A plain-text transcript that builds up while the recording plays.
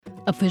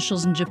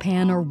Officials in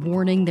Japan are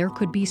warning there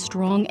could be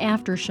strong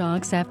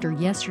aftershocks after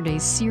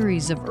yesterday's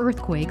series of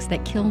earthquakes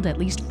that killed at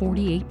least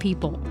 48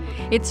 people.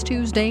 It's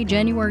Tuesday,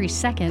 January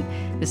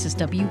 2nd. This is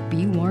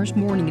WBUR's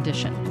Morning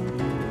Edition.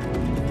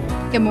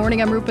 Good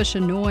morning, I'm Rupa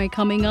Shenoy.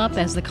 Coming up,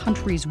 as the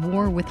country's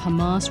war with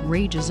Hamas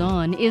rages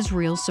on,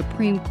 Israel's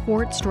Supreme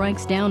Court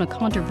strikes down a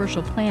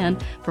controversial plan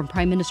from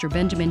Prime Minister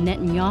Benjamin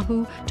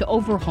Netanyahu to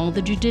overhaul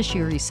the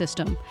judiciary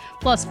system.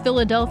 Plus,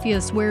 Philadelphia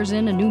swears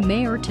in a new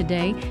mayor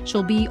today.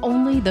 She'll be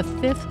only the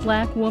fifth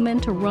black woman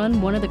to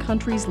run one of the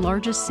country's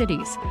largest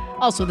cities.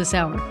 Also this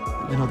hour.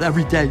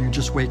 Every day you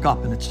just wake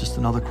up and it's just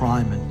another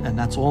crime, and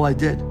that's all I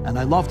did. And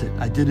I loved it.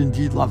 I did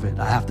indeed love it,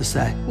 I have to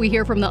say. We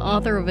hear from the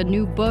author of a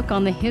new book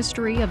on the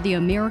history of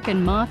the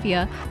American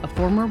Mafia, a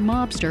former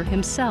mobster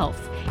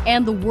himself.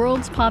 And the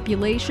world's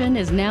population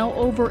is now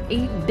over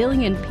 8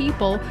 billion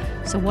people.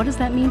 So what does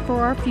that mean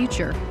for our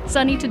future?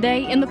 Sunny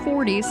today in the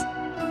 40s.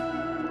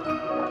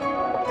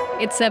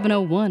 It's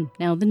 7:01.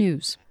 Now the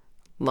news.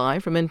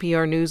 Live from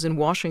NPR News in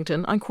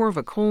Washington, I'm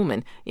Corva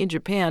Coleman. In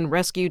Japan,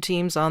 rescue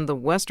teams on the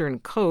western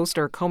coast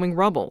are combing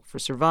rubble for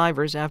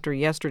survivors after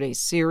yesterday's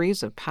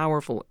series of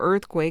powerful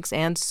earthquakes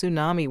and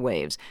tsunami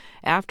waves.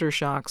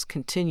 Aftershocks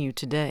continue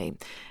today.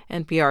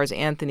 NPR's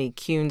Anthony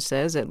Kuhn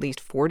says at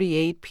least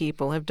 48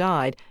 people have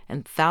died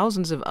and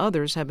thousands of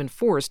others have been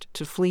forced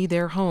to flee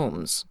their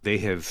homes. They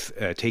have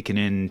taken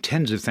in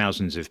tens of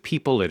thousands of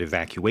people at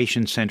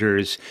evacuation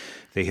centers.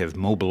 They have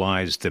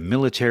mobilized the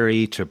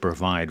military to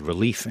provide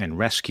relief and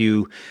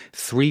rescue.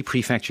 3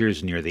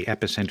 prefectures near the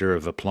epicenter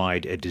have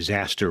applied a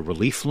disaster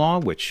relief law,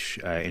 which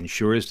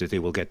ensures that they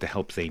will get the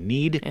help they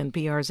need.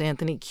 NPR's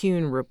Anthony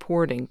Kuhn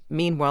reporting.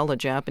 Meanwhile, a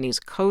Japanese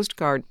Coast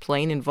Guard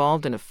plane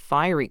involved in a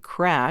fiery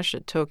crash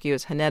at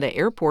Tokyo's Haneda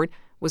Airport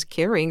was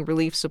carrying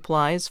relief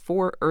supplies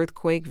for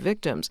earthquake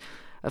victims.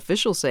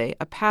 Officials say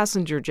a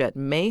passenger jet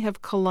may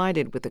have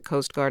collided with the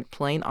Coast Guard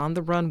plane on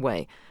the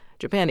runway.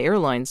 Japan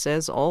Airlines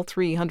says all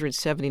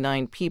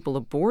 379 people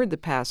aboard the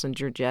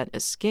passenger jet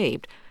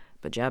escaped,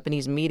 but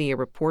Japanese media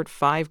report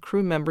 5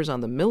 crew members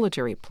on the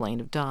military plane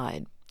have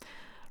died.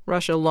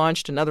 Russia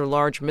launched another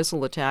large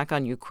missile attack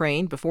on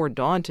Ukraine before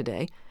dawn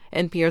today.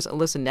 NPR's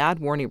Alyssa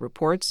Nadworny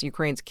reports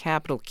Ukraine's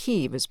capital,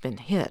 Kyiv, has been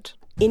hit.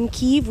 In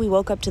Kyiv, we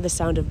woke up to the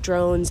sound of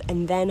drones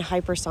and then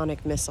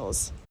hypersonic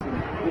missiles.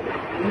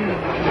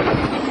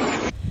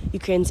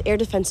 Ukraine's air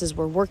defenses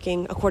were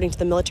working. According to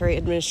the military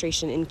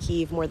administration in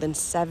Kyiv, more than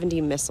 70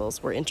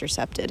 missiles were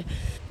intercepted.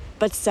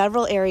 But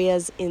several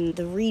areas in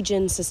the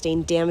region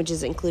sustained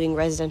damages, including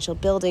residential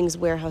buildings,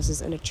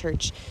 warehouses, and a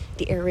church.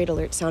 The air raid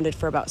alert sounded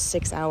for about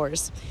 6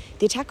 hours.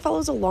 The attack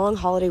follows a long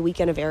holiday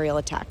weekend of aerial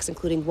attacks,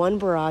 including one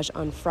barrage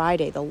on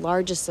Friday, the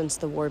largest since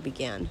the war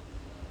began.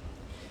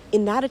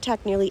 In that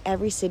attack, nearly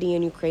every city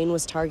in Ukraine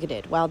was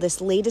targeted, while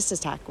this latest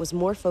attack was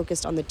more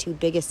focused on the 2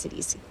 biggest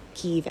cities,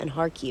 Kyiv and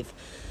Kharkiv.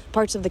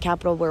 Parts of the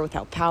capital were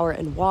without power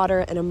and water,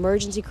 and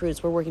emergency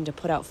crews were working to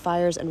put out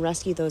fires and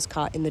rescue those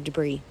caught in the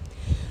debris.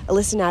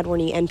 Alyssa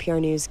Nadworny,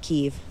 NPR News,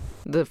 Kyiv.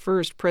 The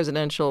first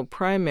presidential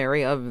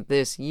primary of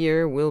this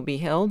year will be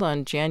held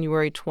on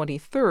January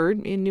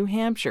 23rd in New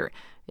Hampshire.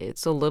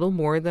 It's a little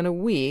more than a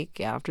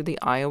week after the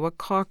Iowa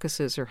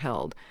caucuses are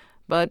held.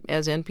 But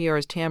as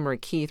NPR's Tamara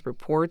Keith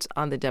reports,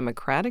 on the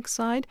Democratic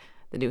side,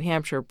 the New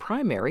Hampshire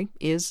primary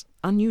is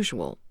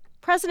unusual.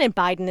 President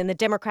Biden and the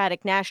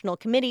Democratic National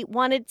Committee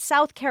wanted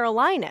South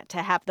Carolina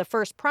to have the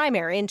first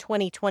primary in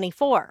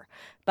 2024.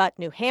 But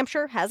New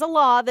Hampshire has a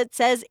law that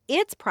says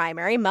its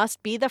primary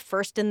must be the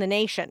first in the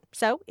nation,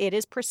 so it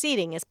is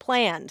proceeding as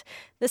planned.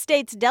 The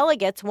state's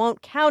delegates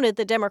won't count at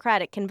the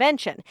Democratic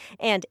convention,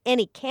 and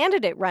any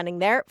candidate running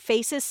there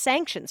faces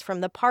sanctions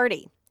from the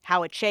party.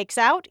 How it shakes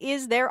out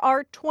is there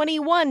are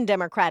 21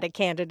 Democratic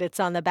candidates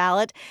on the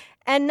ballot,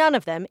 and none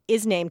of them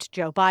is named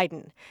Joe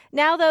Biden.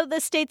 Now, though, the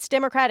state's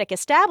Democratic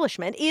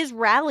establishment is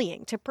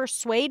rallying to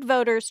persuade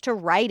voters to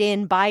write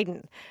in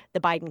Biden. The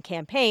Biden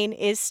campaign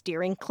is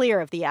steering clear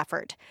of the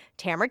effort.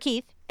 Tamara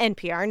Keith,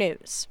 NPR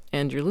News.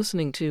 And you're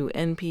listening to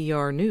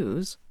NPR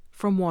News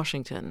from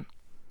Washington.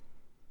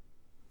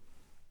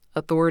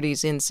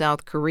 Authorities in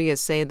South Korea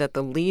say that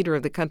the leader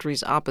of the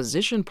country's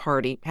opposition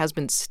party has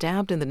been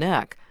stabbed in the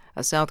neck.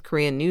 A South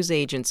Korean news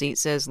agency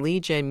says Lee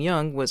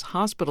Jae-myung was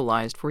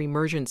hospitalized for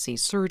emergency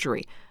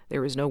surgery.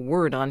 There is no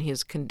word on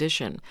his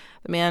condition.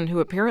 The man who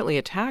apparently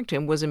attacked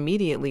him was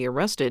immediately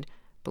arrested.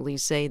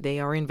 Police say they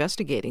are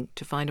investigating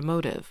to find a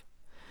motive.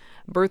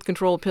 Birth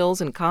control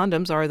pills and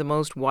condoms are the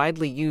most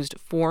widely used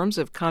forms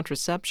of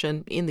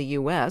contraception in the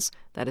U.S.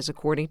 That is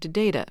according to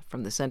data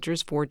from the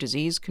Centers for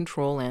Disease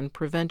Control and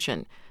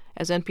Prevention.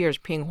 As NPR's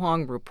Ping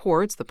Huang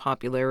reports, the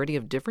popularity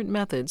of different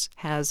methods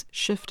has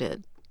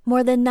shifted.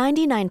 More than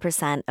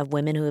 99% of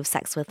women who have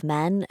sex with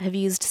men have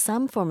used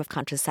some form of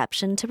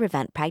contraception to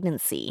prevent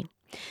pregnancy.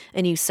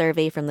 A new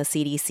survey from the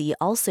CDC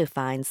also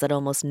finds that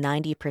almost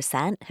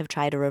 90% have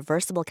tried a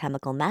reversible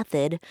chemical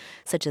method,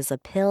 such as a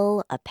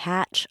pill, a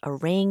patch, a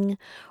ring,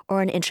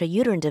 or an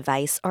intrauterine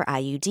device or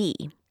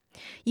IUD.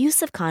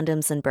 Use of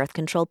condoms and birth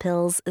control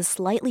pills is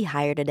slightly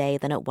higher today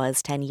than it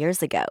was 10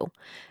 years ago,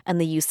 and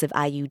the use of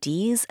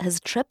IUDs has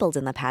tripled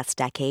in the past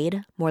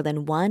decade. More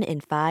than 1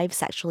 in 5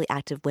 sexually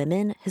active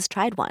women has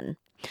tried one.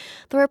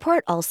 The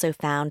report also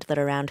found that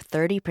around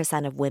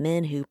 30% of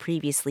women who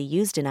previously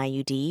used an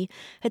IUD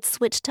had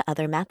switched to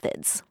other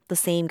methods. The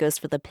same goes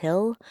for the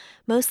pill,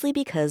 mostly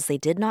because they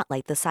did not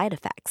like the side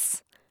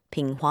effects.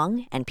 Ping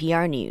Huang,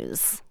 NPR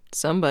News.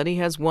 Somebody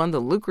has won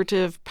the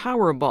lucrative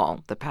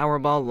Powerball. The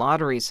Powerball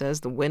lottery says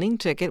the winning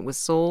ticket was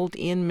sold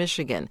in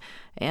Michigan,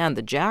 and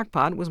the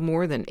jackpot was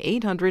more than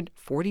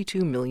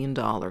 $842 million.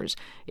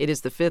 It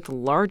is the 5th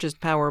largest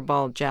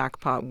Powerball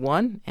jackpot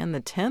won and the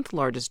 10th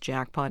largest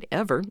jackpot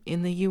ever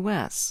in the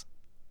U.S.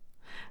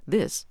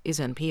 This is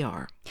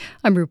NPR.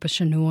 I'm Rupa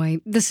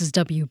Shenoy. This is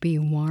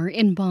WBUR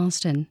in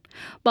Boston.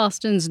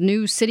 Boston's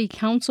new city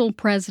council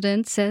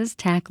president says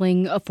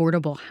tackling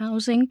affordable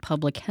housing,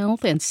 public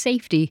health, and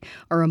safety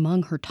are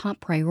among her top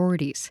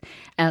priorities.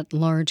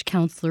 At-large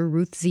Councilor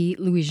Ruth Z.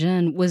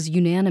 Louijeune was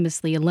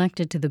unanimously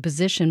elected to the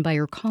position by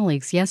her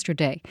colleagues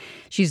yesterday.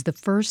 She's the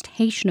first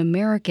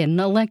Haitian-American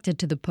elected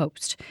to the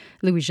post.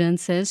 Louijeune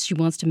says she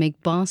wants to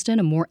make Boston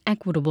a more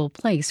equitable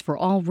place for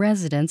all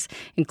residents,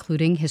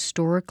 including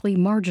historically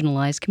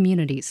marginalized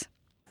communities.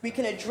 We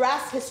can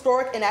address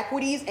historic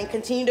inequities and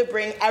continue to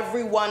bring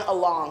everyone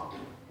along.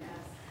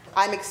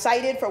 I'm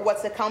excited for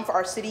what's to come for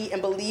our city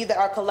and believe that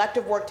our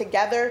collective work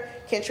together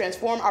can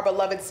transform our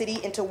beloved city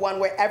into one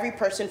where every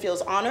person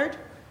feels honored,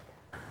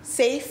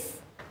 safe,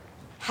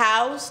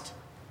 housed,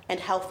 and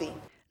healthy.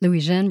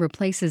 Louijeune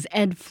replaces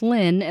Ed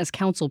Flynn as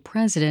council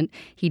president.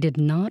 He did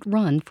not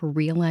run for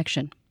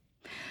re-election.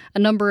 A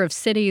number of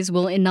cities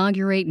will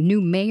inaugurate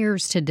new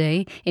mayors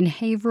today. In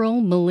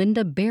Haverhill,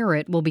 Melinda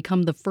Barrett will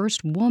become the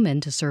first woman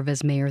to serve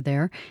as mayor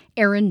there.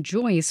 Erin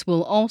Joyce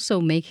will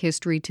also make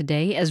history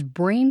today as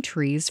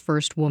Braintree's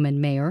first woman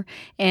mayor.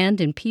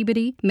 And in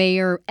Peabody,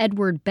 Mayor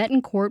Edward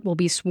Betancourt will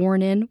be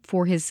sworn in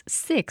for his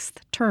 6th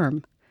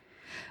term.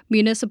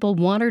 Municipal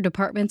water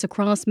departments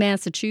across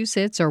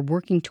Massachusetts are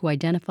working to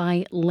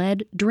identify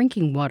lead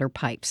drinking water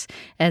pipes.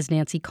 As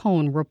Nancy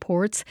Cohen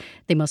reports,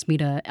 they must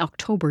meet an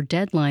October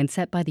deadline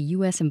set by the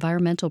U.S.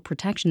 Environmental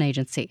Protection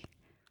Agency.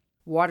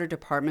 Water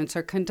departments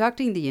are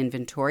conducting the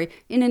inventory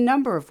in a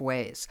number of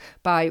ways,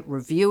 by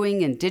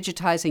reviewing and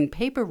digitizing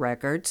paper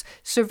records,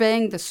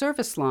 surveying the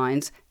service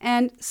lines,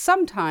 and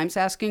sometimes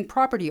asking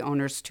property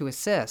owners to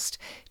assist.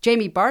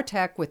 Jamie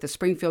Bartek with the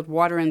Springfield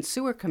Water and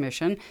Sewer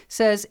Commission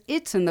says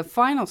it's in the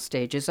final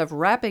stages of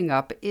wrapping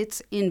up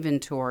its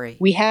inventory.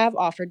 We have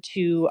offered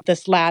to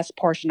this last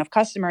portion of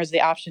customers the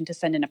option to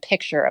send in a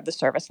picture of the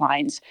service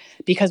lines,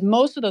 because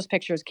most of those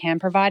pictures can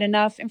provide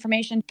enough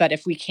information, but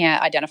if we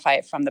can't identify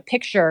it from the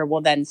picture,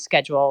 we'll then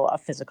schedule a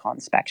physical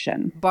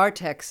inspection.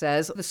 Bartek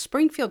says the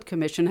Springfield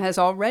Commission has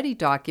already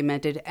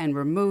documented and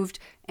removed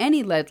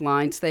any lead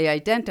lines they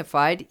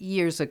identified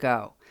years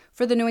ago.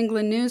 For the New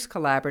England News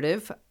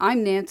Collaborative,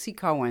 I'm Nancy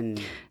Cohen.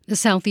 The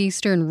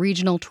Southeastern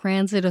Regional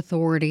Transit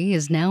Authority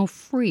is now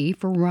free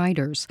for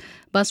riders.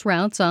 Bus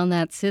routes on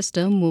that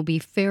system will be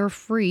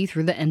fare-free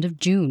through the end of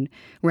June.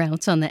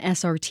 Routes on the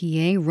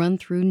SRTA run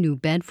through New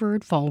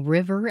Bedford, Fall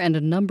River, and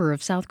a number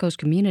of South Coast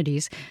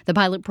communities. The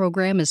pilot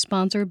program is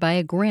sponsored by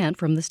a grant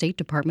from the State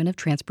Department of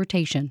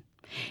Transportation.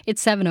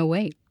 It's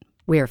 7:08.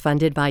 We're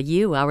funded by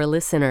you, our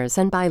listeners,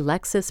 and by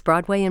Lexus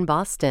Broadway in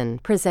Boston,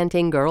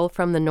 presenting Girl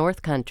from the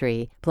North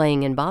Country,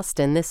 playing in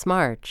Boston this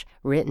March.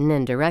 Written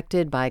and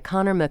directed by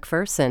Connor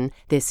McPherson,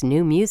 this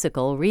new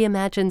musical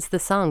reimagines the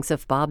songs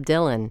of Bob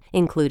Dylan,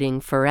 including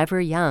Forever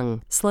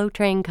Young, Slow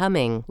Train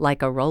Coming,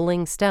 Like a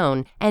Rolling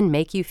Stone, and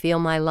Make You Feel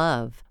My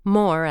Love.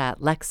 More at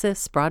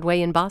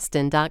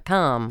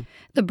LexusBroadwayinBoston.com.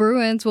 The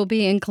Bruins will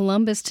be in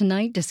Columbus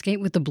tonight to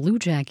skate with the Blue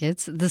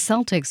Jackets. The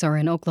Celtics are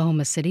in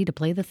Oklahoma City to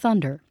play the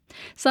Thunder.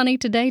 Sunny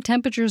today,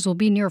 temperatures will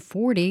be near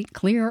 40,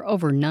 clear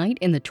overnight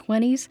in the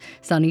 20s,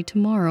 sunny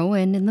tomorrow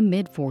and in the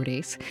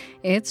mid-40s.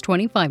 It's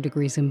 25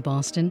 degrees in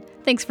Boston.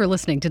 Thanks for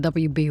listening to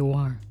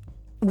WBUR.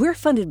 We're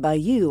funded by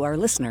you, our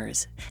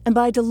listeners, and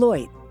by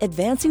Deloitte.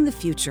 Advancing the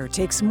future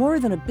takes more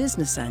than a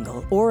business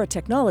angle or a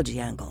technology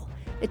angle.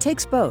 It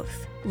takes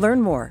both. Learn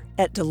more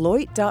at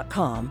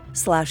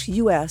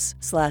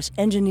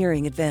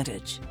Deloitte.com/US/engineering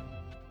advantage.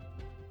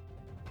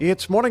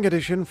 It's Morning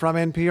Edition from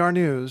NPR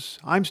News.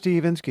 I'm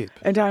Steve Inskeep.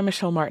 And I'm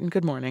Michelle Martin.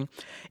 Good morning.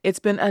 It's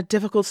been a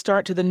difficult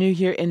start to the new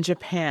year in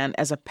Japan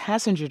as a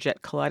passenger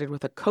jet collided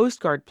with a Coast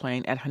Guard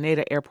plane at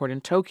Haneda Airport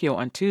in Tokyo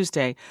on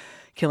Tuesday,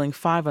 killing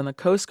 5 on the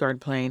Coast Guard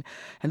plane.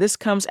 And this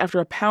comes after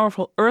a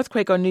powerful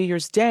earthquake on New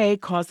Year's Day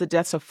caused the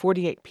deaths of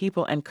 48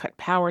 people and cut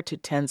power to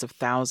tens of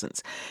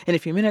thousands. In a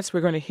few minutes,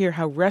 we're going to hear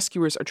how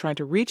rescuers are trying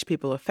to reach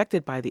people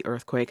affected by the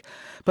earthquake.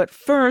 But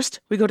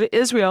first, we go to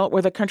Israel,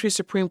 where the country's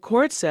Supreme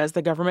Court says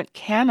the government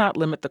cannot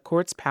limit the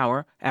court's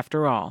power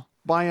after all.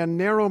 By a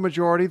narrow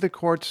majority, the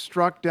court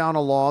struck down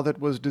a law that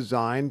was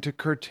designed to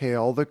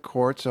curtail the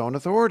court's own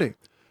authority.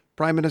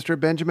 Prime Minister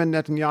Benjamin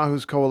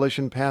Netanyahu's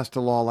coalition passed a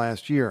law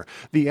last year.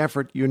 The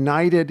effort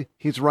united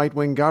his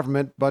right-wing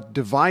government but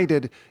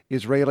divided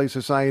Israeli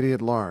society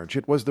at large.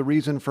 It was the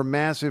reason for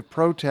massive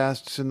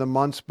protests in the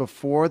months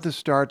before the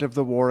start of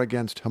the war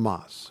against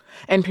Hamas.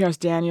 NPR's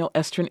Daniel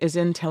Estrin is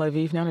in Tel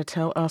Aviv now to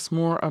tell us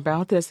more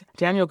about this.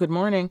 Daniel, good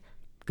morning.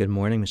 Good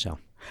morning, Michelle.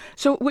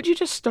 So would you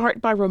just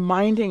start by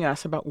reminding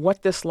us about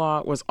what this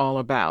law was all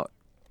about?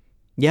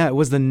 Yeah, it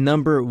was the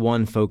number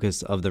one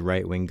focus of the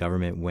right-wing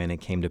government when it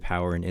came to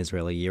power in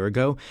Israel a year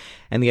ago.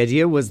 And the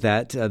idea was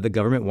that the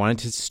government wanted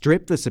to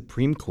strip the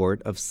Supreme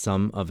Court of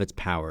some of its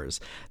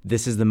powers.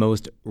 This is the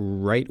most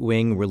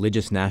right-wing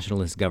religious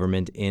nationalist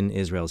government in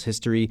Israel's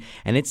history,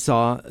 and it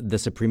saw the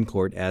Supreme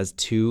Court as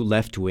too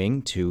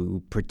left-wing,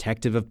 too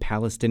protective of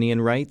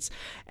Palestinian rights,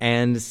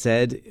 and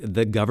said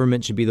the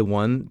government should be the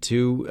one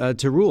to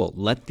rule.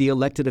 Let the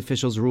elected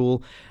officials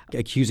rule,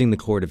 accusing the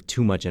court of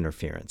too much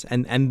interference.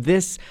 And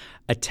this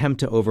attempt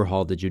to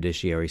overhaul the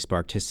judiciary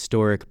sparked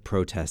historic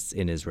protests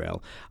in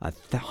Israel.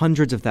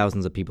 Hundreds of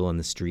thousands of people in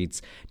the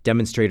streets,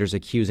 demonstrators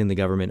accusing the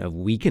government of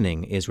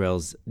weakening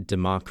Israel's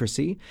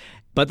democracy.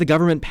 But the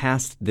government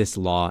passed this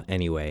law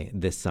anyway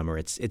this summer.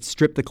 It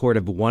stripped the court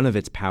of one of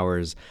its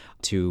powers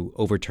to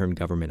overturn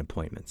government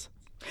appointments.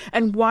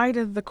 And why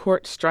did the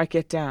court strike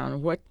it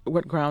down?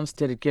 What grounds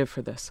did it give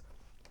for this?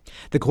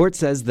 The court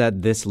says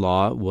that this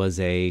law was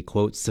a,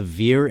 quote,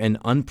 severe and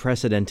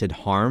unprecedented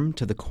harm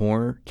to the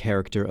core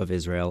character of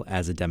Israel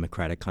as a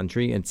democratic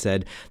country, and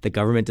said the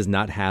government does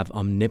not have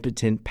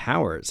omnipotent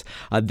powers.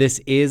 This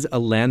is a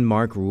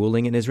landmark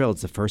ruling in Israel.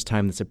 It's the first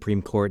time the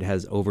Supreme Court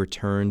has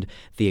overturned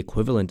the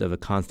equivalent of a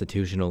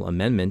constitutional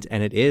amendment,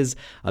 and it is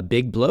a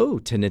big blow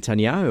to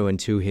Netanyahu and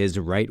to his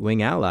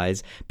right-wing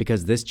allies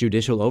because this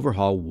judicial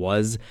overhaul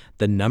was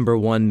the number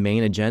one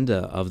main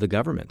agenda of the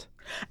government.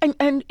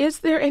 And is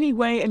there any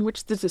way in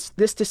which this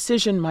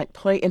decision might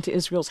play into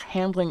Israel's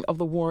handling of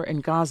the war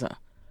in Gaza?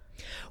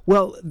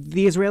 Well,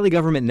 the Israeli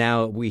government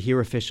now, we hear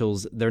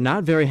officials, they're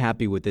not very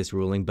happy with this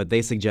ruling, but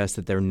they suggest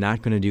that they're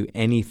not going to do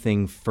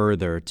anything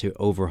further to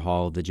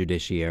overhaul the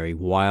judiciary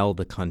while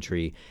the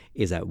country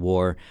is at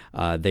war.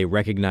 They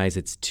recognize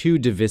it's too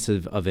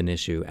divisive of an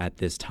issue at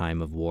this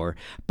time of war,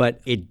 but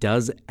it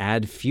does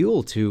add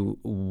fuel to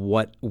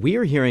what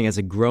we're hearing as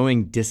a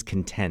growing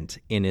discontent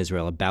in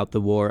Israel about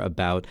the war,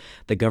 about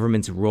the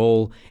government's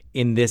role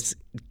in this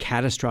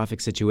catastrophic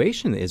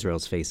situation that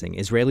Israel's facing.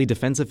 Israeli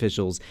defense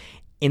officials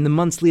in the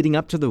months leading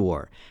up to the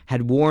war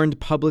had warned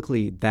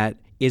publicly that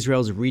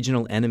Israel's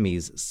regional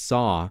enemies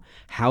saw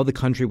how the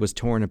country was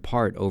torn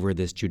apart over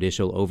this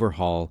judicial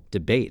overhaul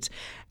debate,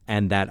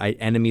 and that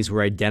enemies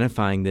were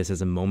identifying this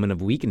as a moment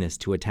of weakness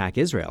to attack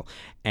Israel.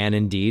 And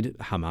indeed,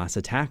 Hamas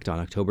attacked on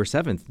October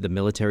 7th. The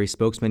military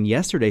spokesman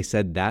yesterday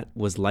said that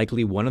was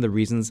likely one of the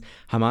reasons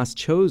Hamas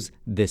chose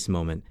this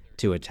moment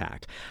to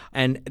attack.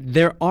 And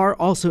there are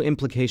also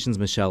implications,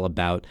 Michelle,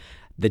 about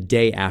the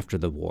day after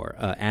the war.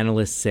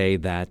 Analysts say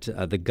that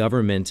the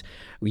government,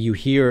 you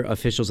hear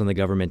officials in the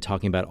government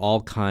talking about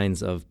all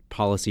kinds of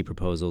policy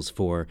proposals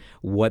for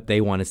what they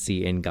want to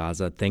see in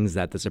Gaza, things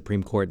that the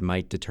Supreme Court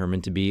might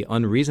determine to be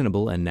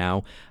unreasonable. And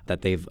now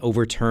that they've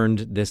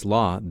overturned this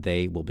law,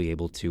 they will be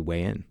able to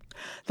weigh in.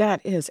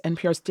 That is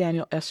NPR's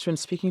Daniel Estrin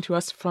speaking to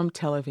us from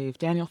Tel Aviv.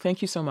 Daniel,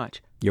 thank you so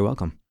much. You're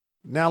welcome.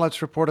 Now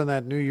let's report on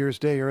that New Year's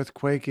Day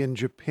earthquake in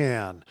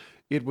Japan.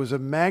 It was a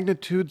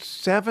magnitude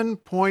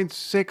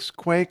 7.6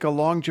 quake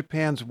along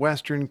Japan's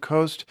western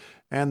coast,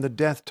 and the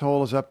death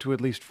toll is up to at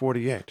least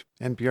 48.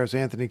 NPR's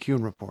Anthony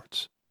Kuhn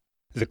reports.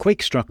 The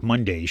quake struck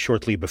Monday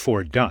shortly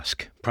before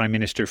dusk. Prime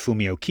Minister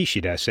Fumio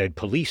Kishida said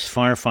police,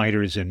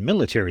 firefighters, and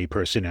military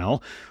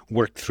personnel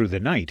worked through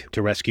the night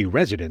to rescue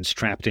residents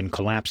trapped in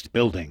collapsed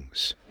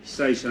buildings.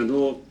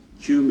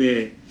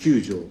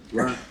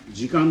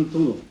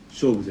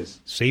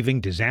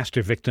 Saving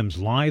disaster victims'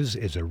 lives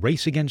is a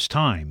race against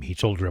time, he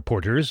told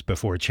reporters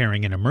before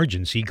chairing an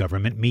emergency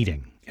government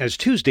meeting. As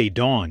Tuesday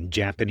dawned,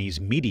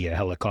 Japanese media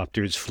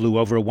helicopters flew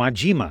over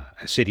Wajima,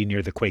 a city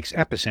near the quake's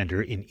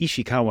epicenter in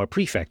Ishikawa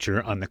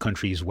Prefecture on the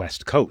country's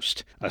west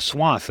coast. A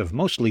swath of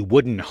mostly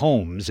wooden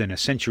homes in a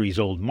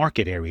centuries-old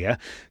market area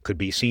could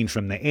be seen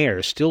from the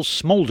air, still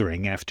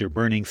smoldering after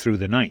burning through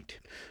the night.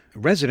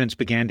 Residents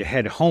began to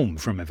head home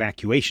from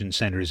evacuation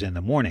centers in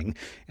the morning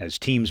as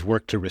teams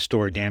worked to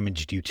restore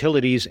damaged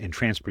utilities and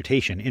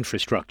transportation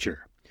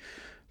infrastructure.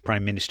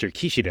 Prime Minister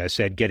Kishida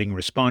said getting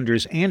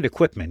responders and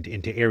equipment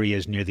into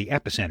areas near the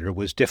epicenter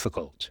was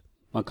difficult.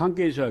 関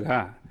係者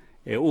が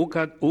大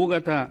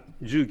型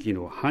重機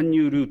の搬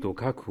入ルート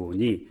確保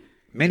に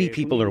Many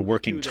people are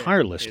working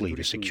tirelessly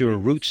to secure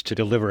routes to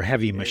deliver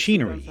heavy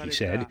machinery, he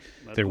said.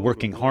 They're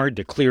working hard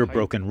to clear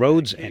broken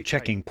roads and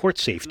checking port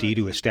safety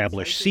to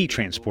establish sea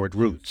transport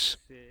routes.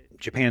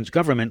 Japan's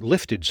government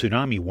lifted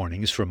tsunami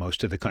warnings for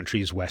most of the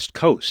country's west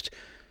coast.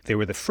 They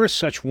were the first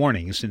such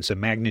warnings since a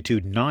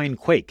magnitude 9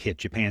 quake hit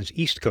Japan's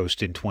east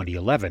coast in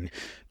 2011,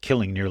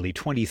 killing nearly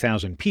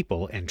 20,000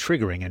 people and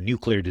triggering a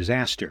nuclear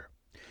disaster.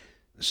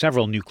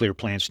 Several nuclear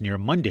plants near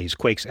Monday's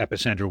quake's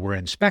epicenter were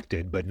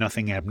inspected, but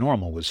nothing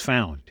abnormal was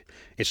found.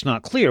 It's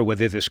not clear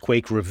whether this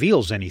quake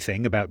reveals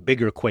anything about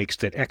bigger quakes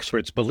that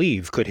experts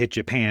believe could hit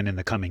Japan in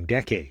the coming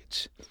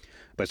decades.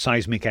 But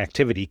seismic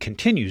activity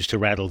continues to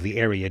rattle the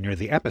area near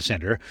the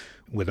epicenter,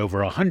 with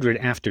over 100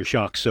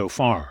 aftershocks so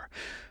far.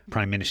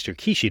 Prime Minister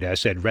Kishida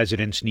said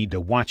residents need to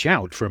watch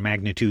out for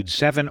magnitude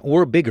 7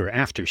 or bigger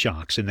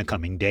aftershocks in the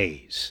coming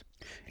days.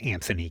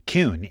 Anthony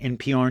Kuhn,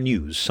 NPR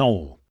News,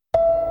 Seoul.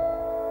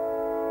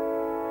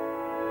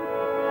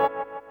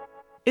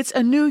 It's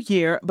a new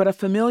year, but a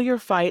familiar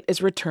fight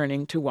is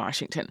returning to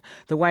Washington.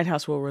 The White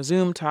House will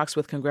resume talks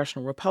with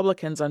congressional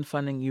Republicans on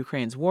funding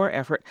Ukraine's war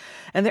effort,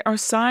 and there are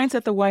signs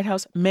that the White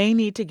House may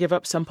need to give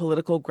up some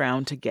political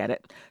ground to get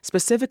it,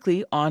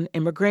 specifically on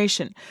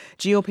immigration.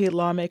 GOP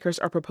lawmakers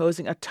are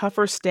proposing a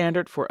tougher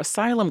standard for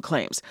asylum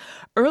claims.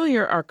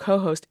 Earlier, our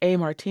co-host A.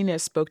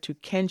 Martinez spoke to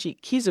Kenji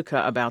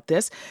Kizuka about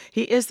this.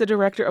 He is the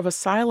director of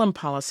asylum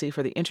policy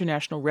for the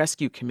International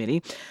Rescue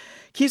Committee.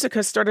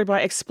 Kizuka started by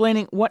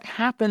explaining what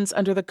happens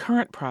under the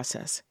current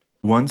process.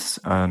 Once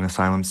an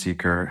asylum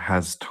seeker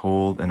has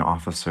told an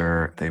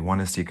officer they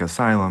want to seek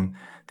asylum,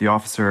 the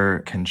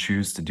officer can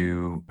choose to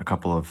do a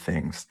couple of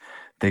things.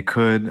 They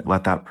could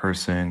let that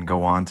person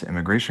go on to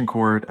immigration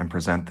court and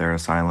present their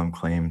asylum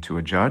claim to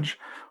a judge,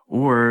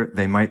 or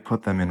they might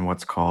put them in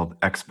what's called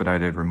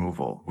expedited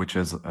removal, which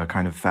is a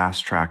kind of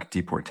fast-track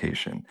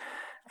deportation.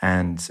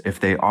 And if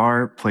they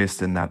are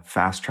placed in that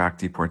fast-track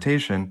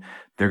deportation,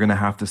 they're going to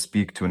have to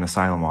speak to an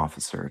asylum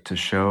officer to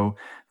show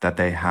that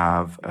they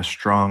have a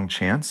strong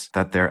chance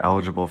that they're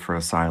eligible for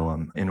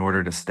asylum in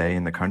order to stay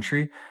in the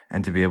country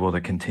and to be able to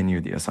continue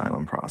the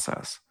asylum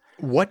process.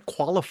 What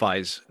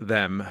qualifies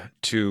them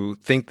to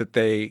think that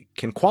they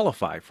can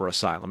qualify for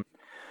asylum?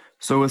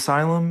 So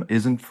asylum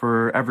isn't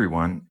for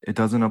everyone. It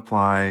doesn't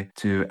apply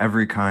to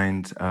every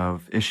kind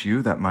of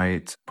issue that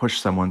might push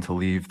someone to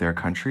leave their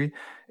country.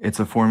 It's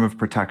a form of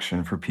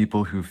protection for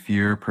people who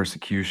fear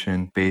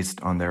persecution based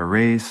on their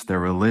race, their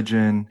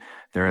religion,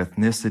 their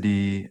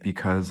ethnicity,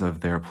 because of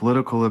their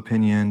political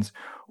opinions,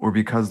 or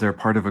because they're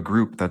part of a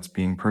group that's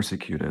being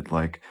persecuted,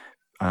 like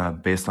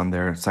based on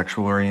their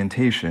sexual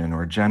orientation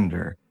or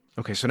gender.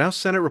 Okay, so now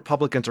Senate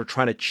Republicans are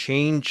trying to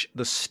change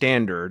the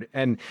standard,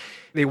 and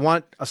they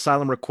want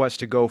asylum requests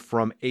to go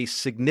from a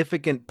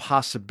significant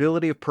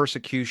possibility of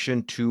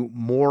persecution to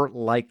more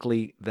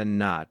likely than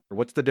not.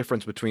 What's the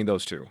difference between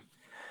those two?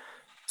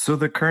 So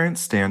the current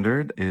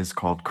standard is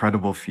called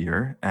credible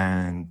fear,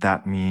 and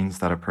that means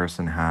that a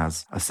person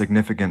has a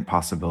significant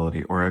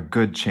possibility or a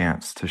good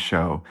chance to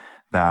show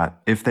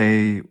that if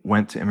they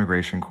went to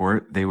immigration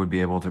court, they would be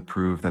able to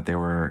prove that they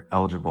were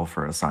eligible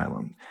for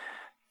asylum.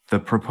 The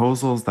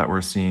proposals that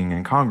we're seeing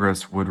in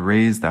Congress would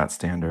raise that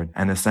standard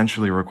and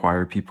essentially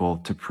require people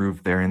to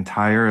prove their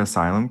entire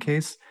asylum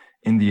case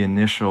in the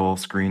initial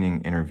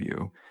screening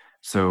interview.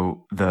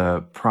 So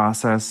the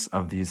process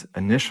of these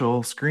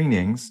initial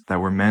screenings that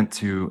were meant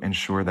to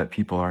ensure that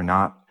people are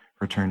not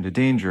returned to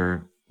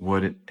danger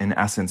would, in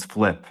essence,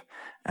 flip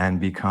and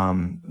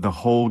become the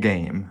whole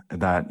game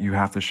that you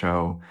have to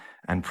show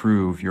and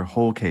prove your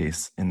whole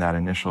case in that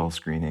initial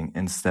screening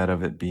instead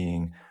of it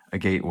being a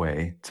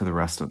gateway to the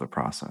rest of the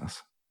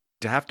process.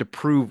 To have to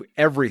prove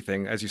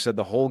everything, as you said,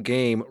 the whole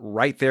game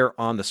right there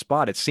on the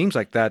spot, it seems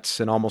like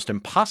that's an almost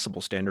impossible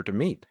standard to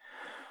meet.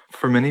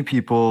 For many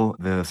people,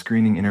 the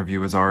screening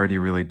interview is already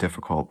really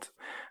difficult.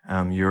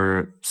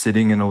 You're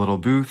sitting in a little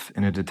booth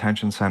in a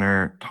detention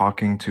center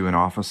talking to an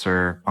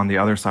officer on the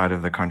other side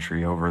of the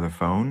country over the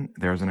phone.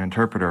 There's an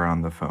interpreter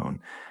on the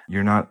phone.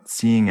 You're not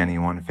seeing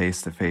anyone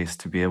face to face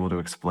to be able to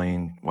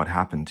explain what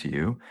happened to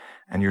you.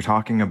 And you're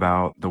talking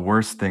about the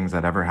worst things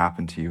that ever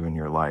happened to you in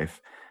your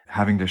life.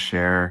 Having to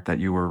share that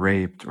you were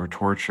raped or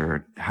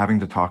tortured,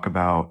 having to talk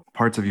about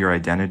parts of your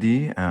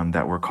identity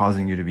that were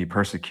causing you to be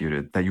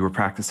persecuted, that you were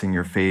practicing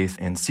your faith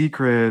in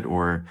secret,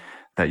 or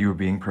that you were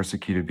being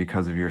persecuted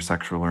because of your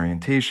sexual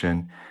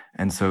orientation.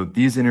 And so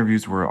these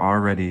interviews were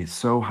already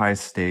so high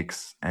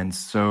stakes and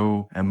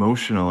so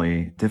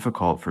emotionally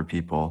difficult for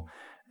people.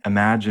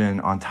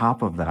 Imagine on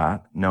top of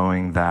that,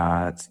 knowing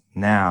that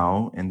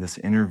now in this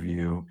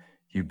interview,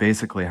 you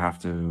basically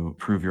have to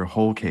prove your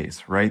whole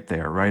case right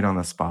there, right on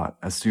the spot,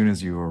 as soon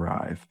as you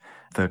arrive.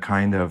 The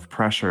kind of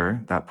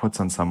pressure that puts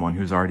on someone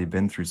who's already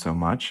been through so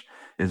much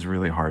is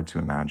really hard to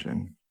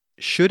imagine.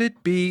 Should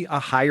it be a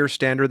higher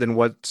standard than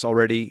what's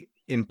already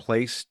in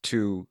place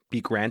to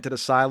be granted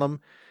asylum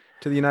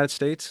to the United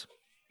States?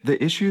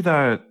 The issue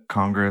that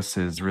Congress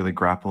is really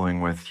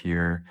grappling with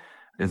here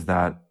is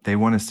that they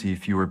want to see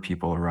fewer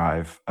people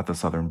arrive at the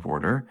southern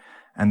border.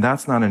 And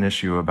that's not an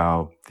issue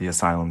about the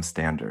asylum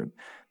standard.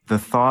 The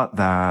thought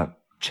that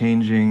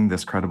changing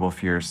this credible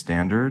fear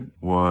standard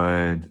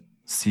would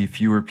see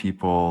fewer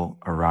people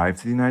arrive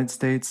to the United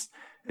States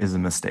is a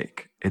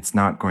mistake. It's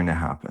not going to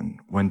happen.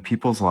 When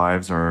people's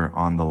lives are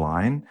on the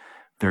line,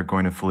 they're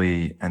going to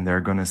flee and they're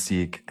going to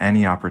seek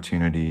any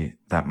opportunity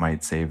that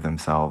might save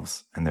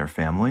themselves and their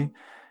family.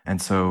 And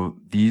so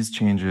these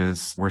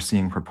changes we're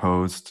seeing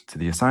proposed to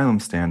the asylum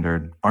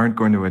standard aren't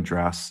going to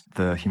address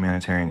the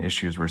humanitarian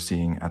issues we're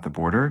seeing at the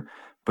border,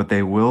 but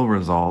they will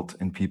result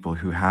in people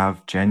who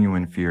have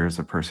genuine fears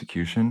of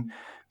persecution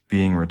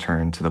being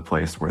returned to the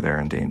place where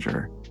they're in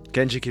danger.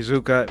 Kenji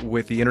Kizuka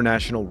with the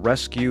International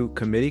Rescue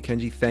Committee.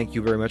 Kenji, thank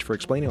you very much for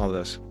explaining all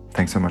this.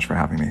 Thanks so much for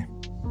having me.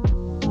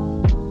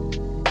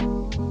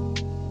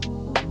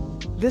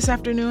 This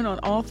afternoon on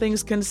All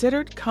Things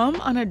Considered, come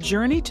on a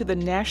journey to the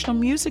National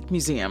Music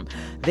Museum.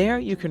 There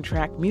you can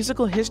track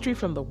musical history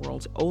from the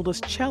world's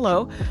oldest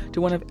cello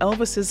to one of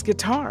Elvis's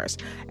guitars.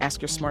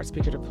 Ask your smart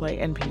speaker to play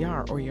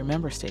NPR or your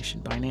member station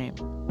by name.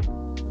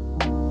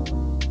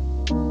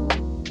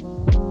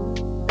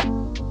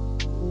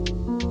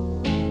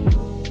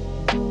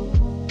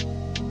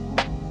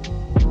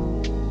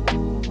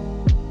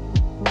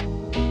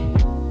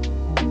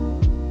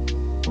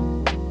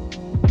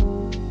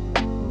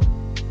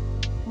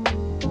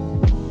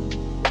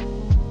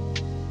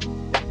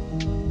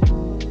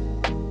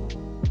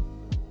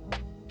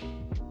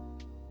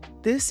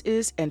 This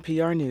is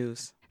NPR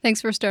News.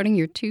 Thanks for starting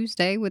your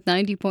Tuesday with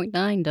 90.9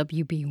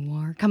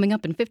 WBUR. Coming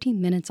up in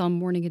 15 minutes on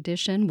Morning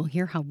Edition, we'll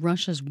hear how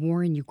Russia's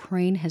war in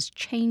Ukraine has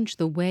changed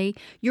the way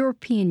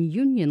European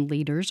Union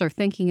leaders are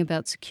thinking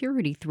about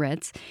security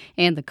threats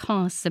and the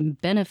costs and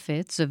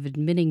benefits of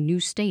admitting new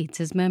states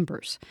as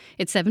members.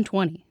 It's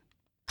 7:20.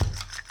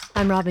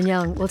 I'm Robin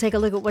Young. We'll take a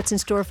look at what's in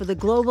store for the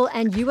global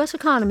and U.S.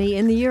 economy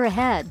in the year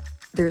ahead.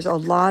 There's a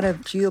lot of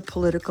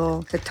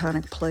geopolitical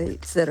tectonic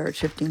plates that are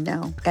shifting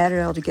now. Add it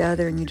all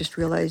together and you just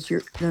realize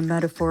you're the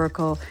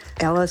metaphorical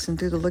Alice in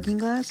Through the Looking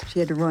Glass. She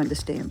had to run to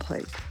stay in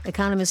place.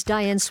 Economist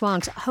Diane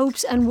Swank's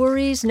hopes and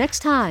worries next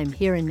time,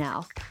 Here and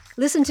Now.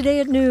 Listen today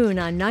at noon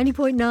on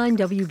 90.9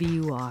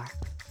 WBUR.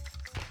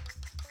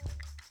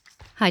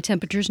 High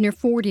temperatures near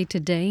 40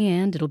 today,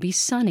 and it'll be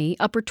sunny.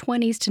 Upper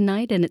 20s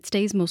tonight, and it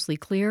stays mostly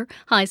clear.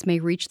 Highs may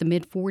reach the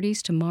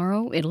mid-40s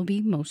tomorrow. It'll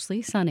be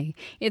mostly sunny.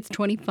 It's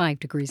 25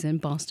 degrees in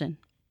Boston.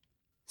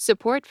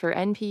 Support for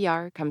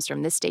NPR comes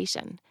from this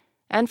station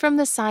and from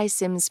the Cy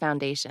Sims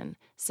Foundation.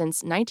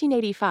 Since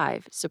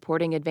 1985,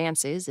 supporting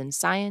advances in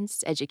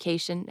science,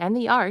 education, and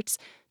the arts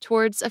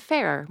towards a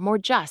fairer, more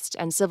just,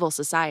 and civil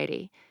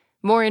society.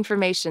 More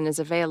information is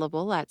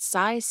available at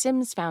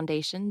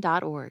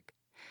cysimsfoundation.org.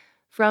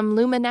 From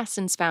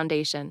Luminescence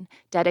Foundation,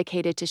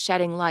 dedicated to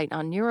shedding light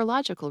on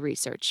neurological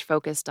research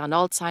focused on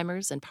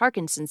Alzheimer's and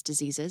Parkinson's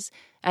diseases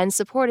and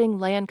supporting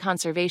land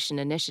conservation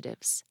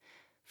initiatives.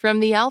 From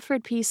the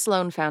Alfred P.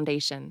 Sloan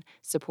Foundation,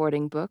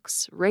 supporting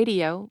books,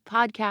 radio,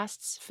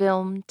 podcasts,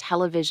 film,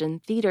 television,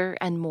 theater,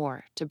 and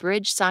more to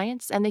bridge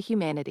science and the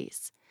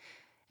humanities.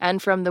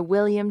 And from the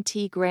William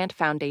T. Grant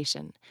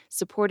Foundation,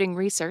 supporting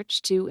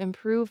research to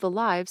improve the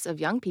lives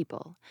of young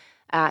people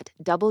at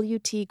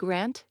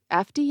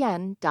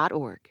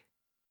wtgrantfdn.org.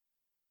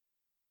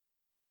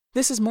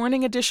 This is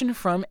Morning Edition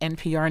from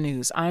NPR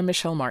News. I'm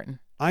Michelle Martin.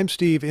 I'm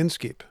Steve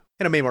Inskeep.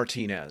 And I'm May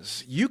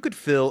Martinez. You could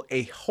fill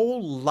a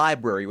whole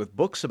library with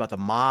books about the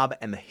mob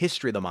and the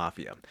history of the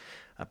mafia.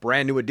 A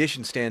brand new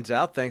edition stands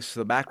out thanks to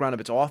the background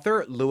of its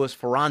author, Louis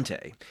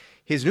Ferrante.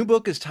 His new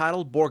book is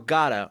titled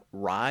Borgata,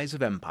 Rise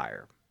of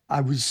Empire.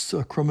 I was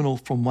a criminal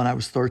from when I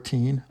was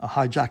 13. I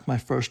hijacked my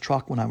first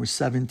truck when I was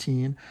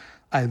 17.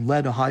 I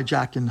led a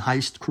hijack and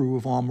heist crew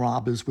of armed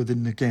robbers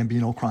within the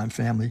Gambino crime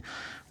family.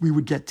 We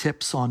would get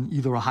tips on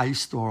either a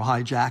heist or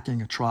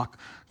hijacking a truck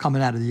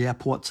coming out of the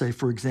airport, say,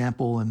 for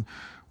example, and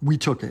we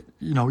took it.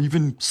 You know,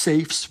 even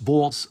safes,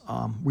 vaults,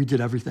 we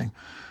did everything.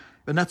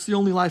 And that's the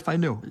only life I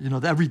knew. You know,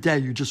 every day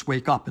you just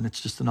wake up and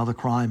it's just another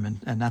crime,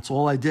 and that's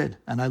all I did.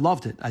 And I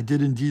loved it. I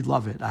did indeed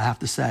love it, I have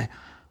to say.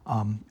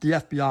 The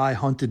FBI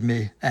hunted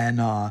me, and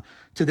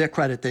to their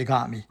credit, they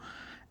got me.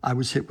 I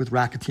was hit with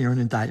racketeering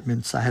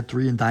indictments. I had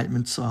 3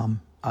 indictments. I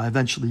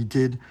eventually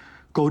did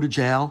go to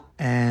jail,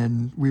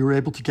 and we were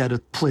able to get a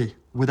plea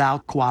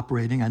without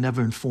cooperating. I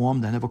never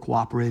informed. I never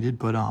cooperated.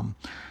 But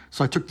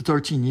so I took the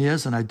 13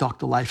 years, and I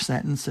ducked a life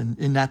sentence. And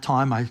in that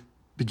time, I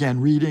began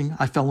reading.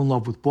 I fell in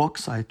love with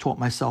books. I taught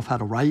myself how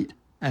to write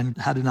and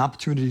had an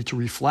opportunity to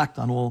reflect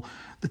on all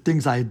the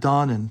things I had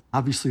done. And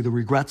obviously, the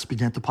regrets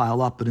began to pile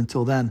up. But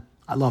until then,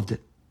 I loved it.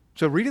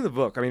 So reading the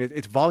book, I mean,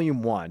 it's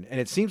volume 1, and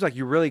it seems like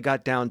you really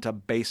got down to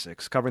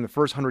basics, covering the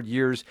first 100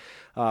 years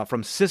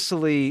from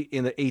Sicily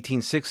in the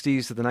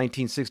 1860s to the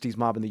 1960s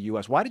mob in the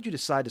U.S. Why did you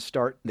decide to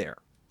start there?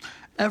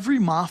 Every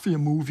mafia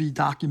movie,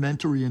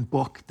 documentary, and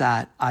book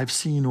that I've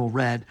seen or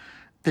read,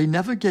 they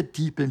never get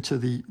deep into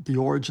the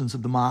origins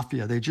of the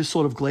mafia. They just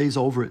sort of glaze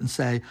over it and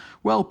say,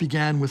 well, it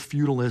began with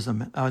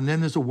feudalism. And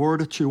then there's a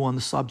word or two on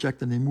the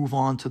subject, and they move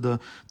on to the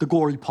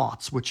gory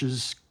parts, which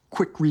is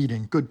quick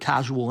reading, good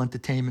casual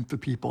entertainment for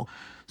people.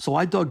 So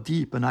I dug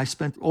deep, and I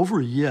spent over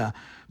a year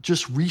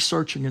just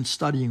researching and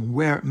studying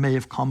where it may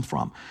have come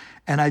from.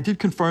 And I did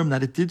confirm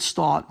that it did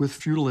start with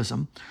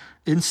feudalism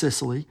in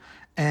Sicily,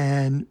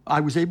 and I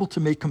was able to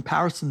make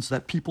comparisons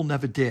that people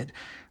never did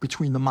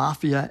between the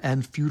mafia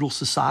and feudal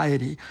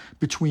society,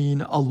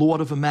 between a lord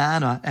of a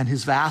manor and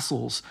his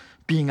vassals,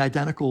 being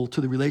identical to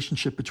the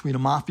relationship between a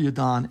mafia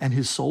don and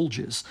his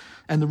soldiers.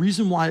 And the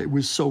reason why it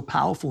was so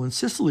powerful in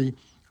Sicily,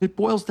 it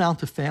boils down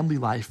to family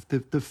life.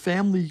 The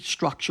family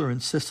structure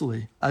in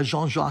Sicily, as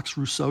Jean-Jacques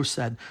Rousseau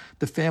said,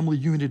 the family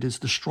unit is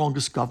the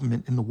strongest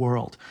government in the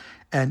world.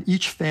 And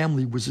each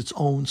family was its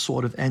own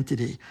sort of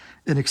entity.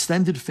 An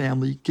extended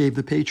family gave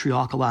the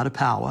patriarch a lot of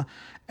power.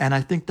 And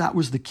I think that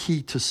was the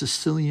key to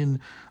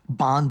Sicilian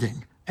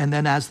bonding. And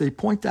then as they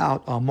point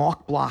out,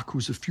 Mark Bloch,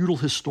 who's a feudal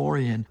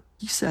historian,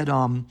 he said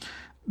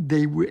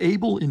they were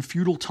able in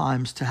feudal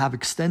times to have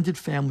extended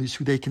families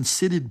who they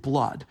considered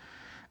blood,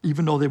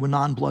 even though they were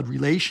non-blood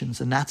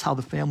relations. And that's how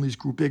the families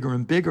grew bigger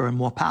and bigger and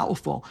more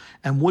powerful.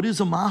 And what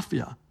is a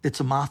mafia? It's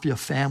a mafia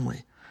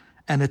family.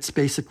 And it's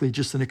basically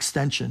just an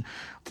extension.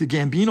 The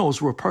Gambinos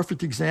were a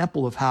perfect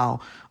example of how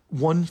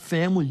one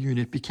family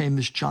unit became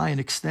this giant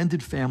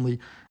extended family,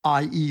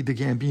 i.e. the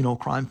Gambino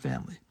crime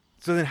family.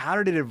 So then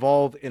how did it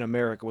evolve in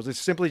America? Was it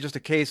simply just a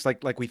case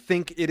like we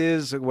think it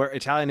is, where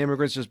Italian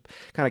immigrants just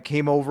kind of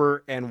came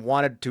over and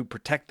wanted to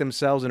protect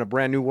themselves in a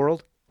brand new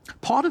world?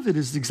 Part of it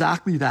is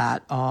exactly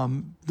that.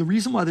 The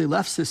reason why they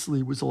left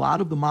Sicily was a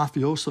lot of the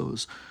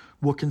mafiosos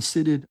were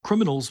considered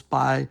criminals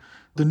by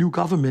the new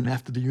government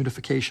after the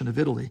unification of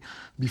Italy.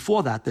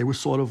 Before that, they were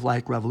sort of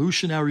like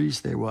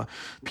revolutionaries. They were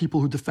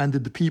people who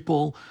defended the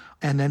people.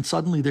 And then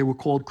suddenly they were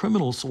called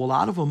criminals. So a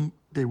lot of them,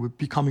 they were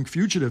becoming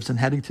fugitives and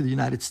heading to the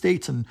United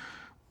States and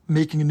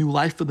making a new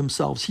life for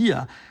themselves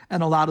here.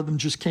 And a lot of them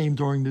just came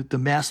during the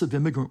massive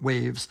immigrant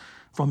waves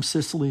from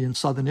Sicily and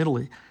southern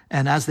Italy.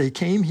 And as they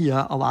came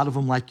here, a lot of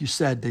them, like you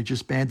said, they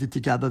just banded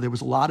together. There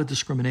was a lot of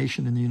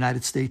discrimination in the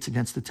United States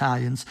against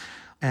Italians.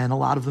 And a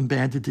lot of them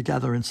banded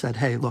together and said,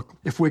 hey, look,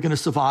 if we're going to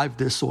survive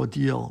this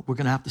ordeal, we're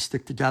going to have to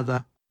stick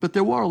together. But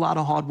there were a lot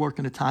of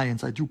hardworking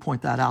Italians, I do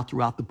point that out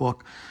throughout the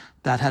book,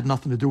 that had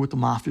nothing to do with the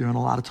mafia. And a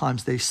lot of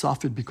times they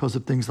suffered because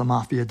of things the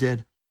mafia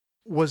did.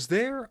 Was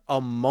there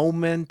a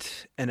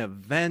moment, an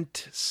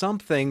event,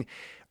 something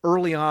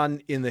early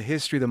on in the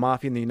history of the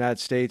mafia in the United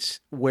States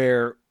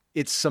where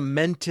it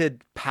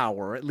cemented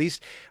power, or at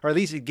least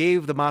it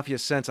gave the mafia a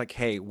sense like,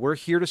 hey, we're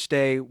here to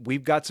stay,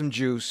 we've got some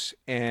juice,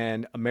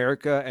 and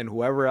America and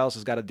whoever else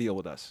has got to deal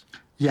with us?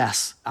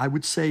 Yes, I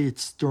would say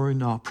it's during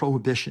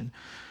Prohibition.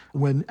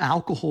 When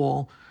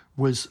alcohol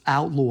was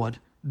outlawed,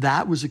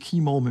 that was a key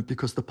moment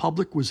because the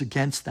public was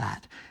against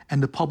that,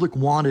 and the public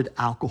wanted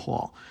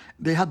alcohol.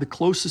 They had the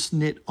closest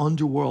knit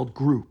underworld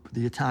group,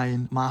 the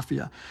Italian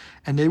mafia,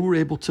 and they were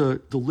able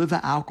to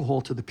deliver alcohol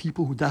to the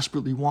people who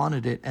desperately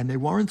wanted it, and they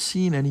weren't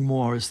seen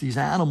anymore as these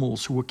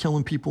animals who were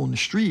killing people in the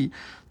street.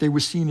 They were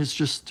seen as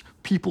just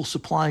people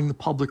supplying the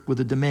public with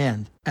a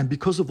demand. And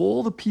because of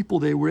all the people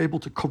they were able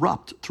to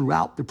corrupt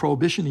throughout the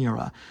Prohibition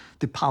era,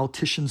 the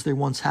politicians they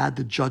once had,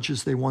 the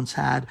judges they once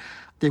had,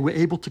 they were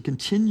able to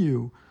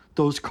continue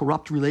those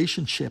corrupt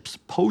relationships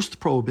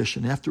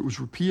post-Prohibition after it was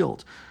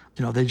repealed.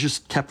 You know, they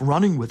just kept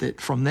running with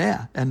it from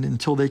there and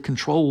until they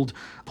controlled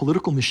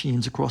political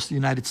machines across the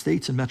United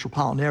States and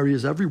metropolitan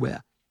areas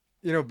everywhere.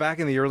 You know, back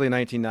in the early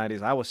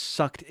 1990s, I was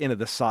sucked into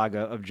the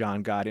saga of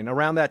John Gotti. And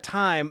around that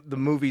time, the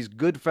movies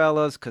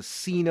Goodfellas,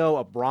 Casino,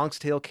 A Bronx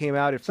Tale came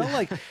out. It felt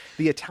like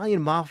the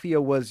Italian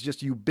mafia was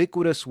just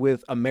ubiquitous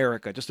with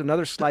America, just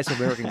another slice of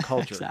American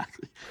culture.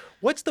 Exactly.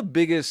 What's the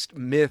biggest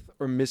myth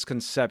or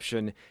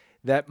misconception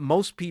that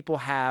most people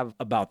have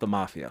about the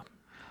mafia?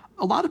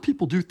 A lot of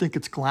people do think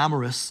it's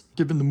glamorous,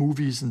 given the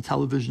movies and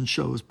television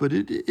shows, but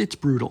it's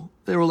brutal.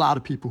 There are a lot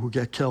of people who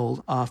get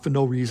killed for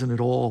no reason at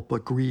all,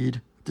 but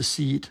greed,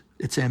 deceit,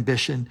 it's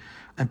ambition,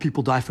 and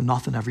people die for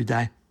nothing every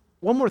day.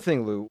 One more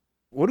thing, Lou.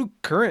 What do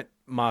current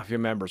mafia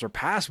members or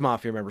past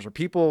mafia members or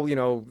people, you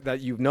know,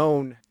 that you've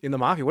known in the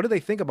mafia, what do they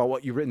think about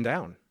what you've written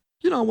down?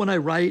 You know, when I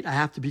write, I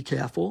have to be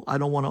careful. I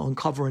don't want to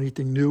uncover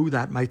anything new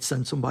that might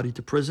send somebody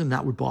to prison.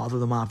 That would bother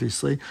them,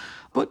 obviously.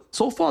 But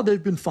so far,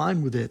 they've been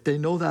fine with it. They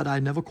know that I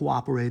never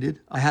cooperated.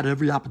 I had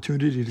every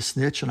opportunity to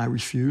snitch, and I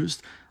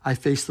refused. I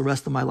faced the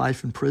rest of my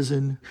life in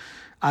prison.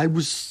 I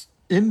was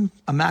in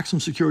a maximum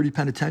security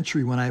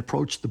penitentiary when I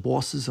approached the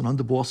bosses and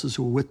underbosses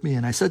who were with me.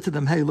 And I said to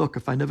them, hey, look,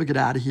 if I never get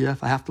out of here,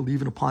 if I have to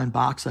leave in a pine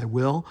box, I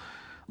will.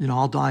 You know,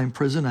 I'll die in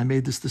prison. I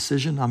made this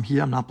decision. I'm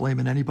here. I'm not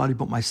blaming anybody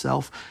but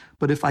myself.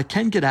 But if I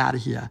can get out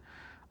of here,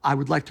 I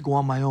would like to go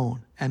on my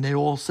own. And they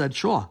all said,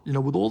 sure. You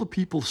know, with all the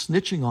people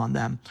snitching on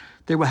them,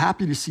 they were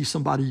happy to see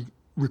somebody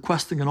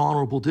requesting an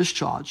honorable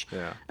discharge.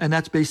 Yeah. And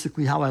that's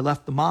basically how I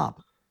left the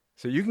mob.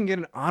 So you can get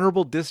an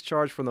honorable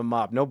discharge from the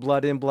mob. No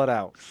blood in, blood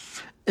out.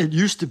 It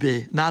used to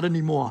be, not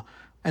anymore.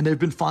 And they've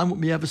been fine with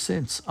me ever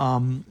since.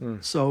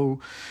 So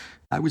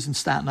I was in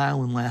Staten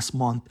Island last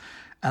month,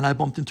 and I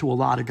bumped into a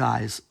lot of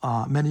guys,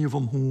 many of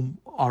them whom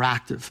are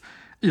active.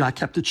 You know, I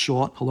kept it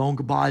short, hello and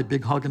goodbye,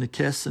 big hug and a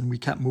kiss, and we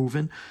kept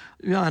moving.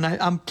 You know, and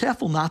I'm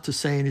careful not to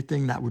say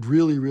anything that would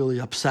really,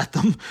 really upset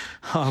them.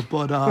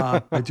 But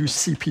I do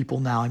see people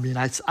now. I mean,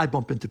 I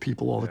bump into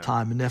people all the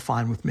time, and they're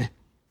fine with me.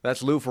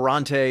 That's Lou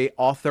Ferrante,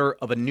 author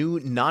of a new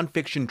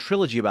nonfiction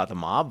trilogy about the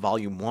mob.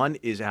 Volume 1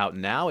 is out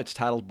now. It's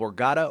titled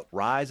Borgata,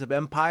 Rise of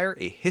Empire,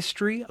 A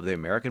History of the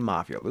American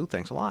Mafia. Lou,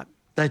 thanks a lot.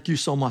 Thank you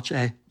so much,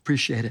 A.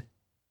 Appreciate it.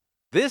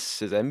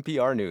 This is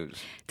NPR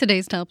News.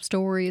 Today's top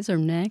stories are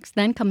next.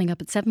 Then coming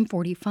up at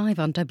 7:45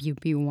 on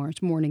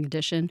WBUR's Morning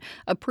Edition,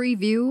 a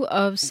preview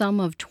of some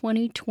of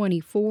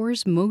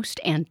 2024's most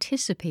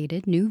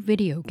anticipated new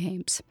video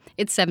games.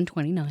 It's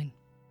 7:29.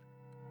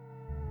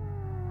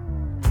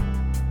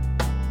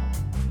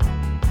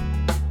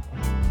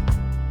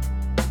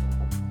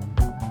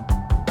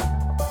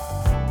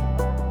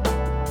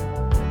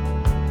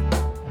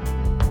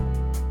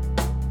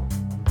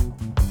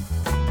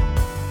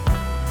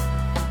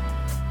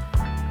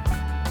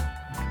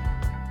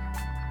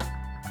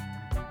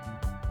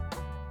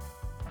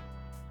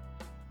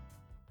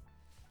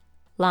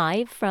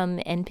 Live from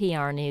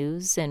NPR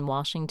News in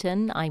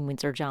Washington, I'm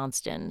Windsor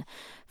Johnston.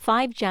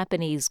 5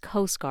 Japanese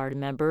Coast Guard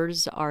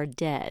members are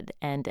dead,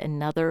 and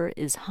another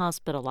is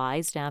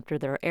hospitalized after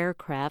their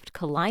aircraft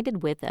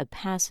collided with a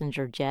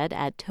passenger jet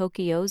at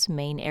Tokyo's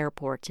main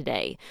airport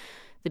today.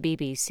 The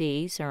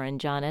BBC,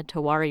 Saranjana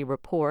Tawari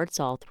reports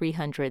all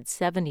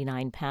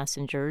 379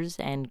 passengers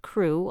and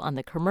crew on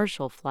the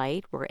commercial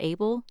flight were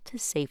able to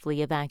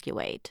safely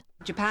evacuate.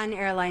 Japan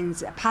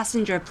Airlines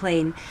passenger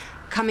plane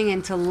coming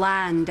into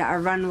land at a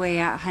runway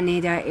at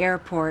Haneda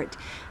Airport,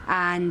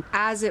 and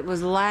as it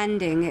was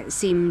landing, it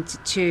seemed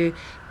to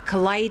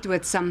collide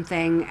with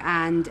something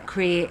and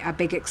create a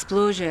big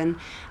explosion,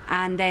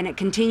 and then it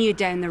continued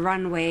down the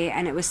runway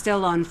and it was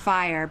still on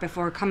fire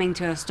before coming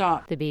to a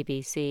stop. The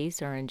BBC,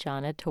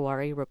 Saranjana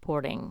Tawari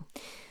reporting.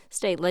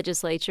 State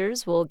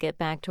legislatures will get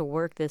back to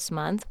work this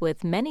month,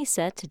 with many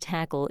set to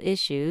tackle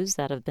issues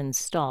that have been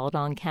stalled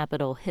on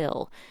Capitol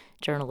Hill.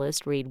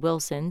 Journalist Reed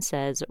Wilson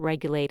says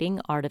regulating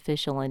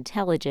artificial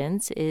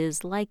intelligence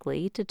is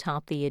likely to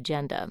top the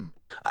agenda.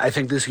 I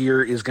think this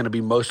year is going to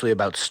be mostly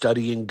about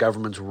studying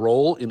government's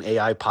role in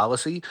AI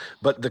policy,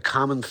 but the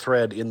common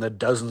thread in the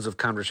dozens of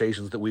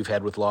conversations that we've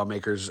had with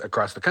lawmakers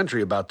across the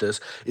country about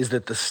this is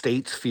that the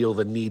states feel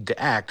the need to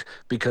act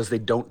because they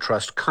don't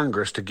trust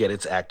Congress to get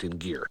its act in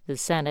gear. The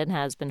Senate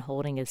has been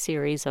holding a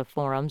series of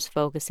forums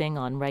focusing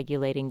on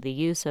regulating the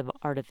use of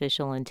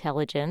artificial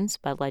intelligence,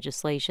 but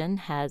legislation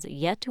has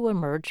yet to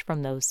emerge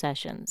from those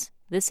sessions.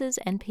 This is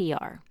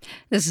NPR.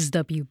 This is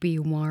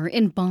WBUR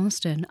in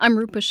Boston. I'm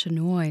Rupa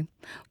Shenoy.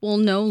 We'll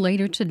know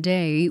later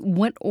today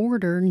what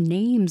order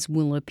names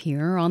will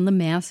appear on the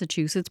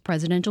Massachusetts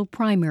presidential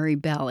primary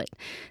ballot.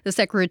 The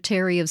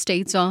Secretary of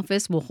State's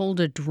office will hold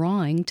a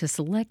drawing to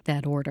select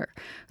that order.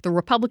 The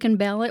Republican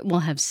ballot will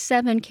have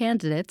 7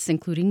 candidates,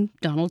 including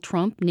Donald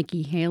Trump,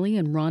 Nikki Haley,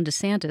 and Ron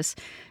DeSantis.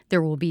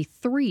 There will be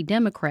 3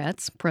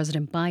 Democrats,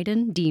 President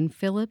Biden, Dean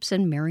Phillips,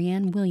 and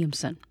Marianne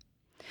Williamson.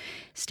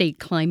 State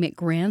climate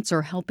grants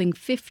are helping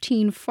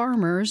 15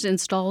 farmers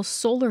install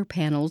solar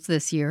panels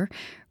this year.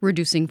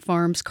 Reducing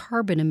farms'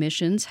 carbon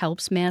emissions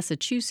helps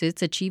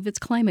Massachusetts achieve its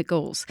climate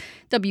goals.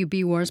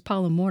 WBUR's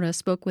Paula Mora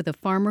spoke with a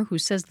farmer who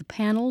says the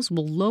panels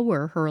will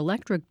lower her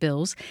electric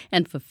bills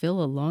and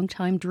fulfill a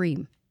longtime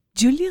dream.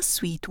 Julia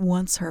Sweet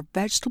wants her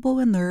vegetable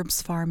and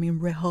herbs farm in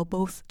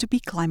Rehoboth to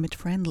be climate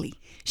friendly.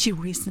 She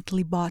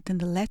recently bought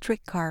an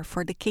electric car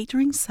for the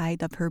catering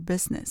side of her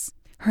business.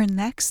 Her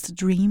next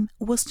dream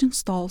was to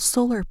install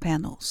solar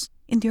panels,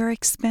 and they are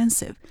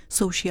expensive,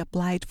 so she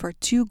applied for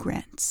 2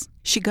 grants.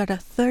 She got a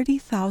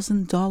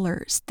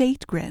 $30,000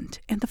 state grant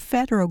and a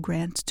federal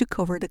grant to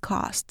cover the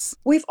costs.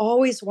 We've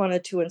always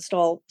wanted to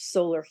install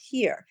solar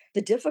here.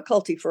 The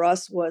difficulty for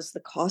us was the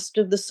cost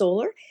of the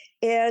solar,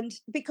 and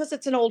because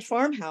it's an old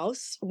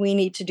farmhouse, we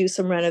need to do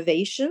some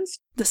renovations.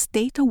 The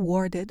state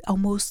awarded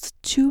almost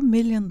 $2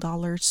 million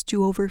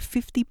to over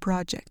 50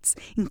 projects,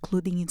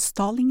 including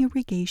installing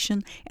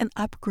irrigation and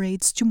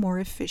upgrades to more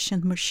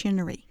efficient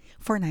machinery.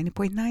 For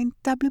 90.9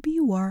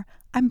 WBUR,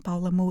 I'm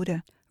Paula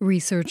Moda.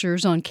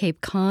 Researchers on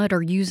Cape Cod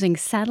are using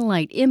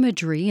satellite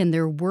imagery in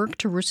their work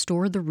to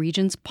restore the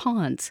region's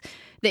ponds.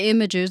 The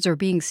images are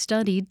being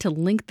studied to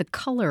link the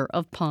color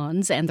of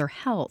ponds and their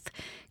health.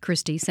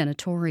 Christy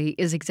Senatori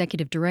is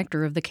executive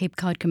director of the Cape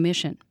Cod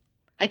Commission.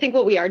 I think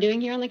what we are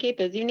doing here on the Cape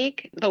is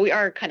unique, but we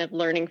are kind of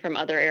learning from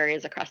other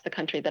areas across the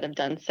country that have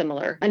done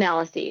similar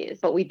analyses.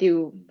 But we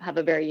do have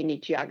a very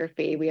unique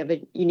geography. We have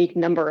a unique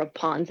number of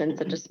ponds in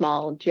such a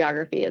small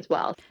geography as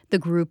well. The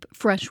group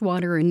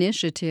Freshwater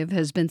Initiative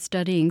has been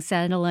studying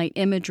satellite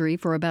imagery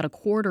for about a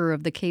quarter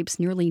of the Cape's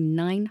nearly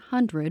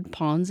 900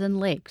 ponds and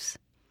lakes.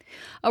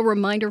 A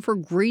reminder for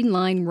Green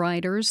Line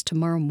riders,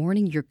 tomorrow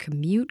morning your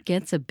commute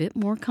gets a bit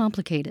more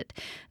complicated.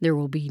 There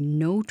will be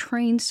no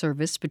train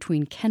service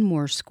between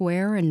Kenmore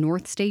Square and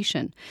North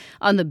Station.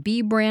 On the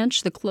B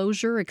branch, the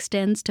closure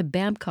extends to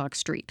Babcock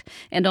Street,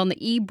 and on the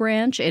E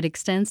branch, it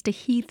extends to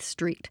Heath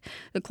Street.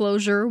 The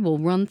closure will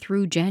run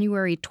through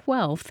January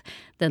 12th,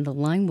 then the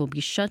line will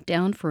be shut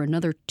down for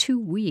another 2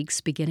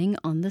 weeks beginning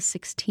on the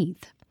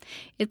 16th.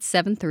 It's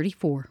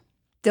 7:34.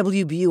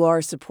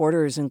 WBUR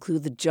supporters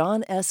include the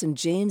John S. and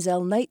James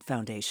L. Knight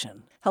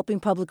Foundation, helping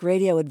public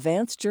radio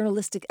advance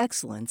journalistic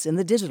excellence in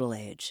the digital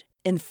age.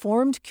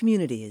 Informed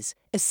communities,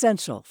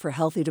 essential for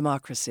healthy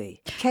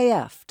democracy.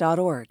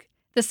 KF.org.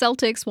 The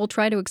Celtics will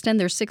try to extend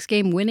their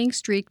 6-game winning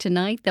streak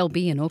tonight. They'll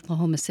be in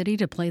Oklahoma City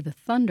to play the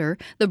Thunder.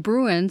 The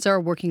Bruins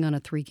are working on a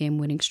 3-game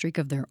winning streak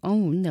of their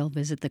own. They'll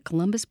visit the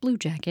Columbus Blue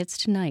Jackets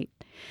tonight.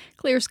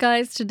 Clear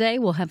skies today.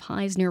 We'll have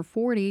highs near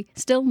 40.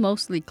 Still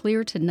mostly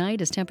clear tonight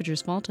as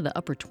temperatures fall to the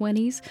upper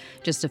 20s.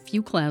 Just a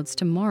few clouds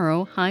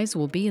tomorrow. Highs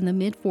will be in the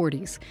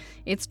mid-40s.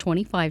 It's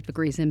 25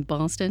 degrees in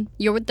Boston.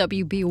 You're with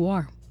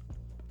WBUR.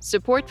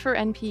 Support for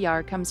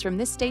NPR comes from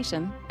this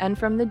station and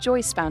from the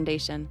Joyce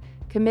Foundation,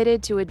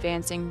 committed to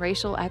advancing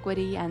racial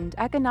equity and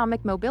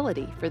economic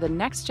mobility for the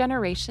next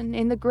generation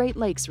in the Great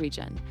Lakes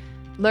region.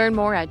 Learn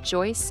more at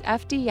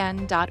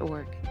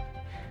joycefdn.org.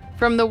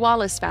 From the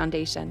Wallace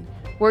Foundation,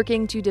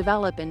 working to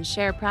develop and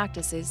share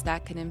practices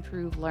that can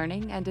improve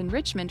learning and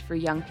enrichment for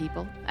young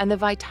people and the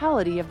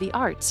vitality of the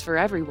arts for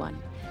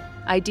everyone.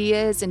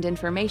 Ideas and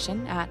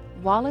information at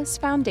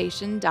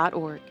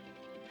wallacefoundation.org.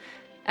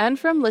 And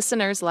from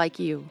listeners like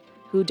you,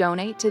 who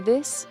donate to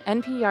this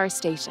NPR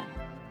station.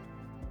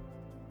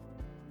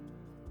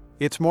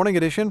 It's Morning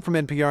Edition from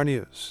NPR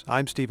News.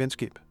 I'm Steve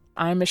Inskeep.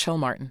 I'm Michelle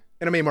Martin.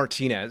 And I'm A.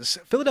 Martinez.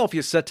 Philadelphia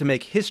is set to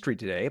make history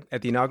today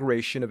at the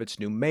inauguration of its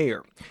new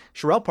mayor.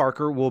 Sherelle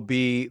Parker will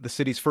be the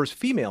city's first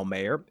female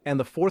mayor and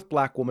the fourth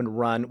black woman to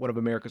run one of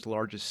America's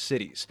largest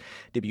cities.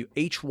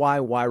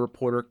 WHYY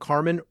reporter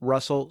Carmen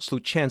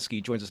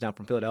Russell-Sluchansky joins us now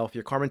from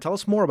Philadelphia. Carmen, tell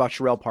us more about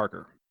Sherelle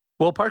Parker.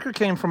 Well, Parker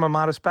came from a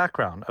modest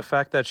background, a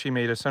fact that she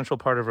made a central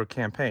part of her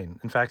campaign.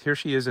 In fact, here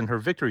she is in her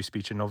victory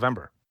speech in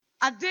November.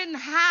 I didn't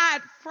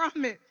hide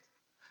from it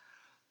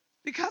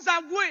because I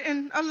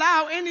wouldn't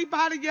allow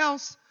anybody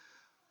else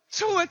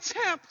to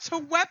attempt to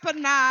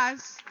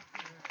weaponize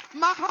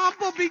my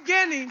humble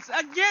beginnings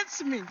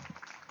against me.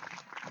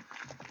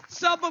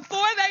 So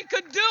before they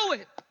could do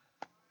it,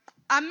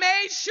 I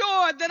made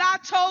sure that I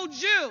told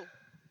you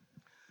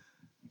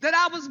that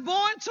I was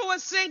born to a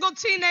single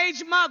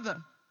teenage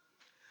mother,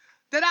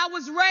 that I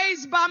was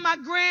raised by my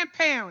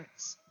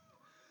grandparents,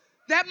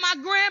 that my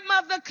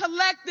grandmother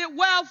collected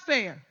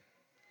welfare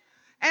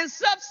and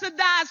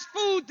subsidized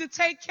food to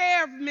take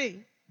care of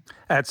me.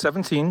 At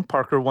 17,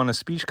 Parker won a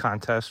speech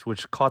contest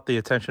which caught the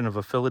attention of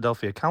a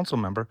Philadelphia council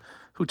member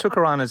who took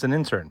her on as an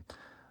intern.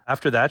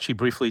 After that, she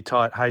briefly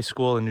taught high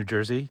school in New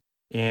Jersey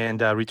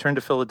and returned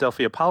to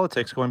Philadelphia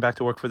politics, going back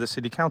to work for the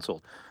city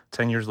council.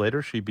 10 years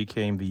later, she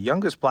became the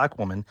youngest black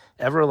woman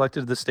ever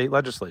elected to the state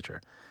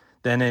legislature.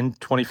 Then in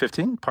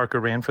 2015, Parker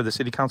ran for the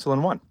city council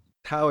and won.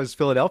 How is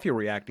Philadelphia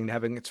reacting to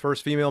having its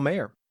first female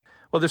mayor?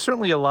 Well, there's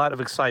certainly a lot of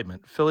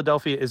excitement.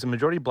 Philadelphia is a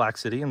majority black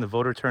city, and the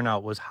voter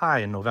turnout was high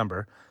in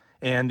November.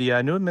 And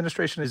the new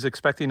administration is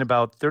expecting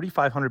about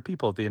 3,500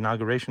 people at the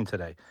inauguration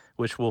today,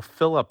 which will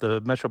fill up the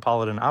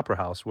Metropolitan Opera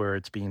House where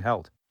it's being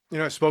held. You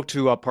know, I spoke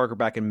to Parker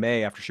back in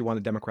May after she won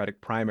the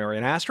Democratic primary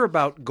and asked her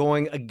about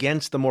going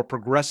against the more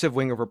progressive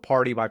wing of her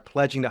party by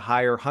pledging to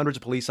hire hundreds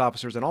of police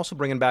officers and also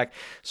bringing back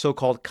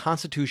so-called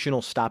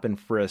constitutional stop and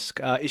frisk.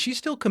 Is she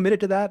still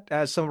committed to that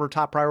as some of her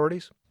top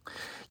priorities?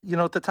 You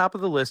know, at the top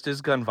of the list is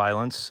gun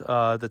violence,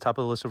 the top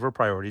of the list of her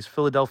priorities.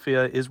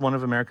 Philadelphia is one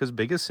of America's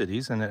biggest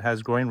cities, and it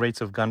has growing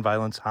rates of gun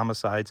violence,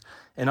 homicides,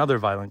 and other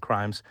violent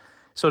crimes.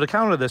 So to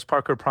counter this,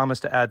 Parker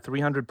promised to add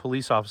 300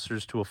 police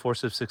officers to a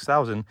force of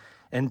 6,000.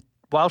 And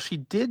while she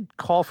did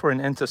call for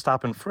an end to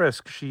stop and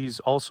frisk, she's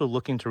also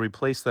looking to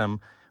replace them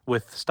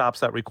with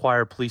stops that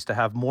require police to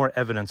have more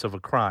evidence of a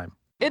crime.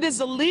 It is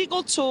a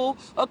legal tool.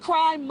 A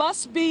crime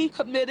must be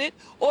committed,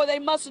 or they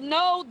must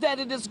know that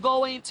it is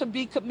going to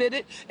be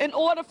committed in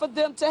order for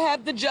them to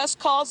have the just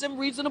cause and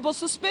reasonable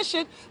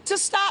suspicion to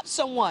stop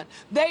someone.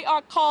 They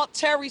are called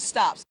Terry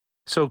stops.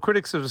 So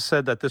critics have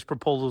said that this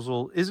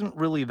proposal isn't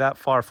really that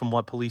far from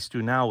what police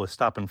do now with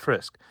stop and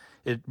frisk.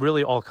 It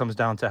really all comes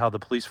down to how the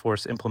police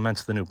force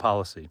implements the new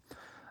policy.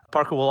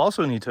 Parker will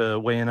also need to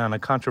weigh in on a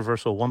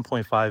controversial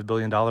 $1.5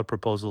 billion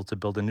proposal to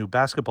build a new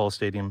basketball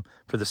stadium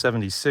for the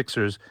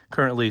 76ers,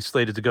 currently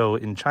slated to go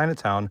in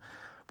Chinatown,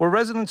 where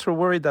residents are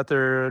worried that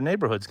their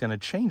neighborhood's going to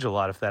change a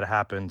lot if that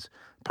happens.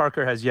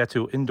 Parker has yet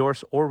to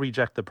endorse or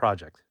reject the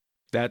project.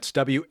 That's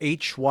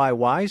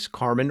WHYY's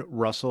Carmen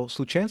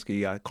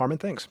Russell-Sluchansky. Carmen,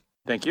 thanks.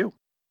 Thank you.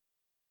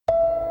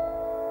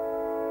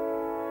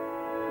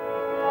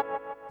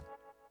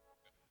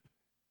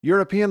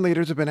 European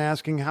leaders have been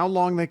asking how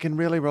long they can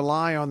really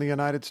rely on the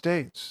United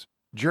States.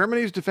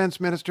 Germany's defense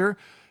minister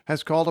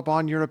has called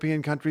upon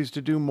European countries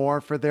to do more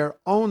for their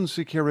own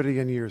security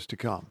in years to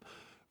come.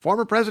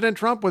 Former President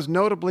Trump was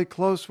notably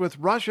close with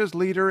Russia's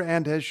leader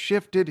and has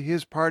shifted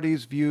his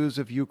party's views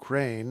of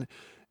Ukraine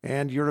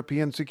and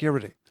European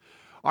security.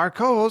 Our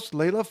co-host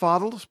Leila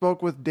Fadel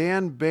spoke with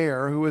Dan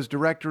Baer, who is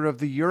director of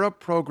the Europe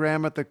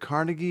program at the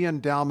Carnegie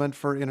Endowment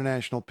for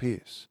International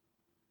Peace.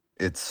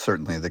 It's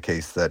certainly the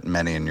case that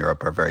many in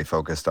Europe are very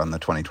focused on the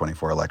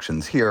 2024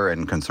 elections here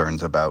and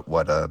concerns about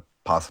what a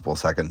possible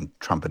second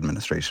Trump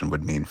administration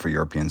would mean for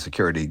European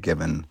security,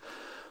 given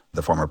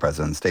the former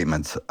president's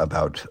statements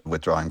about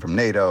withdrawing from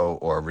NATO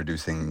or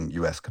reducing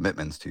U.S.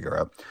 commitments to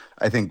Europe.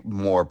 I think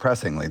more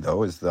pressingly,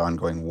 though, is the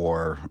ongoing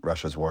war,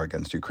 Russia's war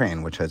against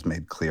Ukraine, which has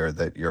made clear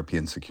that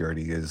European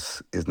security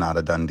is not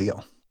a done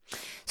deal.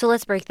 So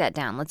let's break that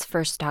down. Let's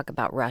first talk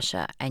about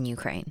Russia and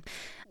Ukraine.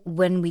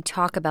 When we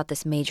talk about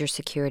this major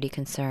security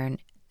concern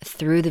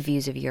through the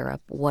views of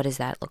Europe, what does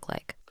that look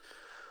like?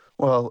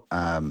 Well,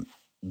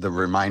 the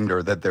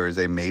reminder that there is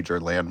a major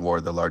land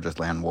war, the largest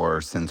land war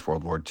since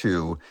World War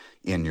II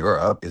in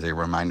Europe, is a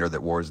reminder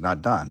that war is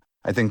not done.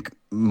 I think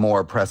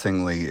more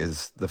pressingly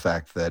is the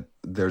fact that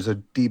there's a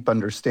deep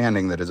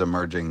understanding that is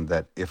emerging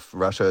that if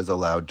Russia is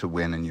allowed to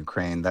win in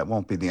Ukraine, that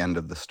won't be the end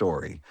of the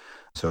story.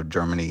 So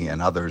Germany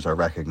and others are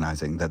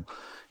recognizing that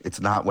it's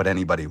not what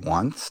anybody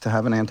wants to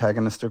have an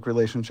antagonistic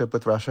relationship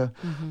with Russia,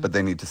 but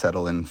they need to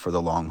settle in for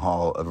the long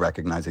haul of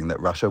recognizing that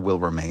Russia will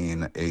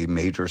remain a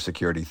major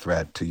security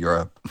threat to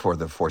Europe for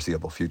the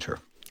foreseeable future.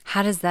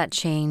 How does that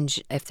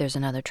change if there's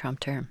another Trump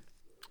term?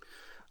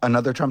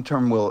 Another Trump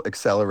term will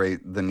accelerate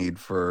the need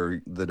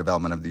for the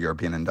development of the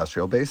European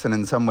industrial base. And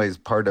in some ways,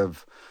 part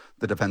of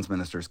the defense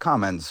minister's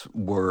comments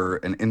were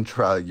an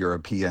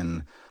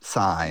intra-European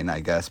sign, I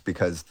guess,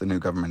 because the new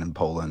government in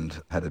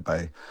Poland, headed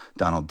by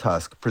Donald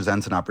Tusk,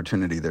 presents an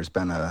opportunity. There's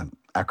been an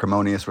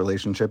acrimonious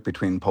relationship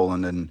between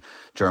Poland and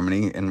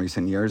Germany in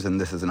recent years,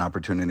 and this is an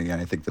opportunity.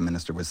 And I think the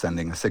minister was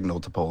sending a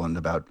signal to Poland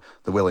about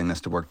the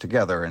willingness to work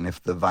together. And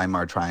if the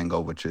Weimar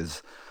Triangle, which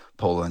is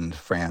Poland,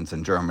 France,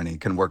 and Germany,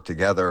 can work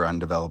together on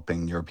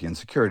developing European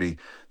security,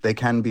 they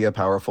can be a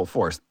powerful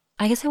force.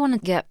 I guess I want to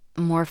get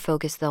more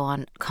focused, though,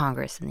 on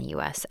Congress in the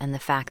U.S. and the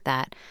fact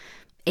that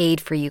aid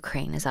for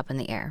Ukraine is up in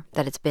the air,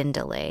 that it's been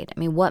delayed. I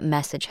mean, what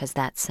message has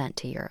that sent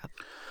to Europe?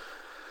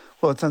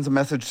 Well, it sends a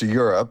message to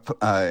Europe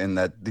in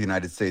that the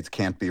United States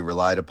can't be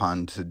relied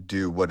upon to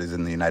do what is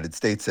in the United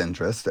States'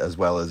 interest as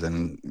well as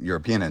in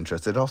European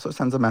interest. It also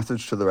sends a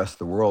message to the rest of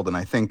the world, and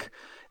I think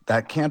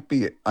that can't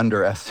be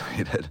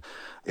underestimated.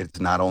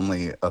 It's not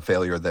only a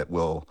failure that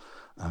will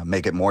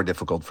make it more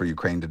difficult for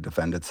Ukraine to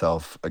defend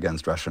itself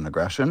against Russian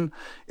aggression.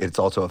 It's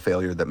also a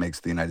failure that makes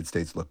the United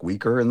States look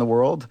weaker in the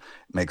world,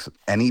 makes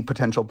any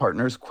potential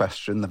partners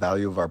question the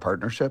value of our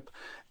partnership.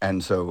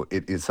 And so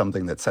it is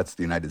something that sets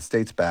the United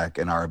States back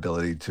in our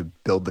ability to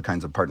build the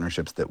kinds of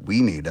partnerships that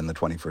we need in the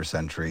 21st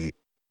century.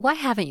 Why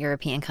haven't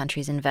European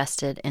countries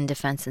invested in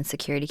defense and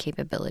security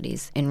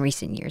capabilities in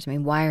recent years? I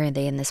mean, why are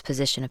they in this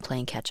position of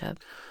playing catch-up?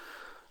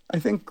 I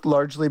think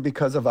largely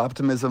because of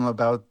optimism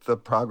about the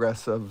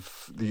progress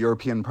of the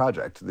European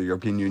project. The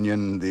European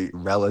Union, the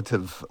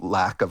relative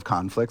lack of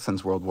conflict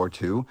since World War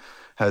II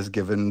has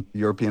given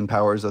European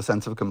powers a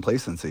sense of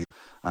complacency.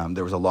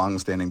 There was a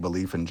long-standing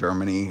belief in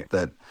Germany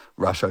that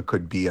Russia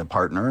could be a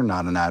partner,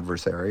 not an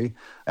adversary,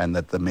 and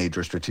that the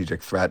major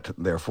strategic threat,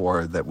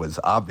 therefore, that was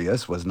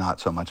obvious was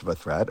not so much of a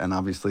threat. And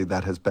obviously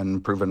that has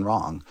been proven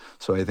wrong.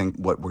 So I think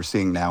what we're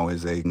seeing now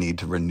is a need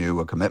to renew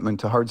a commitment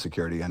to hard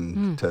security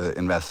and to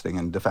investing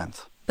in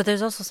defense. But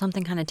there's also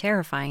something kind of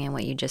terrifying in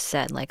what you just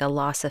said, like a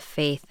loss of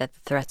faith that the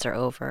threats are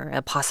over,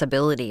 a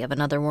possibility of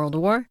another world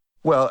war.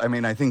 Well, I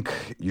mean, I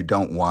think you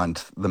don't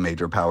want the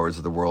major powers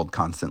of the world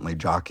constantly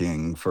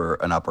jockeying for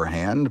an upper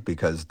hand,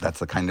 because that's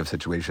the kind of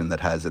situation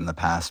that has in the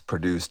past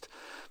produced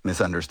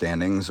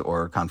misunderstandings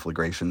or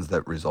conflagrations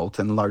that result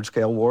in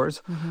large-scale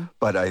wars.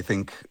 But I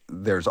think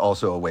there's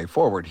also a way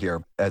forward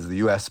here. As the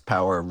U.S.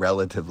 power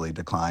relatively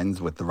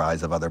declines with the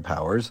rise of other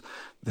powers,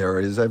 there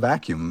is a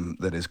vacuum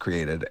that is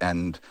created,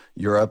 and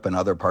Europe and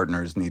other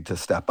partners need to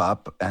step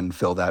up and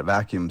fill that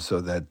vacuum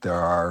so that there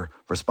are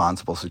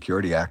responsible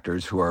security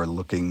actors who are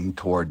looking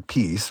toward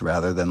peace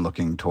rather than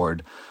looking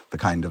toward the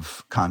kind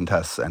of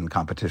contests and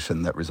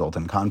competition that result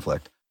in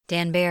conflict.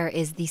 Dan Baer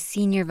is the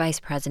Senior Vice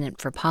President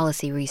for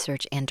Policy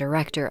Research and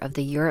Director of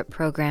the Europe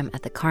Program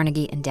at the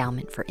Carnegie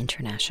Endowment for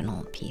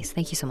International Peace.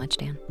 Thank you so much,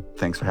 Dan.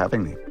 Thanks for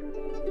having me.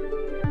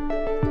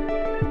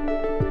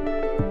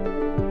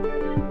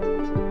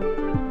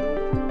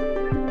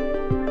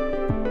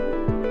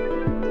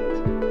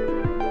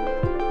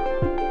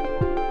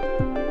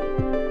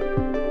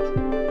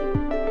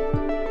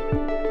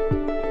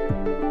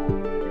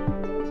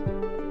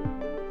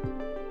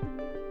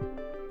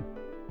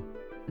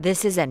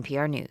 This is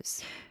NPR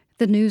News.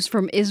 The news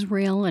from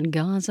Israel and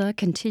Gaza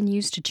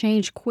continues to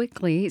change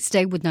quickly.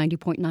 Stay with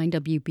 90.9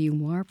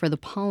 WBUR for the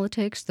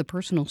politics, the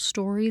personal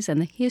stories, and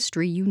the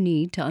history you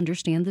need to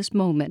understand this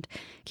moment.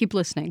 Keep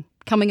listening.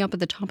 Coming up at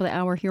the top of the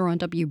hour here on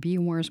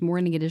WBUR's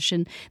Morning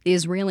Edition, the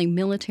Israeli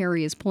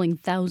military is pulling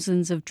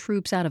thousands of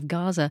troops out of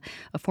Gaza.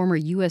 A former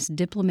U.S.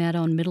 diplomat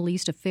on Middle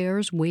East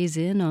affairs weighs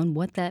in on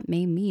what that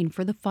may mean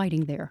for the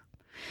fighting there.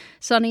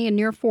 Sunny and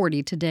near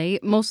 40 today,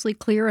 mostly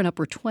clear and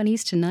upper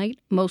 20s tonight,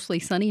 mostly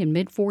sunny and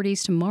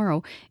mid-40s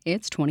tomorrow.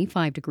 It's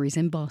 25 degrees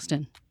in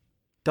Boston.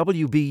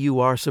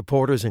 WBUR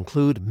supporters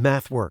include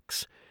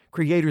MathWorks,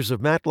 creators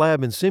of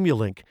MATLAB and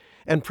Simulink,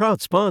 and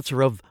proud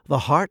sponsor of The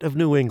Heart of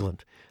New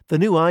England, the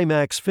new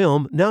IMAX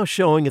film now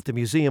showing at the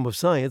Museum of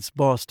Science,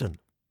 Boston.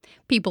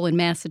 People in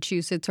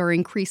Massachusetts are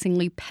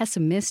increasingly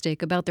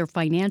pessimistic about their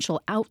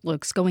financial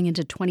outlooks going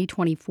into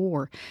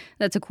 2024.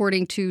 That's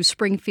according to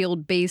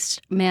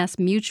Springfield-based Mass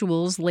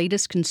Mutual's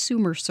latest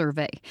consumer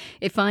survey.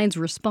 It finds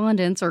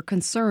respondents are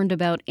concerned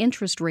about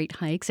interest rate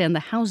hikes and the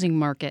housing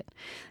market.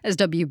 As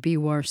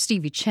WBUR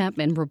Stevie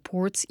Chapman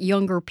reports,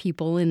 younger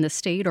people in the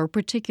state are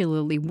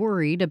particularly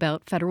worried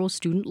about federal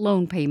student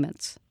loan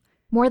payments.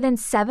 More than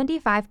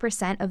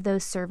 75% of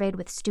those surveyed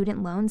with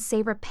student loans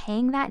say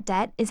repaying that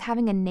debt is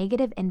having a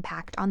negative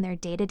impact on their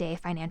day-to-day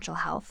financial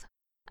health.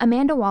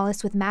 Amanda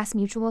Wallace with Mass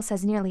Mutual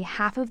says nearly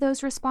half of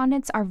those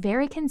respondents are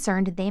very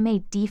concerned they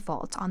may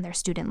default on their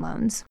student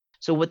loans.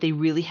 So what they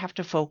really have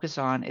to focus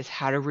on is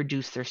how to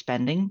reduce their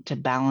spending to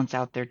balance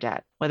out their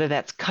debt, whether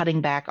that's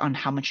cutting back on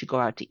how much you go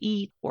out to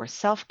eat or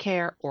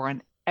self-care or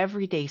on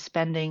everyday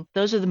spending.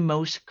 Those are the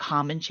most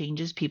common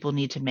changes people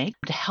need to make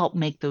to help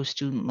make those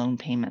student loan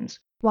payments.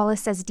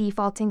 Wallace says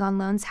defaulting on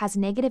loans has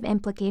negative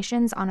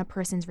implications on a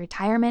person's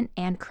retirement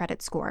and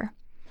credit score.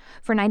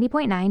 For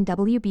 90.9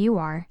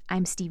 WBUR,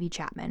 I'm Stevie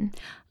Chapman.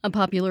 A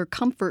popular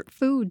comfort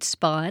food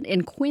spot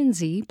in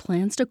Quincy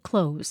plans to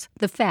close.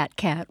 The Fat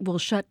Cat will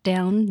shut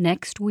down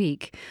next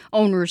week.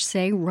 Owners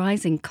say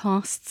rising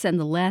costs and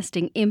the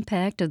lasting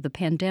impact of the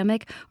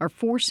pandemic are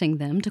forcing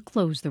them to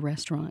close the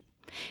restaurant.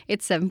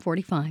 It's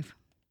 7:45.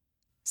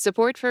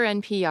 Support for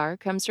NPR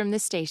comes from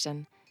this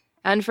station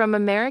and from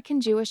American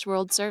Jewish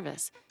World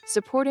Service,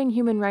 supporting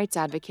human rights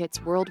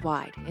advocates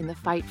worldwide in the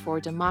fight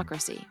for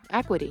democracy,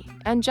 equity,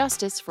 and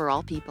justice for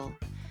all people.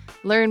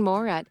 Learn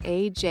more at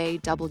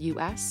ajws.org.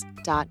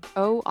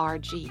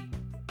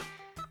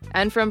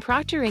 And from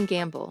Procter &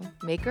 Gamble,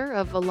 maker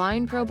of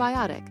Align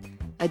Probiotic,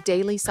 a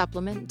daily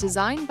supplement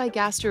designed by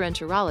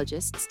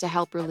gastroenterologists to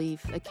help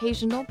relieve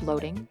occasional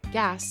bloating,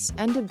 gas,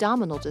 and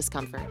abdominal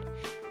discomfort.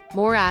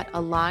 More at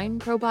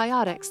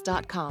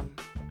alignprobiotics.com.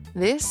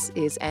 This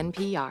is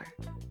NPR.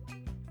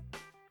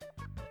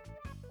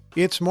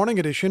 It's Morning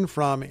Edition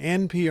from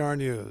NPR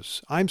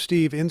News. I'm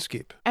Steve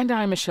Inskeep. And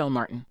I'm Michelle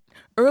Martin.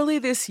 Early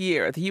this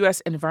year, the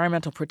U.S.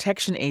 Environmental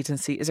Protection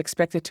Agency is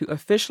expected to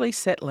officially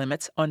set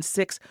limits on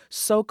 6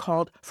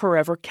 so-called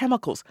forever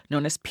chemicals,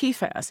 known as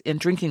PFAS, in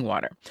drinking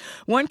water.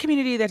 One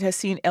community that has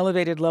seen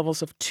elevated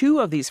levels of 2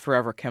 of these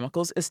forever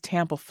chemicals is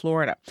Tampa,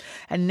 Florida.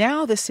 And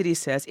now the city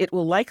says it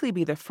will likely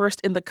be the first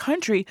in the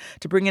country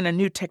to bring in a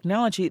new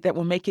technology that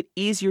will make it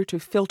easier to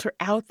filter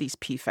out these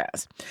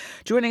PFAS.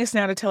 Joining us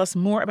now to tell us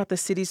more about the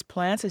city's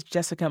plans is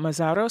Jessica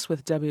Mazzaros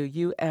with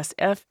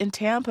WUSF in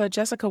Tampa.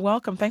 Jessica,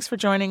 welcome. Thanks for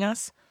joining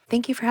us.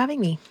 Thank you for having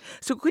me.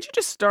 So could you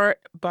just start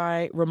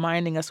by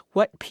reminding us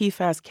what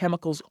PFAS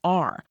chemicals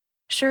are?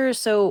 Sure.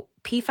 So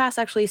PFAS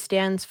actually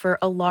stands for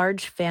a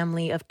large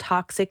family of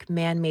toxic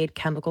man-made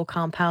chemical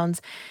compounds.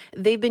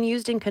 They've been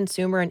used in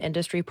consumer and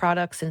industry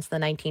products since the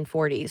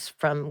 1940s,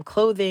 from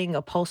clothing,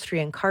 upholstery,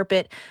 and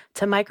carpet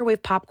to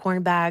microwave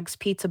popcorn bags,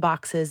 pizza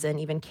boxes, and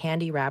even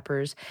candy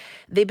wrappers.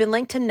 They've been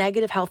linked to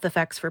negative health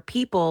effects for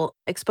people.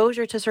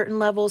 Exposure to certain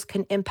levels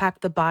can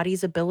impact the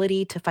body's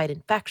ability to fight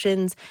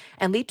infections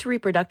and lead to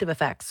reproductive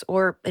effects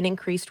or an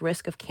increased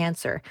risk of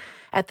cancer.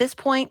 At this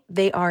point,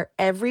 they are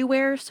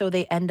everywhere, so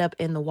they end up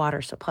in the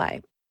water supply.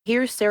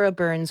 Here's Sarah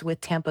Burns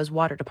with Tampa's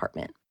water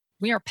department.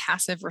 We are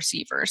passive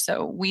receivers,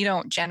 so we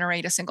don't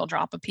generate a single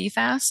drop of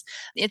PFAS.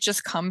 It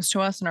just comes to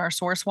us in our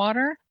source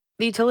water.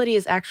 The utility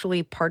is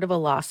actually part of a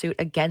lawsuit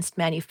against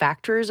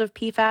manufacturers of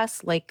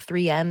PFAS like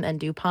 3M and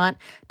DuPont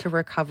to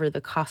recover the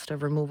cost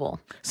of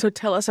removal. So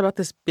tell us about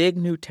this big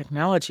new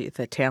technology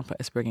that Tampa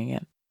is bringing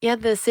in. Yeah,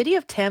 the city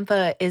of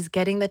Tampa is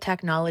getting the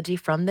technology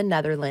from the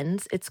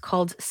Netherlands. It's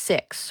called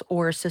SIX,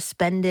 or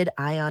Suspended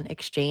Ion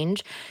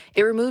Exchange.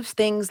 It removes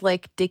things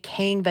like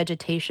decaying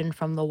vegetation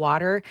from the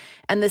water.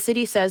 And the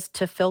city says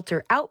to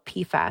filter out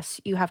PFAS,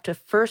 you have to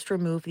first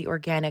remove the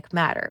organic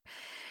matter.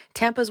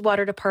 Tampa's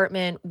water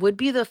department would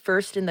be the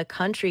first in the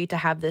country to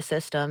have this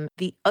system.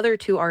 The other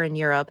 2 are in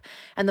Europe.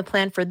 And the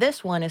plan for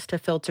this one is to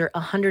filter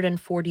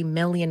 140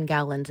 million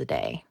gallons a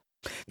day.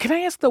 Can I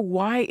ask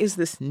why is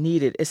this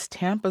needed? Is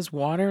Tampa's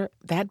water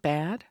that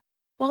bad?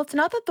 Well, it's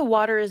not that the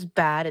water is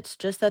bad. It's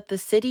just that the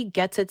city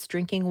gets its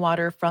drinking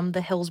water from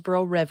the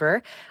Hillsborough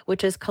River,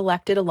 which is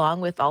collected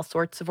along with all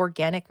sorts of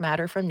organic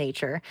matter from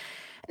nature.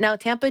 Now,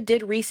 Tampa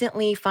did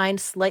recently find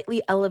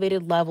slightly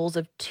elevated levels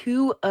of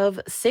 2 of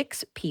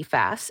 6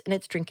 PFAS in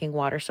its drinking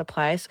water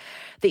supplies.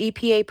 The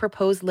EPA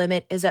proposed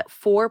limit is at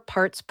 4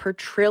 parts per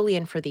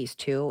trillion for these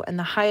 2, and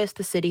the highest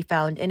the city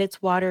found in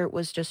its water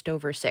was just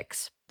over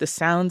 6. This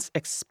sounds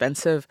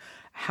expensive.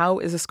 How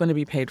is this going to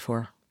be paid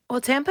for? Well,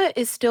 Tampa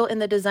is still in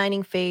the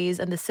designing phase,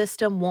 and the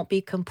system won't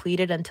be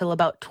completed until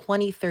about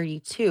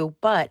 2032.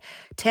 But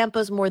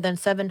Tampa's more than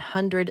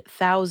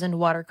 700,000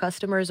 water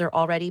customers are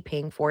already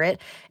paying for it.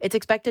 It's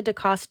expected to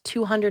cost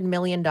 $200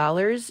 million,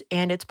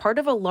 and it's part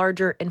of a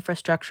larger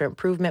infrastructure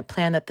improvement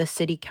plan that the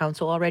city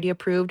council already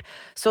approved.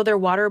 So their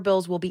water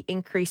bills will be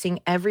increasing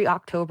every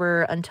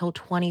October until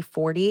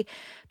 2040.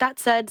 That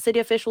said, city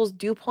officials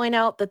do point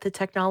out that the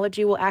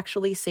technology will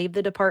actually save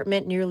the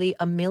department nearly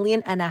 $1.5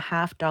 million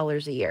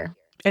a year.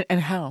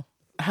 And how?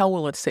 How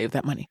will it save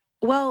that money?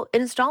 Well,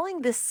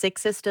 installing this SICK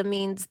system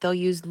means they'll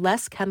use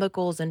less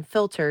chemicals and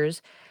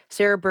filters.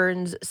 Sarah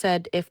Burns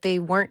said if they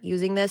weren't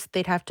using this,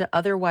 they'd have to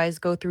otherwise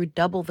go through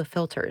double the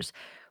filters.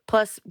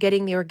 Plus,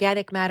 getting the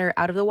organic matter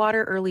out of the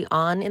water early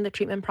on in the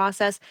treatment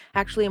process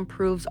actually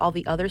improves all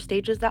the other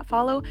stages that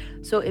follow,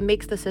 so it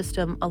makes the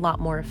system a lot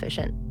more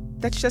efficient.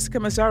 That's Jessica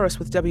Mazzaros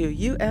with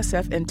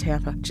WUSF in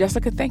Tampa.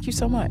 Jessica, thank you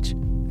so much.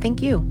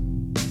 Thank you.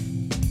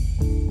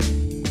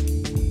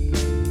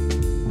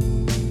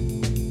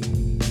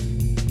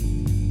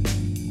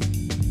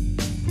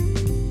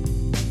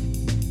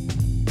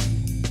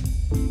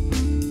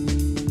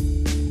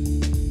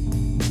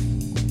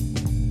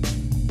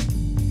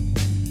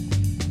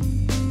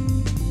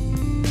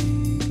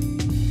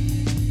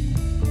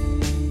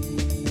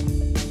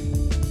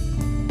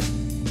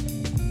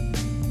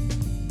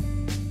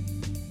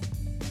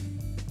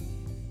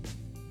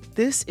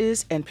 This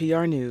is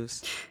NPR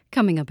News.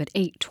 Coming up at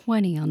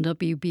 8:20 on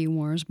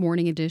WBUR's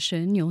Morning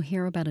Edition, you'll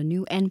hear about a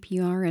new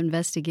NPR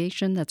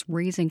investigation that's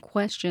raising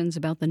questions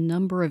about the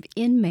number of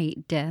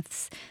inmate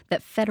deaths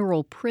that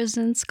federal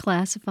prisons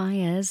classify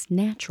as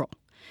natural.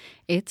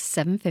 It's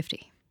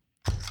 7:50.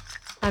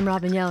 I'm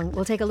Robin Young.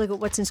 We'll take a look at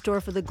what's in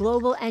store for the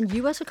global and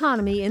U.S.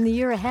 economy in the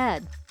year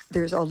ahead.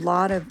 There's a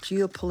lot of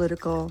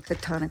geopolitical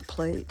tectonic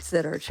plates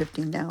that are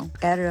shifting now.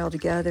 Add it all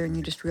together and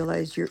you just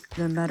realize you're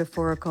the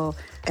metaphorical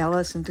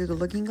Alice and through the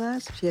looking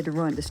glass. She had to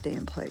run to stay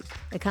in place.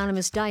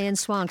 Economist Diane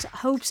Swank's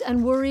hopes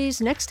and worries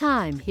next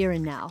time, Here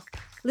and Now.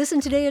 Listen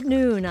today at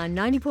noon on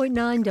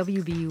 90.9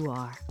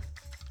 WBUR.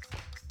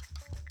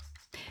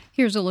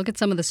 Here's a look at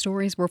some of the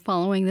stories we're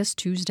following this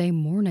Tuesday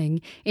morning.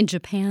 In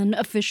Japan,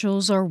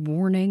 officials are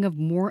warning of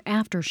more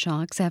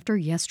aftershocks after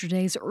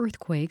yesterday's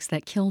earthquakes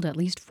that killed at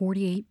least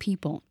 48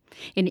 people.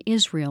 In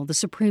Israel, the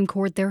Supreme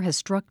Court there has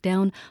struck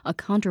down a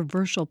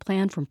controversial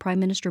plan from Prime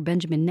Minister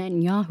Benjamin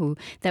Netanyahu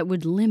that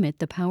would limit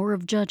the power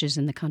of judges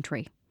in the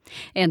country.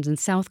 And in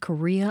South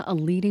Korea, a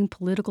leading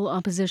political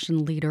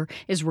opposition leader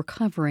is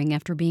recovering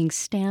after being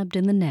stabbed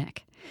in the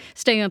neck.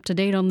 Stay up to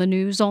date on the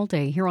news all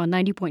day here on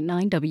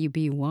 90.9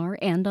 WBUR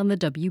and on the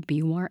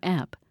WBUR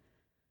app.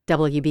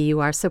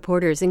 WBUR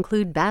supporters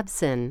include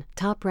Babson.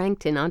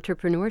 Top-ranked in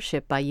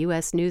entrepreneurship by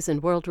U.S. News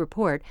 & World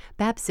Report,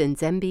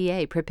 Babson's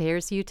MBA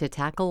prepares you to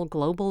tackle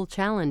global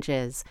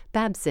challenges.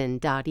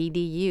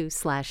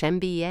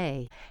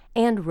 Babson.edu/MBA.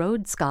 And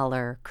Road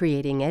Scholar,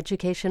 creating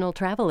educational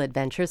travel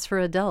adventures for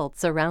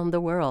adults around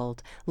the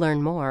world.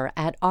 Learn more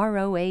at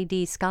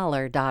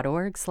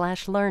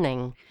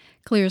roadscholar.org/learning.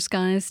 Clear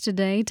skies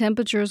today.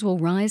 Temperatures will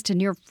rise to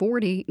near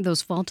 40.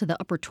 Those fall to the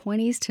upper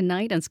 20s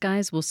tonight, and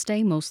skies will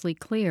stay mostly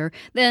clear.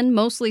 Then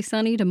mostly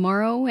sunny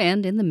tomorrow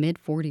and in the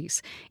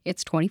mid-40s.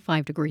 It's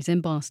 25 degrees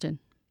in Boston.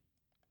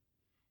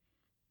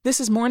 This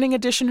is Morning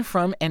Edition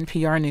from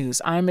NPR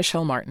News. I'm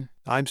Michelle Martin.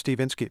 I'm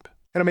Steve Inskeep.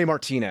 And I'm A.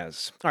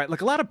 Martinez. All right,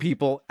 like a lot of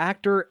people,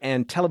 actor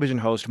and television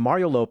host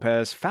Mario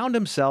Lopez found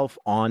himself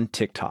on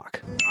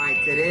TikTok. All right,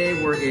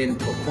 today we're in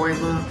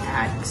Pacoima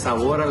at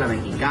Sabor a la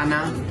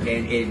Mexicana,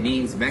 and it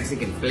means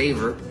Mexican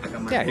flavor.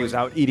 Yeah, he was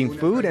out eating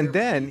food, and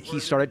then he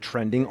started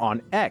trending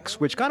on X,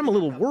 which got him a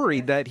little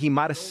worried that he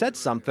might have said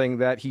something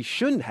that he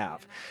shouldn't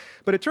have.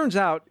 But it turns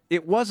out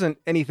it wasn't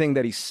anything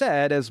that he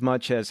said as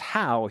much as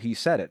how he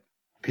said it.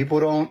 People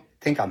don't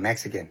think I'm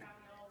Mexican.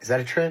 Is that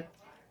a trip?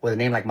 With a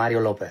name like Mario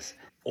Lopez.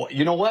 Well,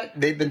 you know what?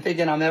 They've been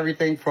thinking I'm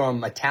everything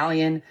from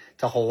Italian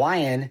to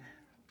Hawaiian,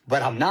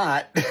 but I'm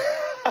not.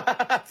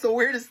 That's the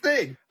weirdest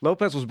thing.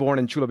 Lopez was born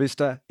in Chula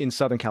Vista in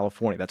Southern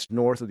California. That's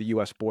north of the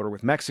U.S. border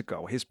with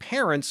Mexico. His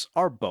parents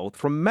are both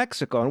from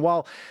Mexico. And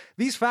while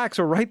these facts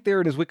are right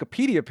there in his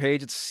Wikipedia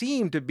page, it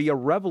seemed to be a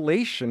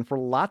revelation for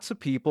lots of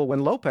people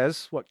when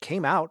Lopez,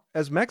 came out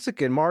as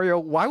Mexican. Mario,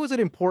 why was it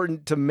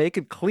important to make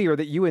it clear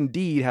that you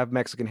indeed have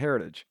Mexican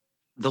heritage?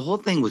 The whole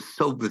thing was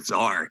so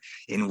bizarre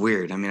and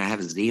weird. I mean, I have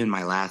a Z in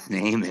my last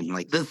name. And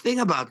the thing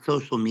about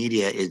social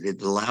media is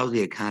it allows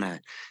you to kind of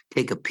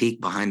take a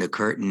peek behind the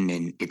curtain,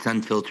 and it's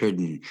unfiltered,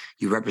 and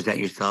you represent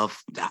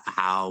yourself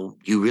how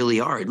you really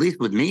are. At least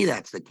with me,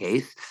 that's the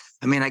case.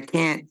 I mean, I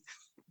can't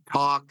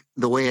talk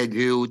the way I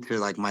do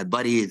to my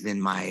buddies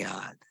and my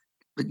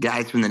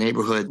guys from the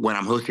neighborhood when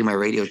I'm hosting my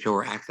radio show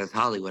or Access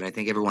Hollywood. I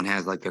think everyone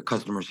has their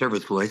customer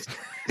service voice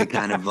to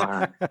kind of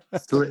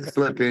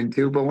slip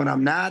into. But when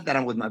I'm not, that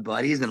I'm with my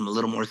buddies and I'm a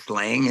little more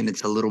slang and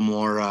it's a little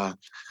more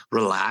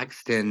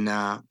relaxed, and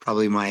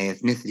probably my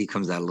ethnicity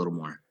comes out a little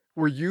more.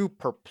 Were you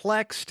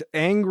perplexed,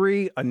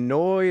 angry,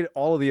 annoyed,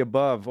 all of the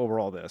above over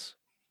all this?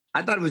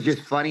 I thought it was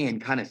just funny and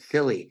kind of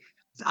silly.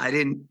 I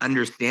didn't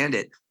understand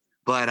it,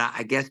 but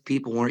I guess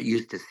people weren't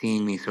used to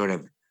seeing me sort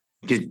of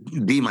just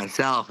be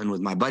myself and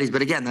with my buddies.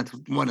 But again, that's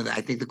one of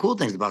I think the cool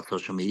things about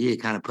social media. You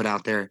kind of put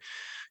out there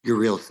your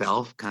real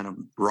self, kind of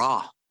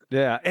raw.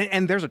 Yeah,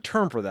 and there's a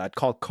term for that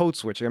called code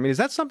switching. I mean, is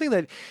that something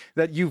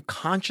that you've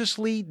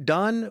consciously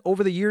done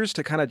over the years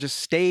to kind of just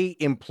stay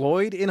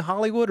employed in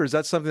Hollywood, or is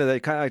that something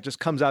that kind of just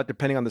comes out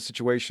depending on the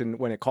situation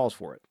when it calls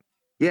for it?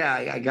 Yeah,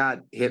 I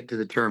got hip to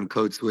the term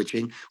code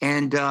switching.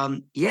 And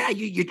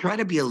you try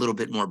to be a little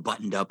bit more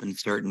buttoned up in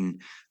certain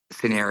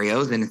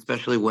scenarios, and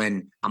especially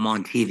when I'm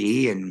on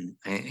TV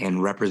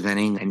and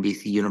representing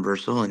NBC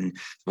Universal and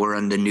we're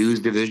in the news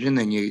division,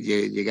 then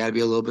you got to be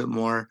a little bit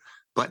more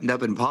buttoned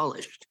up and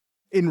polished.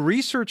 In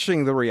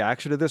researching the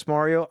reaction to this,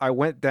 Mario, I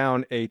went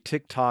down a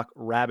TikTok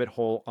rabbit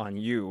hole on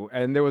you,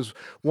 and there was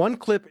one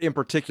clip in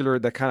particular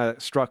that kind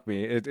of struck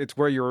me. It's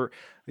where your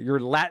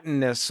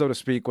Latinness, so to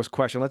speak, was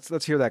questioned.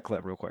 Let's hear that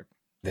clip real quick.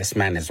 This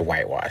man is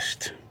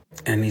whitewashed,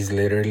 and he's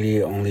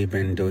literally only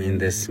been doing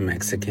this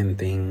Mexican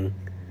thing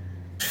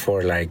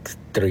for like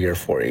 3 or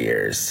 4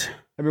 years.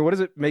 I mean, what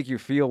does it make you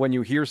feel when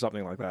you hear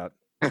something like that?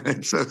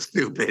 It's so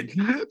stupid.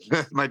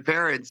 My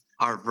parents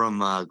are from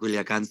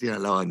Culiacan,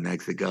 Sinaloa, in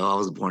Mexico. I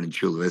was born in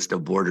Chula Vista,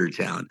 border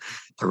town,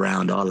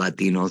 around all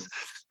Latinos.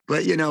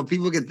 But,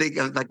 people can think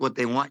of like what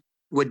they want.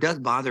 What does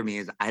bother me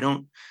is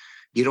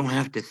you don't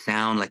have to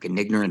sound like an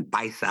ignorant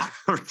paisa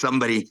or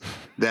somebody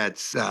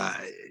that's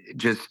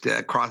just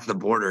crossed the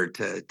border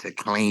to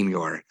claim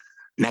your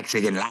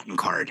Mexican Latin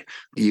card.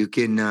 You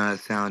can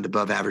sound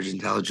above average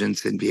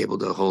intelligence and be able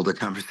to hold a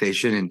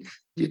conversation, and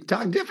you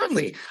talk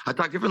differently. I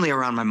talk differently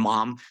around my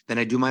mom than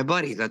I do my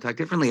buddies. I talk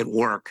differently at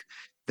work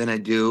than I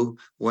do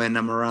when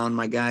I'm around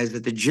my guys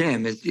at the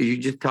gym. You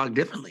just talk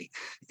differently,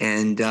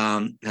 and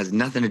has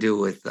nothing to do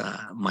with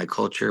my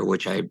culture,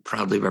 which I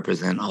proudly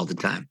represent all the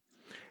time.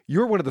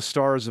 You're one of the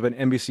stars of an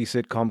NBC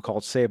sitcom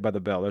called Saved by the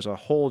Bell. There's a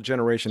whole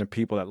generation of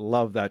people that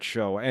love that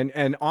show.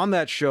 And on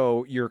that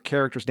show, your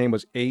character's name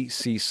was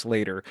A.C.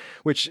 Slater,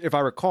 which, if I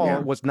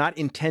recall, was not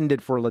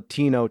intended for a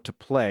Latino to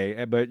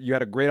play, but you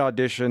had a great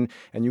audition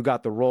and you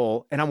got the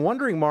role. And I'm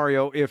wondering,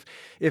 Mario, if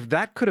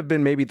that could have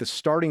been maybe the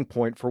starting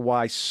point for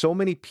why so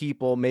many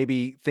people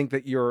maybe think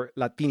that your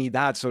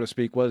Latinidad, so to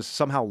speak, was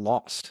somehow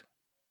lost.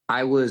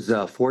 I was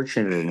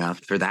fortunate enough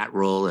for that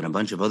role and a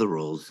bunch of other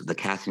roles. The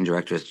casting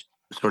directors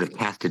sort of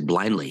casted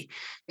blindly.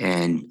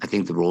 And I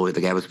think the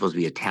guy was supposed to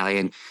be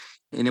Italian,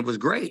 and it was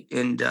great.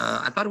 And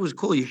I thought it was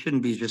cool. You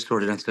shouldn't be just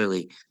sort of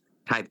necessarily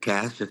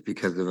typecast just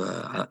because of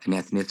an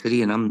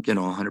ethnicity. And I'm,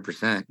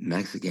 100%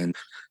 Mexican.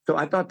 So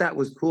I thought that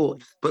was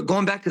cool. But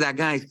going back to that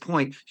guy's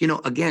point,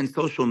 again,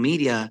 social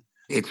media,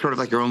 it's sort of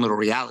like your own little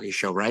reality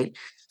show, right?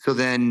 So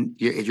then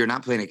if you're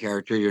not playing a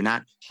character, you're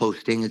not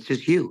hosting, it's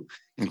just you.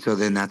 And so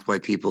then that's why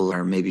people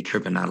are maybe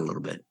tripping out a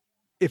little bit.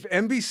 If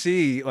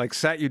NBC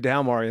sat you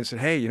down, Mario, and said,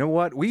 "Hey, you know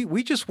what?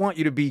 We just want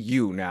you to be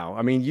you now.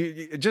 I mean,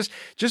 you just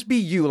be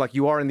you like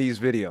you are in these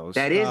videos."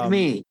 That is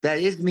me. That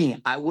is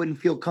me. I wouldn't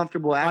feel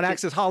comfortable on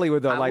Access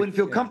Hollywood, though. I wouldn't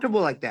feel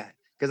comfortable like that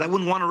because I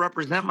wouldn't want to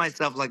represent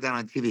myself like that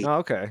on TV. Oh,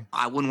 okay.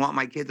 I wouldn't want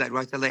my kids. If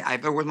I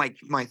were with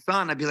my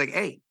son, I'd be like,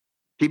 "Hey,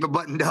 keep it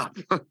buttoned up."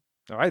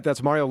 All right,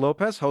 that's Mario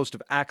Lopez, host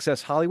of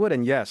Access Hollywood,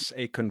 and yes,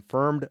 a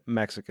confirmed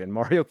Mexican.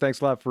 Mario, thanks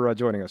a lot for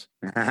joining us.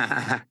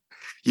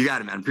 You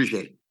got it, man.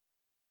 Appreciate it.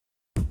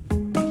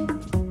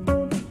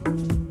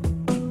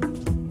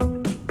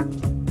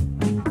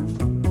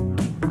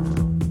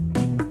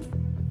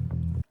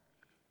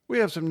 We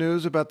have some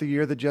news about the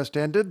year that just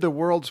ended. The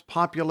world's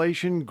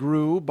population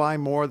grew by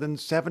more than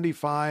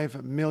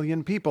 75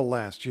 million people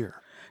last year.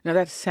 Now,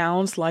 that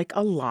sounds like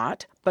a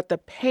lot, but the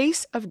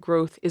pace of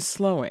growth is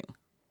slowing.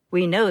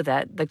 We know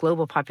that the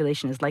global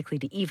population is likely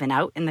to even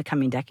out in the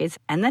coming decades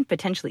and then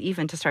potentially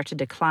even to start to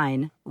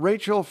decline.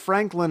 Rachel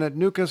Franklin at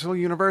Newcastle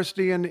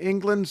University in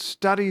England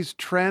studies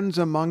trends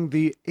among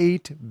the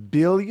 8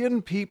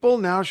 billion people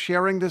now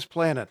sharing this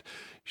planet.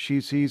 She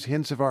sees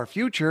hints of our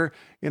future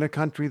in a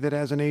country that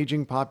has an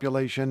aging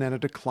population and a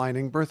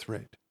declining birth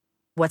rate.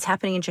 What's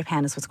happening in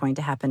Japan is what's going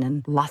to happen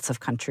in lots of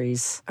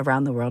countries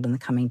around the world in the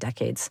coming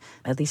decades.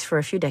 At least for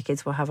a few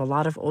decades, we'll have a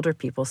lot of older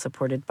people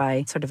supported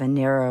by sort of a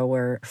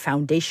narrower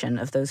foundation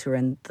of those who are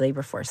in the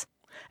labor force.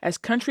 As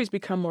countries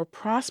become more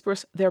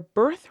prosperous, their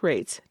birth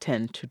rates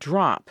tend to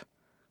drop.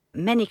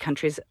 Many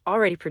countries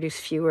already produce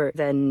fewer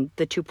than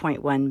the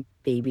 2.1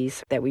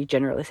 babies that we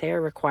generally say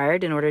are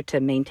required in order to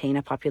maintain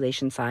a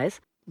population size.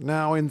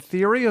 Now, in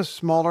theory, a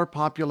smaller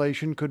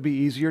population could be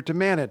easier to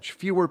manage.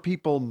 Fewer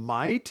people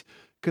might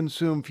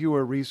consume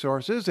fewer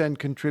resources and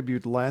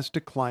contribute less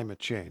to climate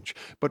change.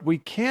 But we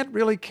can't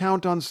really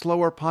count on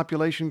slower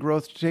population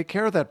growth to take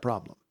care of that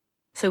problem.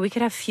 So we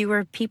could have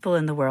fewer people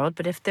in the world,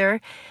 but if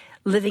their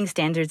living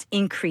standards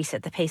increase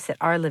at the pace that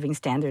our living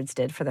standards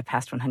did for the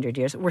past 100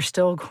 years, we're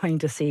still going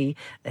to see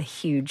a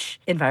huge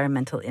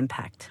environmental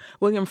impact.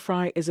 William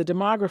Fry is a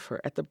demographer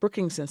at the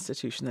Brookings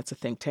Institution, that's a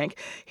think tank.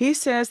 He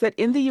says that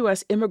in the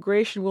U.S.,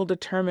 immigration will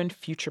determine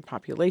future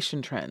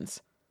population trends.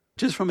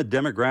 Just from a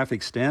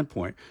demographic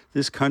standpoint,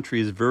 this country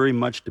is very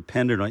much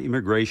dependent on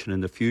immigration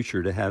in the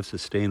future to have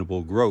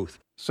sustainable growth.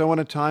 So in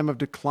a time of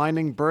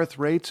declining birth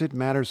rates, it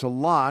matters a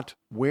lot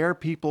where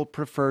people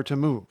prefer to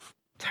move.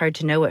 It's hard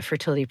to know what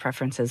fertility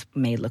preferences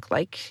may look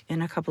like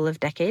in a couple of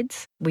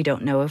decades. We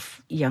don't know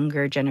if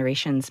younger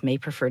generations may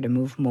prefer to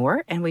move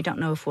more, and we don't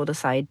know if we'll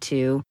decide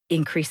to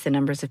increase the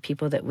numbers of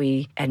people that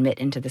we admit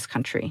into this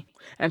country.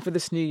 And for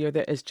this new year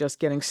that is just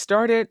getting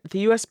started, the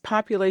U.S.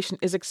 population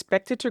is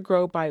expected to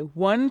grow by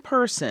one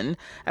person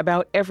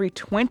about every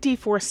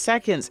 24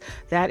 seconds.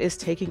 That is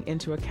taking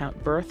into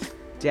account birth,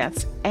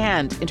 deaths,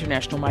 and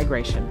international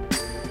migration.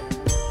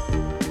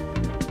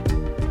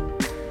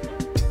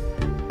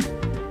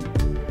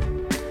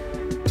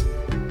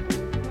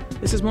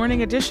 This is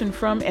Morning Edition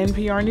from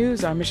NPR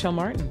News. I'm Michelle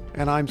Martin.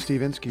 And I'm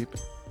Steve Inskeep.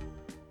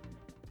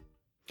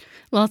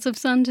 Lots of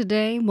sun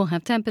today. We'll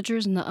have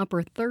temperatures in the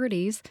upper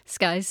 30s.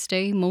 Skies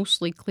stay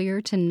mostly clear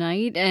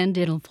tonight, and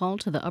it'll fall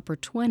to the upper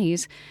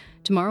 20s.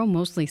 Tomorrow,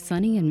 mostly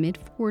sunny and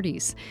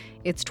mid-40s.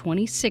 It's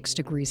 26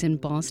 degrees in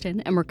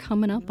Boston, and we're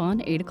coming up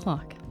on 8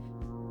 o'clock.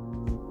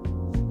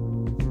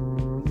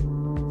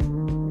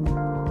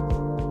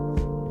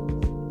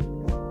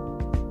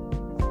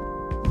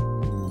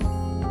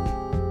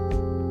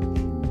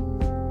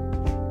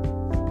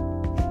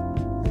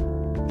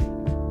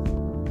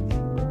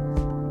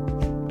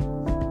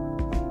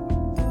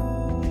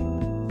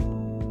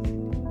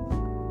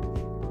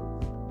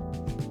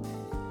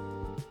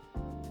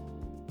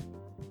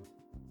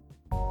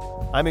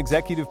 I'm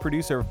executive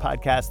producer of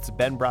podcasts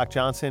Ben Brock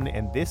Johnson,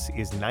 and this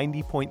is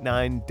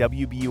 90.9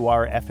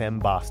 WBUR FM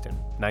Boston,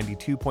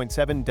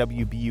 92.7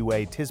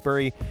 WBUA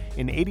Tisbury,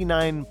 and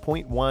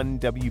 89.1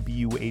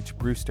 WBUH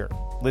Brewster.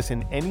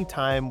 Listen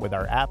anytime with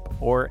our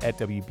app or at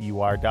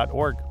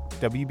WBUR.org.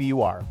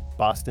 WBUR,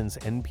 Boston's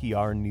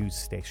NPR news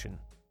station.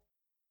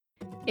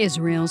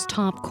 Israel's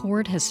top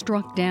court has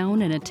struck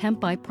down an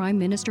attempt by Prime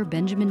Minister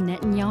Benjamin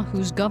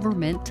Netanyahu's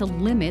government to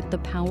limit the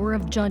power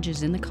of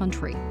judges in the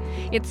country.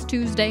 It's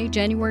Tuesday,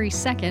 January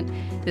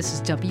 2nd. This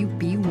is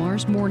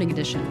WBUR's Morning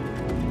Edition.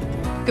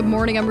 Good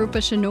morning, I'm Rupa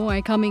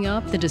Shenoy. Coming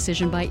up, the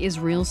decision by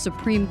Israel's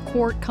Supreme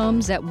Court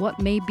comes at what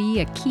may be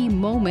a key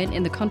moment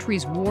in the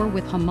country's war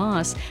with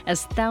Hamas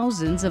as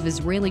thousands of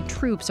Israeli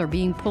troops are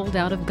being pulled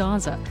out of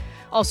Gaza.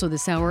 Also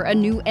this hour, a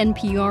new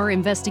NPR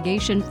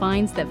investigation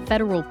finds that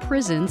federal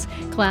prisons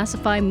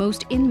classify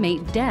most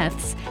inmate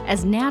deaths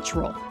as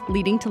natural,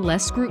 leading to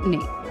less scrutiny.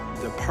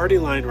 The party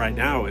line right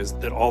now is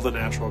that all the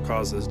natural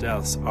causes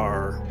deaths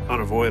are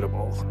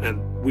unavoidable,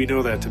 and we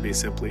know that to be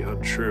simply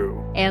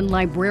untrue. And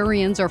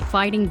librarians are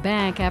fighting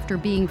back after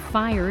being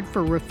fired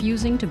for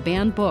refusing to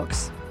ban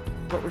books.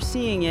 What we're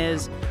seeing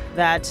is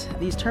that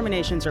these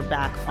terminations are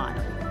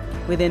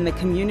backfiring within the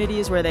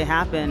communities where they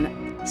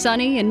happen.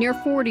 Sunny and near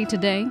 40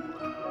 today.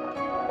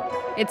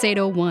 It's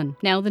 8:01.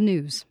 Now the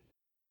news.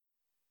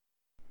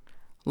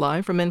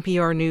 Live from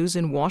NPR News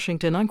in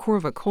Washington, I'm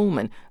Corva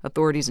Coleman.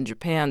 Authorities in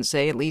Japan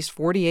say at least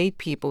 48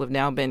 people have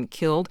now been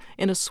killed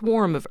in a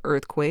swarm of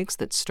earthquakes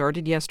that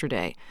started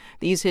yesterday.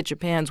 These hit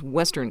Japan's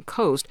western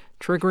coast,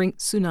 triggering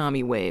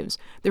tsunami waves.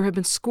 There have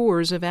been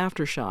scores of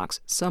aftershocks,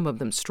 some of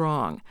them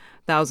strong.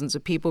 Thousands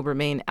of people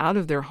remain out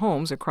of their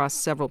homes across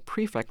several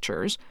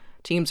prefectures.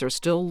 Teams are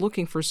still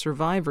looking for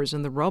survivors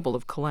in the rubble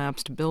of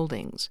collapsed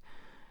buildings.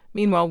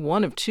 Meanwhile,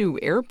 one of two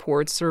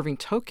airports serving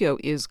Tokyo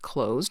is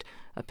closed.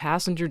 A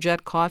passenger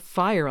jet caught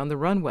fire on the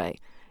runway.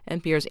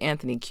 NPR's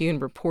Anthony Kuhn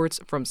reports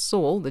from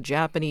Seoul. The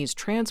Japanese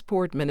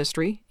Transport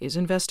Ministry is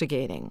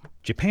investigating.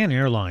 Japan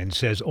Airlines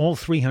says all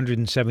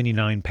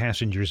 379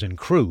 passengers and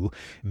crew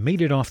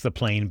made it off the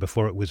plane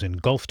before it was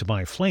engulfed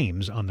by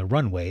flames on the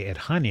runway at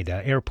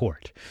Haneda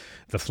Airport.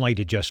 The flight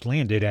had just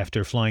landed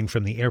after flying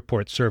from the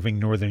airport serving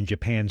northern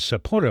Japan's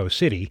Sapporo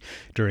City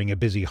during a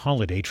busy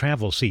holiday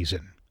travel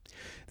season.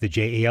 The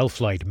JAL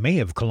flight may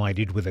have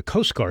collided with a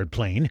Coast Guard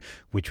plane,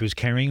 which was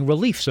carrying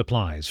relief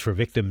supplies for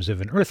victims of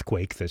an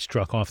earthquake that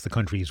struck off the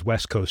country's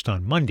west coast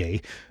on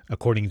Monday,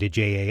 according to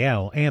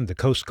JAL and the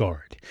Coast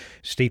Guard.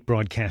 State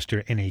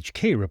broadcaster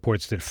NHK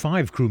reports that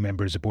 5 crew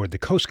members aboard the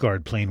Coast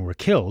Guard plane were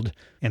killed,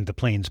 and the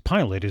plane's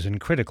pilot is in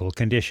critical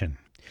condition.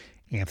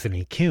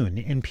 Anthony Kuhn,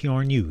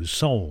 NPR News,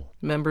 Seoul.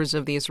 Members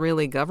of the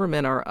Israeli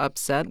government are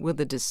upset with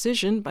the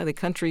decision by the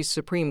country's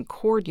Supreme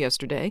Court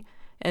yesterday.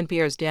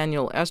 NPR's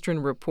Daniel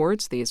Estrin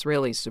reports the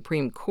Israeli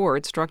Supreme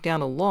Court struck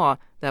down a law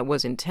that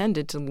was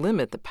intended to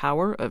limit the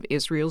power of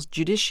Israel's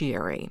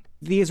judiciary.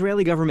 The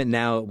Israeli government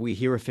now, we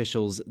hear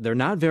officials, they're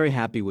not very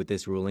happy with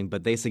this ruling,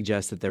 but they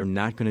suggest that they're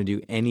not going to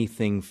do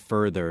anything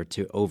further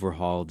to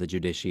overhaul the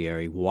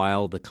judiciary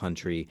while the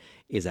country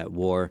is at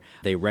war.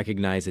 They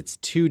recognize it's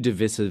too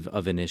divisive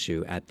of an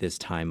issue at this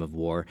time of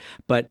war,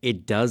 but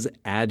it does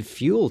add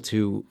fuel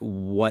to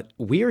what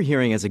we are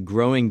hearing as a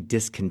growing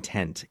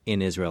discontent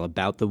in Israel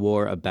about the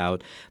war,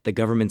 about the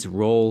government's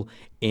role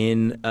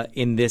in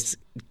this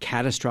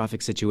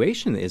catastrophic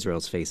situation that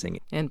Israel's facing.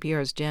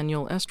 NPR's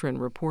Daniel Estrin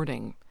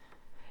reporting.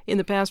 In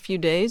the past few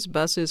days,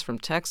 buses from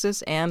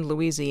Texas and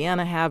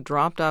Louisiana have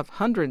dropped off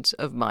hundreds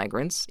of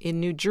migrants in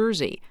New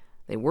Jersey.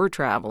 They were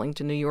traveling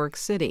to New York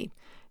City.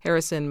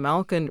 Harrison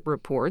Malkin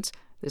reports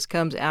this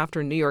comes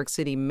after New York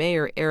City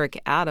Mayor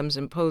Eric Adams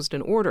imposed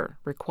an order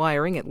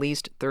requiring at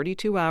least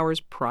 32 hours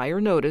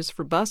prior notice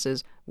for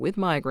buses with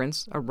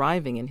migrants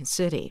arriving in his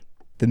city.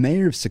 The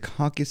mayor of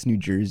Secaucus, New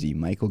Jersey,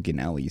 Michael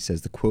Ginelli,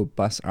 says the, quote,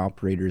 bus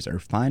operators are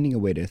finding a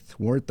way to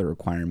thwart the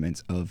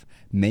requirements of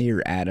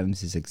Mayor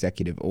Adams'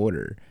 executive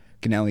order.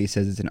 Ginelli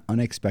says it's an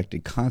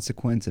unexpected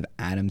consequence of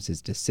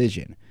Adams'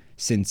 decision.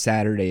 Since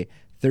Saturday,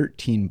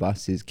 13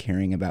 buses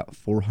carrying about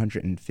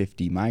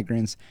 450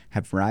 migrants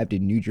have arrived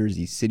in New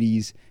Jersey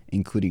cities,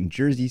 including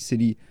Jersey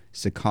City,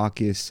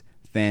 Secaucus,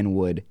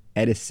 Fanwood,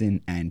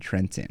 Edison, and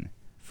Trenton.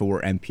 For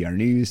NPR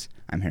News,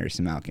 I'm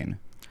Harrison Malkin.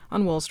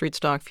 On Wall Street,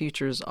 stock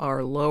futures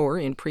are lower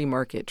in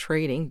pre-market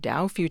trading.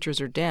 Dow futures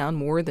are down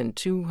more than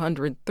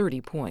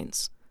 230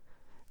 points.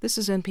 This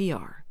is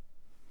NPR.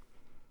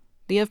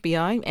 The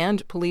FBI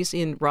and police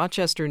in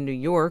Rochester, New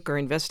York, are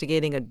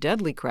investigating a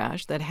deadly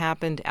crash that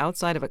happened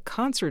outside of a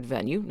concert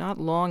venue not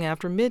long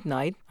after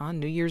midnight on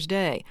New Year's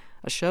Day.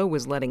 A show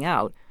was letting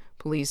out.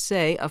 Police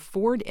say a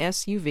Ford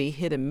SUV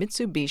hit a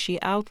Mitsubishi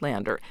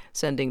Outlander,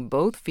 sending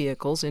both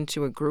vehicles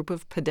into a group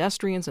of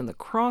pedestrians in the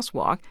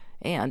crosswalk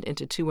and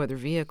into two other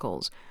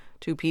vehicles.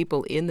 2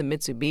 people in the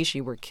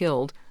Mitsubishi were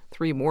killed.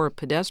 3 more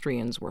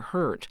pedestrians were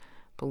hurt.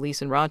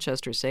 Police in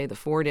Rochester say the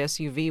Ford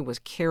SUV was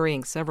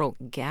carrying several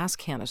gas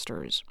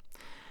canisters.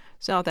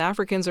 South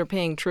Africans are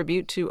paying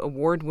tribute to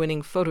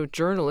award-winning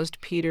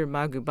photojournalist Peter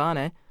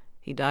Magubane.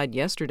 He died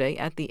yesterday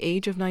at the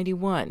age of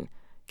 91.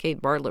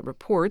 Kate Bartlett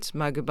reports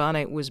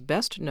Magubane was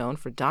best known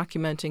for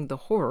documenting the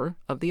horror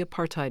of the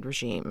apartheid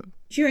regime.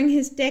 During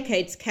his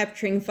decades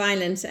capturing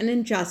violence and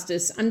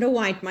injustice under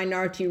white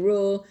minority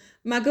rule,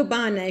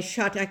 Magubane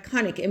shot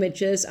iconic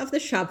images of the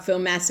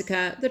Sharpeville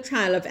massacre, the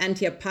trial of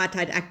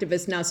anti-apartheid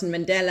activist Nelson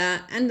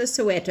Mandela, and the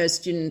Soweto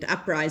student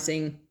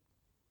uprising.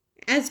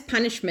 As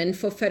punishment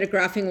for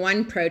photographing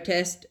one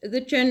protest,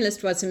 the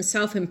journalist was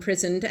himself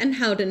imprisoned and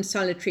held in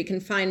solitary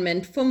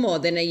confinement for more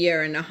than a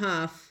year and a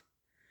half.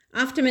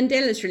 After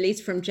Mandela's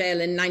release from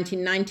jail in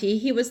 1990,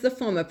 he was the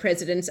former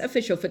president's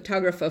official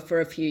photographer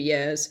for a few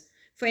years.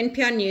 For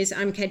NPR News,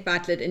 I'm Kate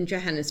Bartlett in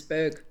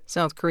Johannesburg.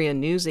 South Korean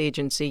news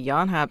agency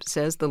Yonhap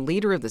says the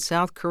leader of the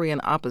South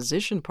Korean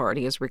opposition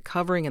party is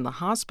recovering in the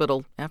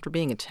hospital after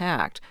being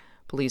attacked.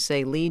 Police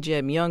say Lee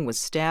Jae-myung was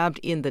stabbed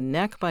in the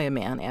neck by a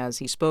man as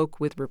he spoke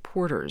with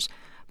reporters.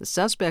 The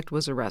suspect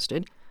was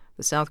arrested.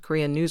 The South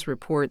Korean news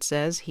report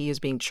says he is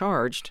being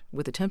charged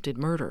with attempted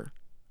murder.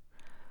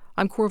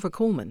 I'm Corva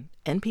Coleman,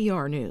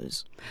 NPR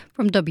News.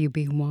 From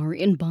WBUR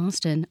in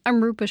Boston,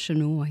 I'm Rupa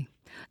Shenoy.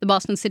 The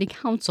Boston City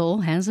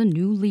Council has a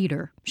new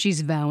leader.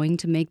 She's vowing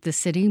to make the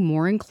city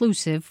more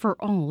inclusive for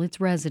all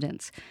its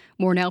residents.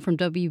 More now from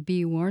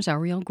WBUR's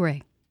Ariel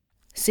Gray.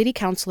 City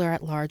Councilor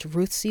at Large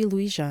Ruth C.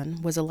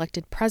 Louis-Jean was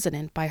elected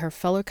president by her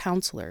fellow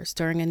councilors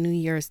during a New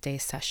Year's Day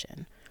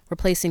session,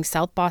 replacing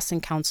South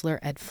Boston Councilor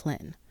Ed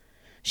Flynn.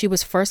 She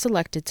was first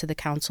elected to the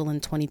council in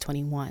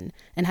 2021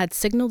 and had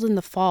signaled in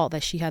the fall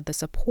that she had the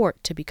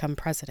support to become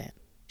president.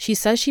 She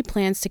says she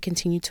plans to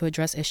continue to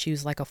address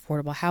issues like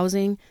affordable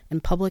housing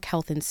and public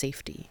health and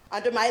safety.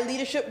 Under my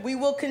leadership, we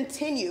will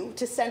continue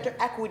to center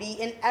equity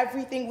in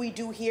everything we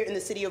do here in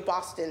the city of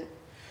Boston,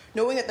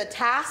 knowing that the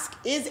task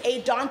is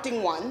a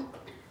daunting one,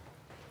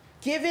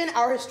 given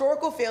our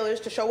historical failures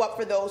to show up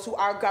for those who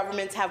our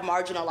governments have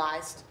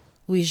marginalized.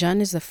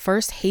 Louis-Jean is the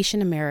first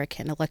Haitian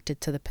American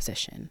elected to the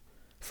position.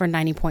 For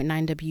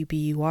 90.9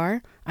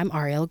 WBUR, I'm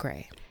Ariel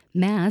Gray.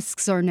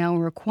 Masks are now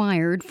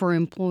required for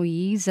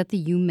employees at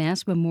the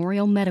UMass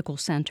Memorial Medical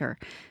Center.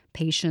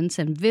 Patients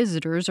and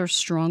visitors are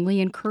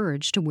strongly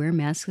encouraged to wear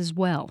masks as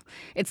well.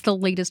 It's the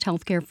latest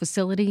healthcare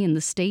facility in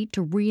the state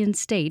to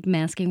reinstate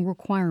masking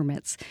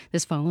requirements.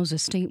 This follows a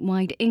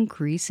statewide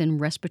increase in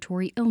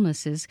respiratory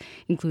illnesses,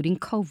 including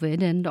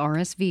COVID and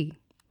RSV.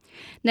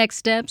 Next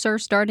steps are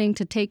starting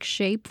to take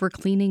shape for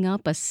cleaning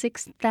up a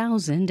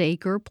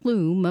 6,000-acre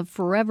plume of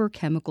forever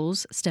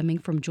chemicals stemming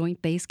from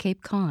Joint Base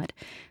Cape Cod.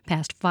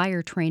 Past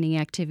fire training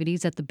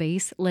activities at the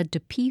base led to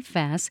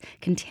PFAS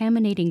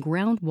contaminating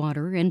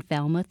groundwater in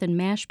Falmouth and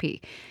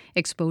Mashpee.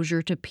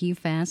 Exposure to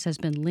PFAS has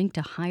been linked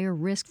to higher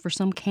risk for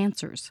some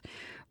cancers.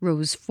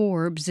 Rose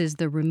Forbes is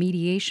the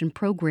remediation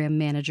program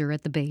manager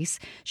at the base.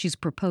 She's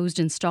proposed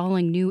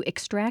installing new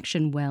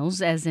extraction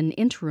wells as an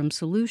interim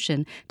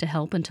solution to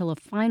help until a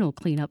final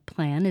cleanup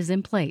plan is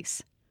in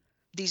place.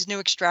 These new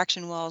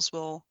extraction wells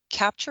will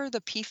capture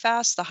the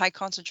PFAS, the high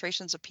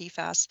concentrations of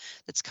PFAS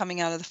that's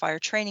coming out of the fire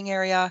training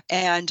area,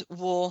 and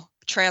will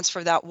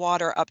transfer that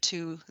water up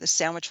to the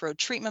Sandwich Road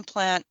treatment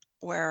plant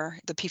where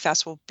the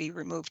PFAS will be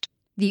removed.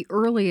 The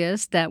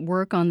earliest that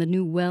work on the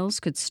new wells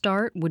could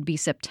start would be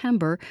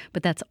September,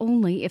 but that's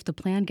only if the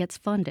plan gets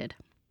funded.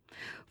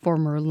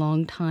 Former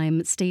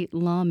longtime state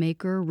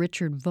lawmaker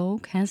Richard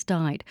Volk has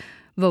died.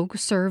 Volk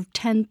served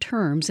 10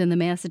 terms in the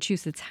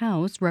Massachusetts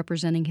House,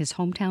 representing his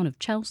hometown of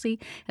Chelsea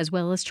as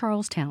well as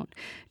Charlestown.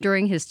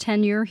 During his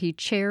tenure, he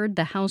chaired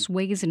the House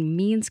Ways and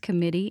Means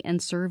Committee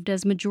and served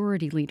as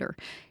Majority Leader.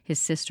 His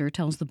sister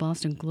tells the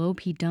Boston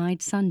Globe he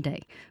died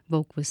Sunday.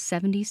 Volk was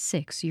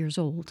 76 years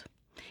old.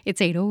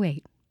 It's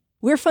 8:08.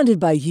 We're funded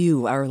by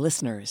you, our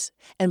listeners,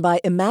 and by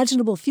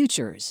Imaginable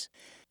Futures,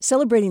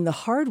 celebrating the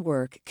hard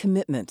work,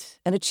 commitment,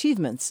 and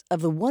achievements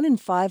of the 1 in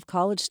 5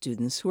 college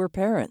students who are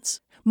parents.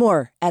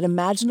 More at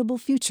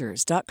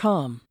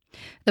imaginablefutures.com.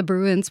 The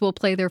Bruins will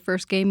play their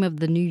first game of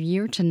the new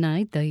year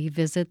tonight. They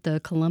visit the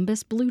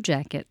Columbus Blue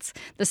Jackets.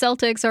 The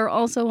Celtics are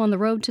also on the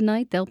road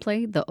tonight. They'll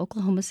play the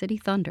Oklahoma City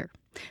Thunder.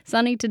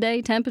 Sunny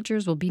today,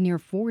 temperatures will be near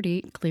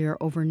 40, clear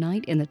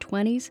overnight in the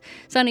 20s,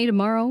 sunny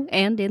tomorrow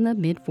and in the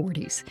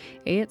mid-40s.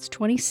 It's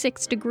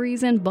 26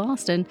 degrees in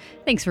Boston.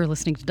 Thanks for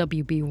listening to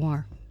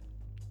WBUR.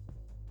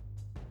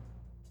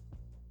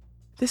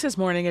 This is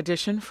Morning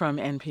Edition from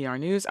NPR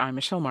News. I'm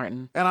Michelle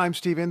Martin. And I'm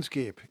Steve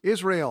Inskeep.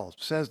 Israel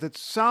says that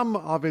some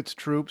of its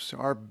troops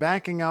are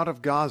backing out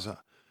of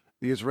Gaza.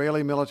 The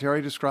Israeli military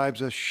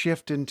describes a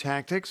shift in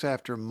tactics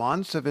after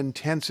months of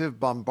intensive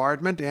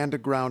bombardment and a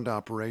ground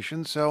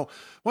operation. So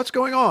what's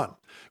going on?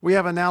 We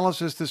have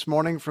analysis this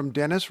morning from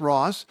Dennis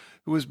Ross,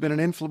 who has been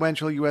an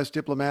influential U.S.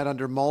 diplomat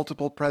under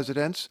multiple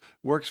presidents,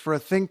 works for a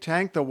think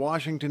tank, the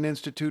Washington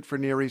Institute for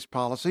Near East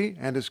Policy,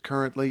 and is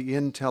currently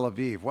in Tel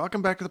Aviv.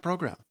 Welcome back to the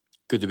program.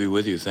 Good to be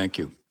with you. Thank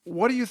you.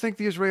 What do you think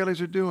the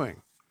Israelis are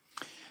doing?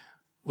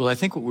 Well, I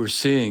think what we're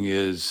seeing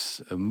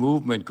is a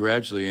movement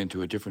gradually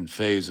into a different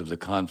phase of the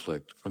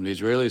conflict. From the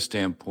Israeli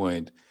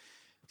standpoint,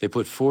 they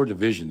put 4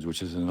 divisions,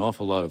 which is an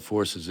awful lot of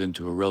forces,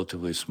 into a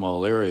relatively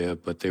small area,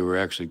 but they were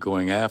actually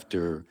going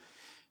after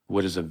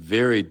what is a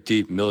very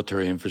deep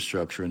military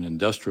infrastructure and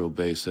industrial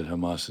base that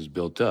Hamas has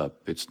built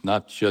up. It's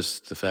not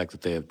just the fact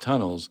that they have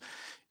tunnels,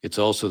 it's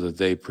also that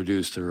they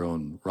produce their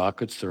own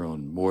rockets, their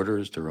own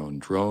mortars, their own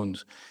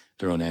drones,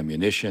 their own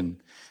ammunition.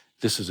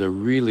 This is a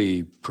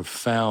really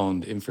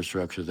profound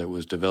infrastructure that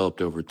was developed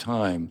over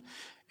time,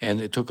 and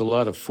it took a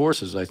lot of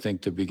forces, I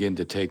think, to begin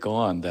to take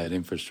on that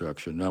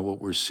infrastructure. Now, what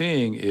we're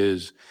seeing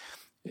is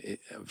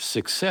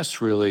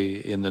success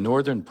really in the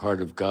northern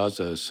part of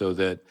Gaza, so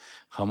that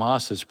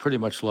Hamas has pretty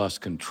much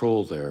lost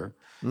control there.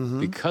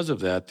 Mm-hmm. Because of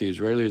that, the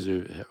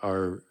Israelis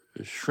are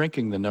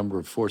shrinking the number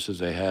of forces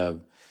they have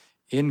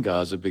in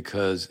Gaza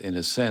because, in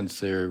a sense,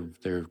 they're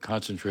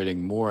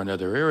concentrating more on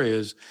other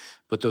areas,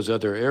 but those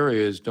other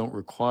areas don't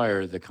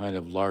require the kind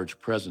of large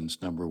presence,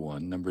 number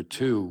one. Number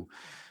two,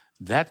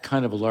 that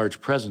kind of a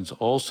large presence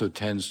also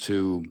tends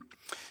to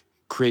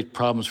create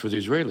problems for the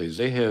Israelis.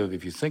 They have,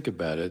 if you think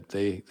about it,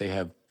 they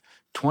have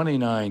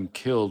 29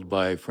 killed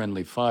by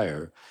friendly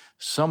fire.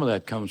 Some of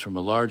that comes from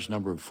a large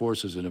number of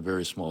forces in a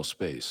very small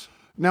space.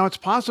 Now, it's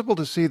possible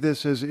to see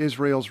this as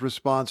Israel's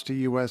response to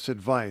U.S.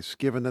 advice,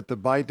 given that the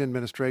Biden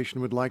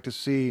administration would like to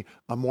see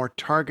a more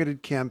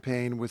targeted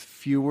campaign with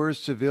fewer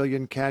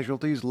civilian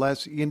casualties,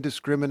 less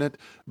indiscriminate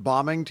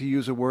bombing, to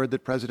use a word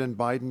that President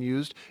Biden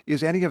used.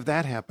 Is any of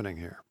that happening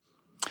here?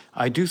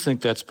 I do think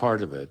that's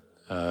part of it.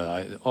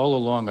 All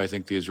along, I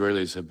think the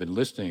Israelis have been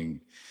listening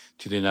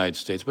to the United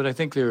States, but I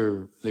think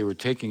they were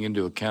taking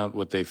into account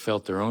what they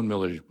felt their own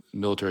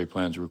military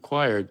plans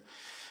required.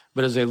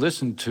 But as they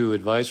listened to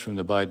advice from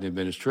the Biden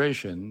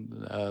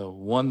administration,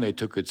 one, they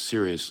took it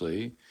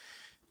seriously.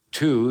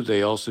 Two,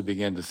 they also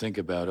began to think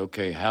about,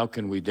 okay, how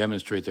can we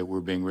demonstrate that we're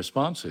being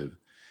responsive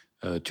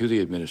to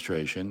the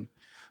administration?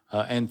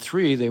 And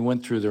three, they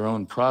went through their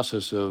own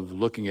process of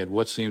looking at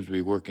what seems to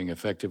be working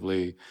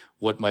effectively,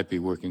 what might be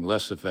working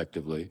less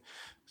effectively.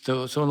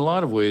 So in a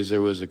lot of ways,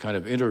 there was a kind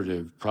of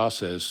iterative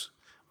process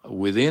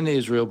within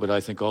Israel, but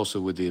I think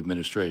also with the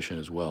administration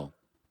as well.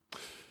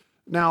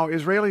 Now,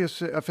 Israeli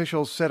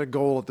officials set a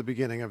goal at the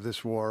beginning of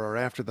this war, or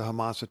after the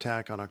Hamas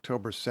attack on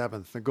October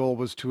 7th. The goal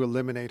was to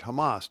eliminate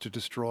Hamas, to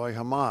destroy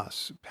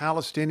Hamas.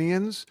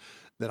 Palestinians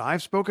that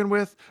I've spoken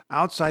with,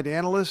 outside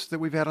analysts that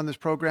we've had on this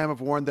program,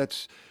 have warned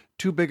that's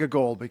too big a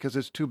goal because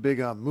it's too big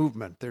a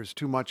movement. There's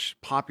too much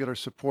popular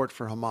support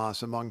for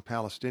Hamas among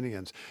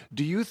Palestinians.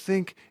 Do you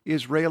think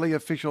Israeli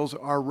officials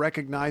are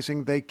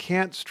recognizing they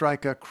can't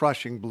strike a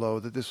crushing blow,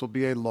 that this will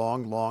be a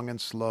long and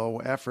slow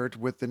effort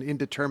with an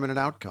indeterminate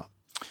outcome?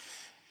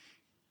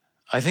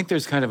 I think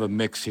there's kind of a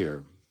mix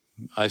here.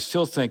 I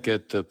still think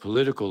at the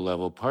political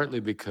level, partly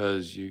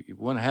because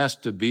one has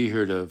to be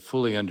here to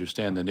fully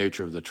understand the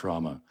nature of the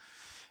trauma.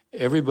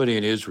 Everybody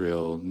in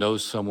Israel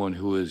knows someone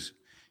who was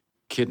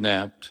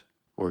kidnapped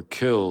or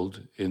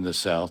killed in the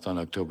South on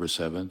October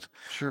 7th.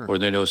 Sure. Or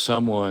they know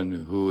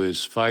someone who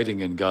is fighting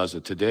in Gaza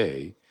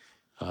today,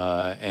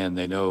 and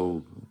they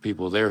know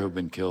people there who've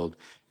been killed.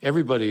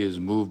 Everybody is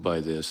moved by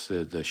this.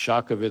 The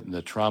shock of it and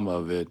the trauma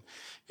of it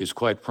is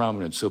quite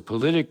prominent. So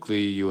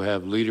politically, you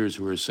have leaders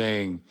who are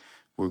saying,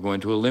 we're going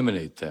to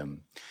eliminate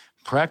them.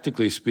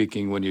 Practically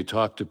speaking, when you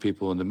talk to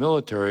people in the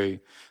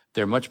military,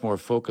 they're much more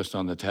focused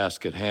on the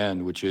task at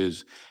hand, which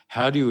is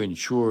how do you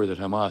ensure that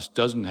Hamas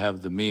doesn't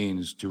have the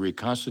means to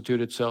reconstitute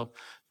itself,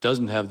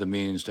 doesn't have the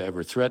means to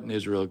ever threaten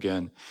Israel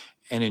again,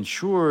 and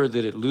ensure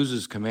that it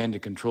loses command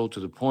and control to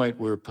the point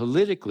where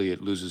politically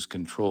it loses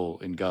control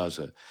in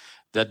Gaza.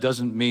 That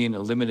doesn't mean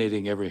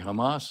eliminating every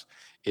Hamas.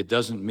 It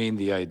doesn't mean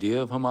the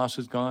idea of Hamas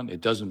is gone.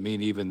 It doesn't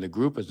mean even the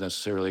group is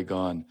necessarily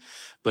gone.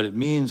 But it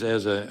means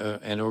as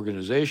an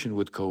organization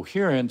with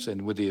coherence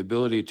and with the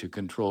ability to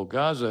control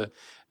Gaza,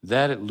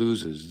 that it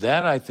loses.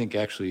 That, I think,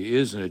 actually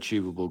is an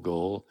achievable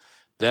goal.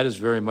 That is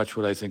very much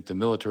what I think the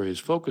military is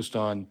focused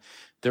on.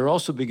 They're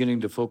also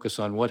beginning to focus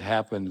on what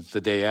happens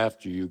the day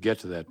after you get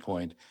to that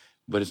point.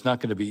 But it's not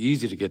going to be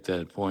easy to get to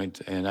that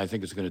point, and I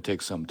think it's going to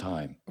take some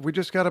time. We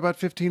just got about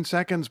 15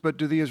 seconds, but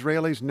do the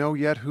Israelis know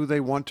yet who they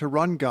want to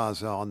run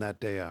Gaza on that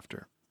day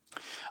after?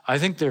 I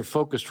think they're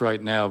focused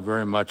right now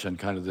very much on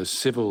kind of the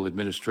civil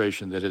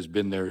administration that has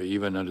been there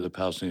even under the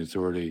Palestinian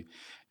Authority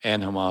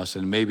and Hamas,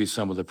 and maybe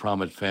some of the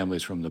prominent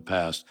families from the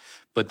past.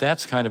 But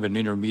that's kind of an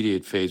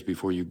intermediate phase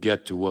before you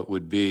get to what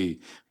would be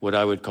what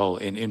I would call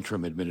an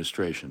interim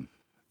administration.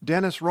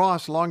 Dennis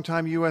Ross,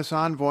 longtime U.S.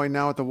 envoy,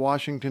 now at the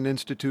Washington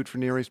Institute for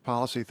Near East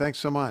Policy. Thanks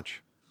so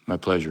much. My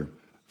pleasure.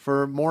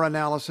 For more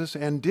analysis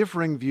and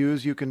differing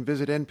views, you can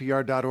visit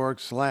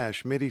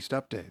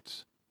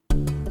npr.org/MidEastUpdates.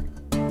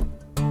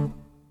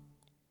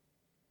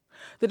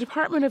 The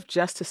Department of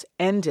Justice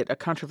ended a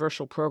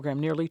controversial program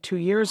nearly 2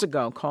 years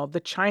ago called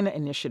the China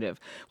Initiative,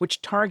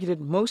 which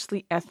targeted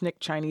mostly ethnic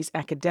Chinese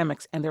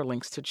academics and their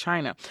links to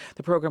China.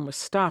 The program was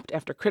stopped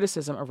after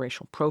criticism of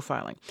racial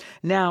profiling.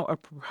 Now, a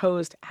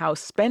proposed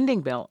House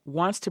spending bill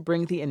wants to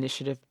bring the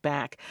initiative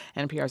back.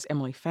 NPR's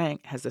Emily Fang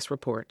has this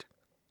report.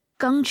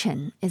 Gang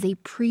Chen is a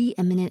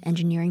preeminent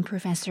engineering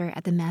professor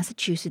at the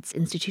Massachusetts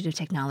Institute of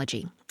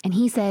Technology, and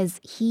he says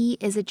he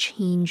is a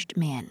changed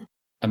man.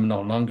 I'm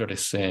no longer the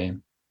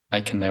same. I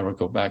can never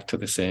go back to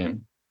the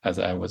same as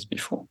I was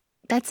before.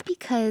 That's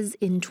because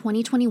in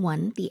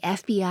 2021, the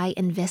FBI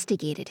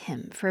investigated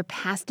him for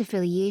past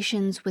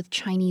affiliations with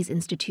Chinese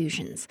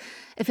institutions,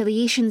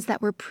 affiliations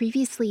that were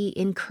previously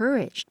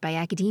encouraged by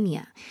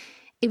academia.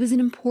 It was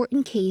an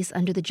important case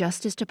under the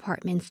Justice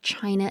Department's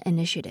China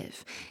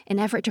Initiative, an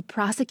effort to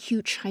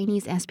prosecute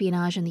Chinese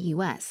espionage in the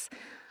U.S.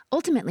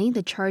 Ultimately,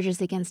 the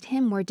charges against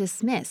him were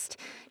dismissed.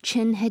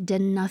 Chen had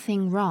done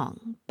nothing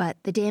wrong, but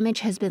the damage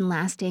has been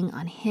lasting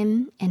on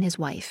him and his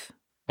wife.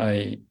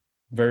 I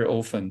very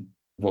often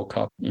woke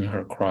up in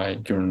her cry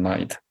during the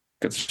night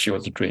because she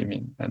was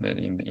dreaming, and then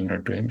in her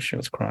dream she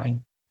was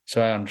crying.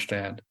 So I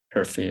understand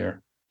her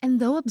fear. And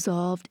though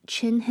absolved,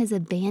 Chen has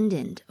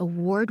abandoned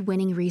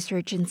award-winning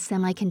research in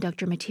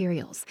semiconductor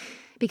materials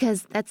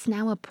because that's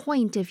now a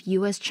point of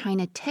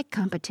U.S.-China tech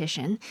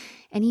competition,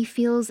 and he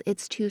feels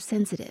it's too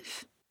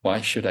sensitive. Why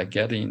should I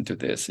get into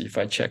this? If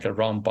I check a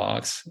wrong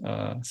box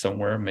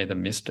somewhere, made a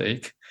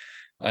mistake,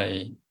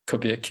 I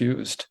could be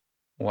accused.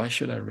 Why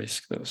should I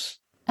risk those?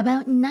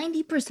 About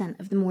 90%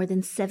 of the more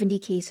than 70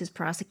 cases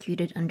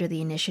prosecuted under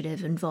the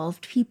initiative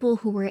involved people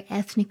who were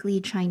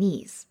ethnically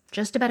Chinese.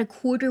 Just about a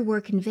quarter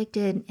were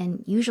convicted,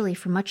 and usually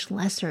for much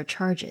lesser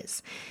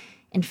charges.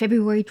 In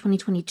February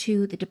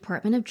 2022, the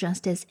Department of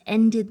Justice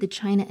ended the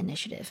China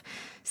Initiative,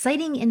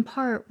 citing in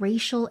part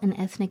racial and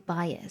ethnic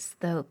bias,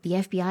 though the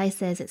FBI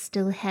says it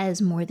still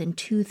has more than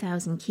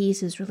 2,000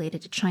 cases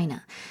related to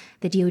China.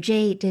 The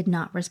DOJ did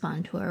not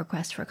respond to a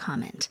request for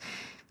comment.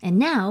 And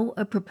now,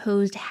 a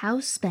proposed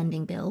House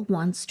spending bill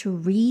wants to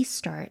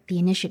restart the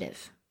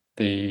initiative.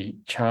 The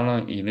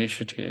China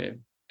Initiative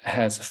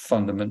has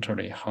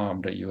fundamentally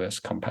harmed the U.S.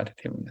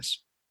 competitiveness.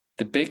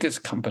 The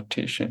biggest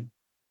competition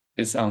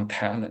is on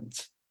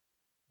talents,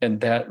 and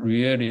that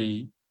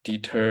really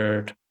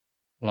deterred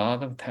a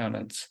lot of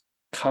talents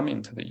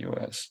coming to the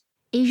U.S.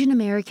 Asian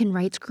American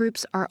rights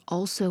groups are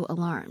also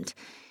alarmed.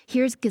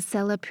 Here's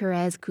Gisela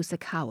Perez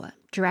Kusakawa,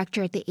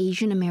 director at the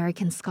Asian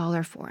American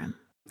Scholar Forum.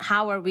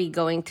 How are we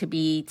going to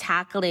be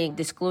tackling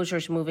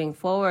disclosures moving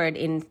forward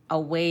in a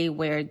way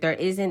where there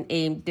isn't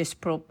a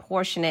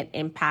disproportionate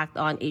impact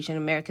on Asian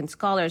American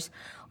scholars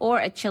or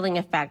a chilling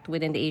effect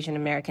within the Asian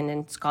American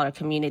and scholar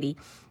community?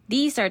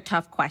 These are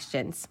tough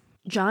questions.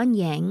 John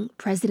Yang,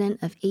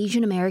 president of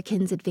Asian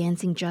Americans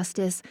Advancing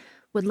Justice,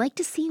 would like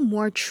to see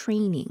more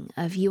training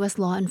of U.S.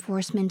 law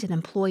enforcement and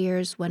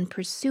employers when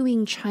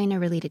pursuing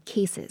China-related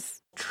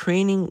cases.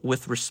 Training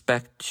with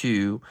respect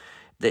to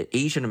the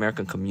Asian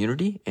American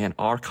community and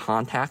our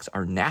contacts,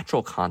 our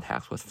natural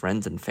contacts with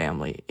friends and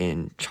family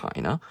in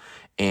China,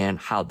 and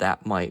how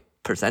that might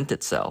present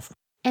itself.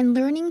 And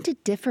learning to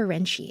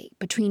differentiate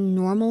between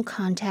normal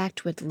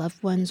contact with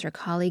loved ones or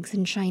colleagues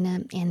in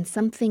China and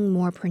something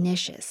more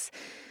pernicious.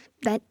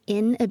 That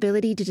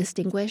inability to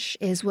distinguish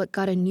is what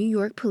got a New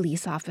York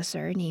police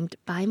officer named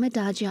Bai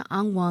Madajia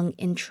Angwang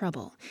in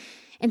trouble.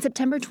 In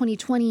September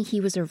 2020, he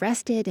was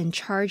arrested and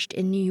charged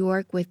in New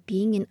York with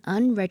being an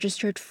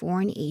unregistered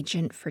foreign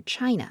agent for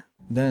China.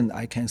 Then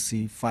I can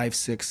see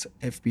 5-6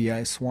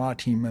 FBI SWAT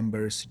team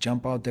members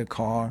jump out their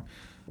car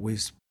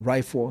with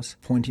rifles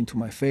pointing to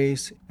my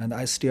face. And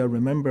I still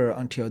remember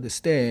until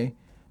this day,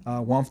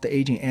 one of the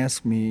agents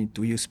asked me,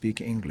 "Do you speak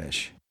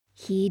English?"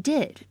 He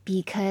did,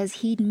 because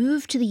he'd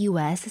moved to the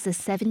U.S. as a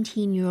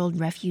 17-year-old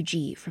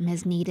refugee from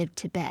his native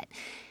Tibet,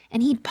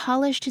 and he'd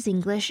polished his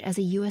English as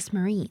a U.S.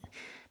 Marine.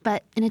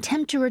 But an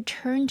attempt to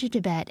return to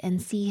Tibet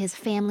and see his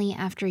family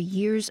after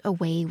years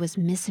away was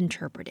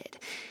misinterpreted,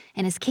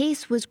 and his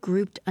case was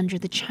grouped under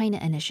the China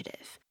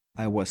Initiative.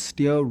 I was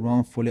still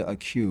wrongfully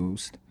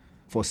accused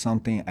for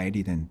something I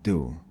didn't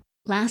do.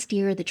 Last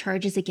year, the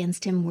charges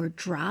against him were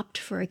dropped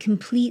for a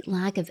complete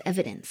lack of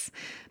evidence.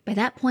 By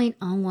that point,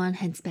 Angwang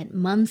had spent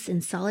months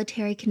in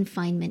solitary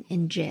confinement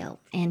in jail,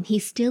 and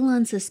he's still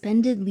on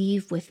suspended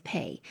leave with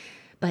pay.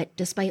 But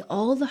despite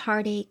all the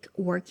heartache,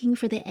 working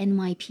for the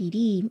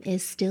NYPD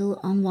is still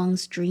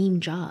Angwang's dream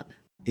job.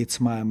 It's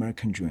my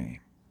American dream.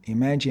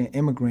 Imagine an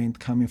immigrant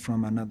coming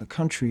from another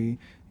country.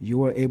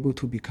 You are able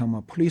to become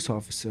a police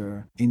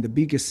officer in the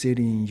biggest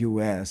city in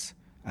U.S.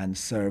 and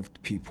serve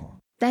people.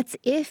 That's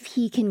if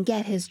he can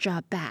get his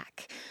job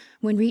back.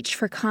 When reached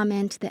for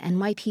comment, the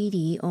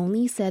NYPD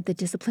only said the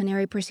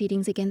disciplinary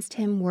proceedings against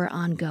him were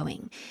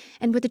ongoing.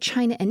 And with the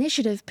China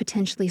Initiative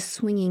potentially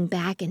swinging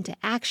back into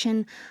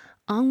action,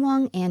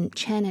 Wang and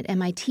Chen at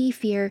MIT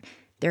fear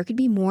there could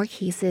be more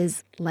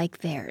cases like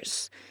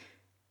theirs.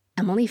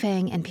 Emily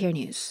Fang, NPR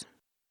News.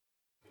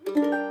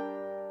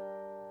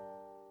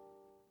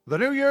 The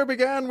new year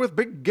began with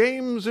big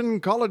games in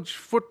college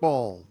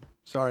football.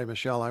 Sorry,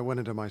 Michelle, I went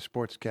into my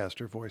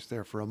sportscaster voice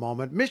there for a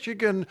moment.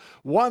 Michigan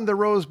won the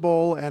Rose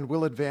Bowl and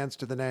will advance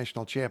to the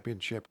national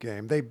championship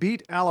game. They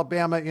beat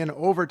Alabama in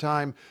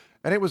overtime,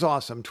 and it was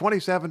awesome,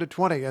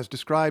 27-20, as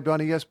described on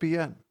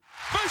ESPN.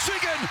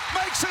 Michigan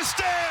makes a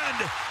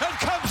stand and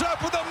comes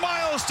up with a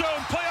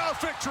milestone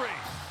playoff victory.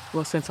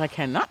 Well, since I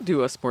cannot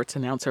do a sports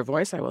announcer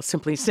voice, I will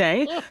simply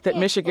say that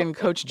Michigan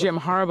coach Jim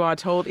Harbaugh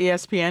told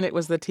ESPN it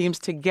was the team's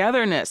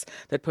togetherness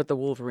that put the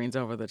Wolverines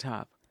over the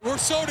top. We're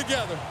so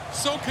together,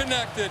 so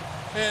connected,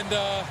 and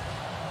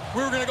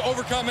we were going to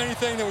overcome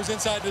anything that was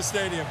inside this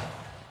stadium.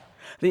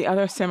 The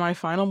other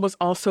semifinal was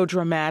also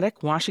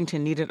dramatic.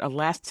 Washington needed a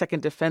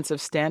last-second defensive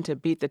stand to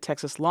beat the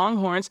Texas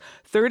Longhorns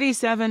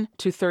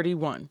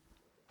 37-31.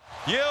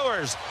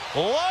 Ewers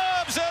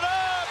lobs it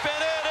up,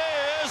 and it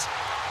is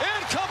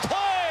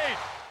incomplete.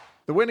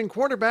 The winning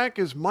quarterback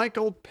is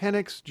Michael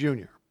Penix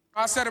Jr.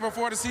 I said it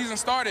before the season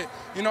started.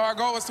 You know, our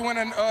goal was to win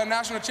a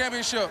national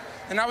championship,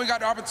 and now we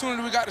got the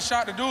opportunity, we got the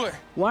shot to do it.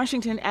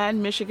 Washington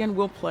and Michigan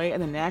will play in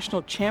the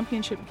national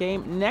championship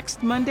game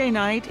next Monday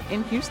night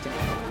in Houston.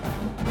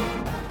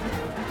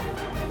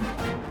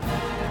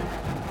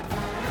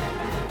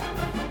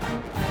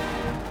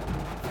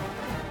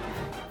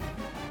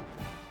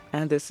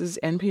 And this is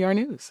NPR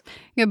News.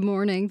 Good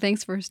morning.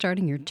 Thanks for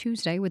starting your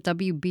Tuesday with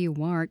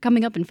WBUR.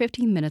 Coming up in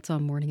 15 minutes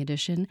on Morning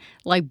Edition,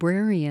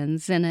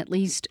 librarians in at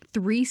least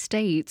 3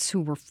 states who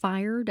were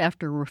fired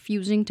after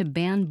refusing to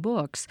ban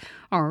books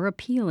are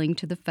appealing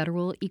to the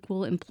Federal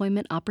Equal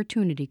Employment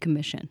Opportunity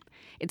Commission.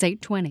 It's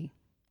 8:20.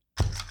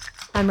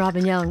 I'm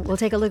Robin Young. We'll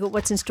take a look at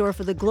what's in store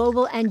for the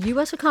global and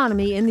U.S.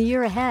 economy in the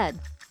year ahead.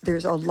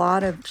 There's a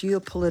lot of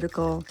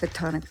geopolitical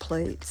tectonic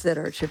plates that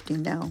are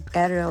shifting now.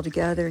 Add it all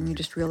together and you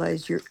just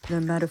realize you're the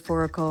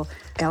metaphorical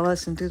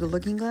Alice and through the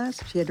looking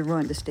glass. She had to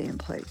run to stay in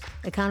place.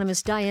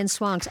 Economist Diane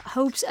Swank's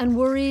hopes and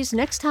worries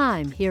next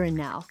time, Here and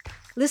Now.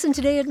 Listen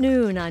today at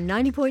noon on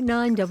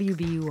 90.9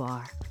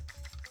 WBUR.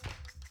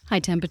 High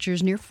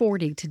temperatures near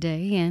 40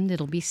 today, and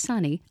it'll be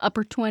sunny.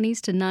 Upper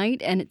 20s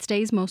tonight, and it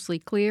stays mostly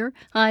clear.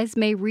 Highs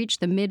may reach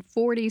the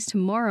mid-40s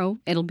tomorrow.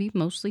 It'll be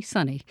mostly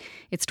sunny.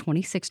 It's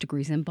 26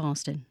 degrees in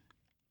Boston.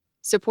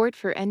 Support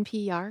for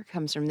NPR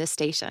comes from this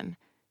station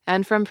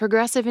and from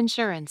Progressive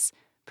Insurance.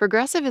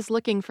 Progressive is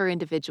looking for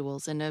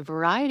individuals in a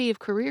variety of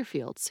career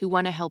fields who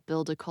want to help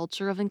build a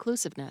culture of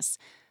inclusiveness.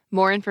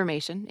 More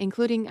information,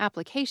 including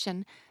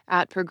application,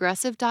 at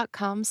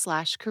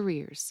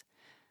progressive.com/careers.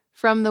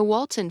 From the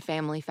Walton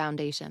Family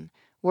Foundation,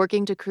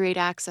 working to create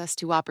access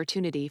to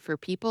opportunity for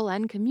people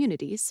and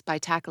communities by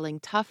tackling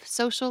tough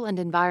social and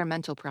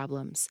environmental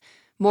problems.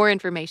 More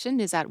information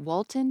is at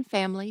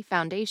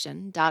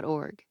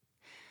waltonfamilyfoundation.org.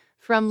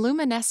 From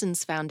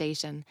Luminescence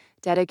Foundation,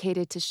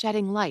 dedicated to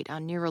shedding light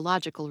on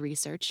neurological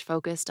research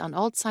focused on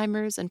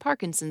Alzheimer's and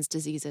Parkinson's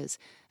diseases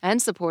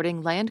and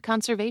supporting land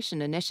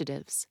conservation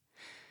initiatives.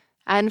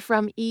 And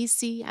from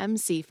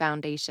ECMC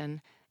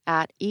Foundation,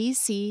 at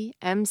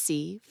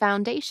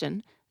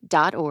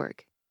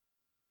ecmcfoundation.org.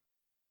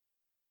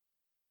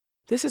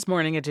 This is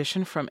Morning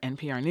Edition from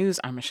NPR News.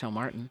 I'm Michelle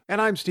Martin.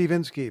 And I'm Steve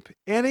Inskeep.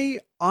 Any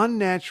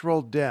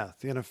unnatural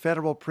death in a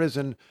federal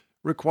prison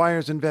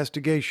requires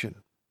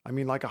investigation. I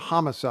mean, like a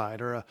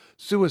homicide or a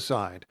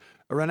suicide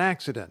or an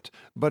accident.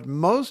 But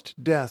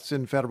most deaths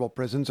in federal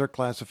prisons are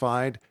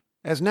classified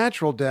as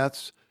natural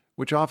deaths,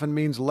 which often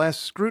means less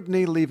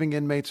scrutiny, leaving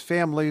inmates'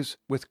 families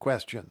with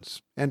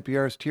questions.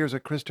 NPR's Tirza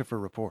Christopher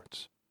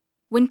reports.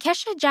 When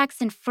Kesha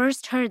Jackson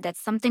first heard that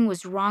something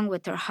was wrong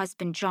with her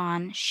husband,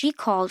 John, she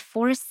called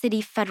Forest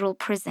City Federal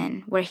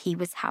Prison, where he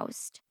was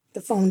housed. The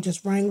phone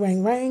just rang,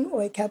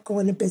 or it kept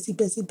going to busy.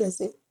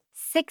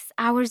 6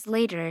 hours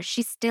later,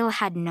 she still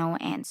had no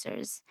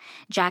answers.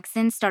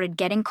 Jackson started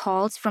getting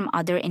calls from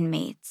other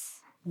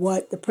inmates.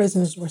 What the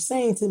prisoners were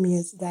saying to me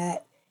is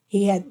that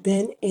he had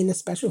been in a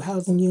special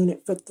housing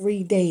unit for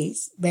 3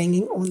 days,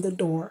 banging on the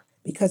door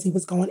because he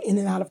was going in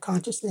and out of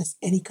consciousness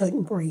and he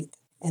couldn't breathe.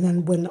 And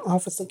then when the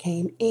officer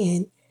came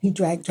in, he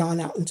dragged John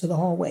out into the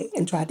hallway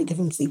and tried to give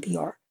him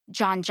CPR.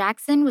 John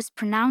Jackson was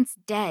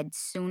pronounced dead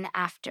soon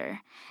after.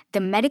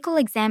 The medical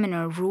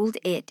examiner ruled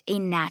it a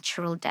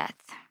natural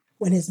death.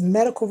 When his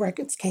medical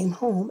records came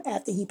home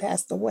after he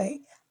passed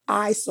away,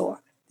 I saw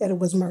that it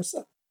was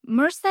MRSA.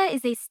 MRSA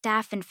is a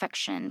staph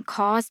infection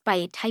caused by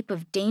a type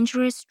of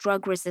dangerous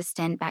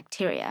drug-resistant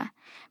bacteria,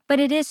 but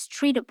it is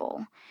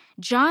treatable.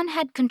 John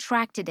had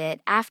contracted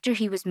it after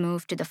he was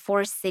moved to the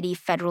Forest City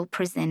Federal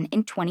Prison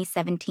in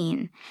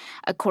 2017.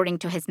 According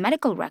to his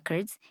medical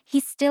records, he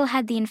still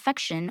had the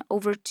infection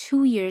over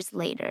 2 years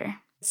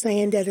later.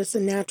 Saying that it's a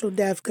natural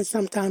death could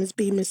sometimes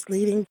be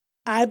misleading.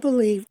 I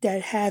believe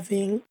that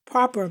having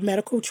proper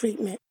medical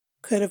treatment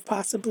could have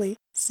possibly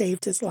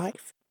saved his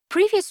life.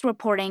 Previous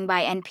reporting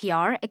by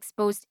NPR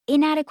exposed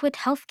inadequate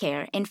health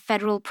care in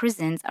federal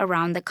prisons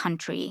around the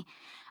country.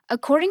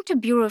 According to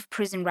Bureau of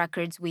Prison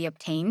records we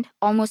obtained,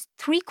 almost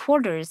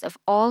 3/4 of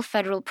all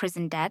federal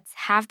prison deaths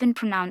have been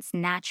pronounced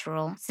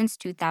natural since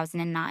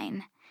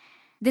 2009.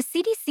 The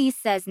CDC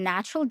says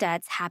natural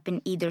deaths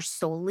happen either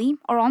solely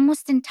or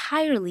almost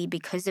entirely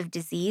because of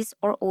disease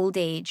or old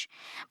age,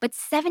 but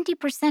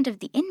 70% of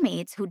the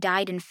inmates who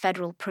died in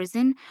federal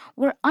prison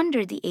were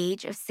under the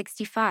age of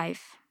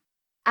 65.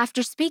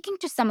 After speaking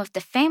to some of the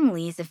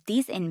families of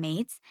these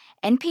inmates,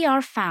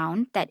 NPR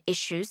found that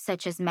issues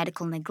such as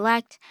medical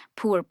neglect,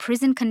 poor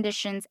prison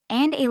conditions,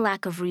 and a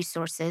lack of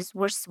resources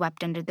were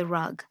swept under the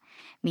rug.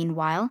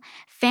 Meanwhile,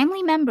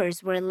 family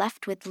members were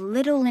left with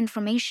little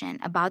information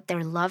about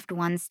their loved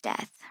one's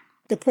death.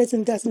 The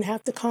prison doesn't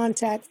have to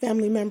contact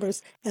family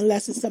members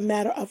unless it's a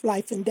matter of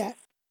life and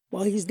death.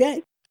 Well, he's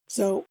dead.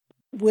 So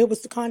where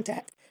was the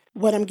contact?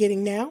 What I'm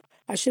getting now,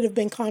 I should have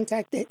been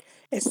contacted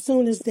as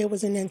soon as there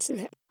was an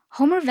incident.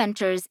 Homer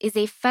Venters is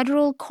a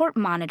federal court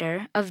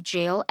monitor of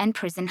jail and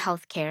prison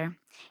health care.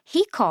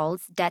 He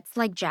calls deaths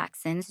like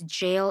Jackson's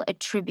jail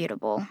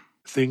attributable.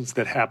 Things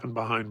that happen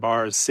behind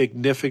bars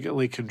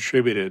significantly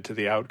contributed to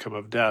the outcome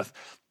of death,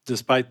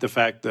 despite the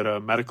fact that a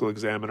medical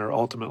examiner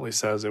ultimately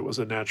says it was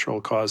a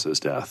natural causes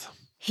death.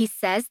 He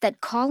says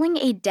that calling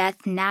a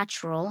death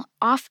natural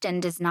often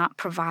does not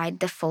provide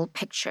the full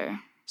picture.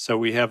 So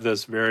we have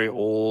this very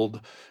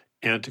old,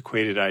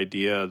 antiquated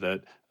idea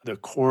that the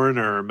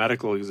coroner or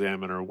medical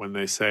examiner, when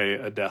they say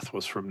a death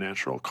was from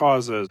natural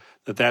causes,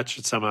 that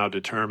should somehow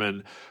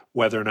determine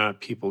whether or not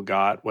people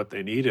got what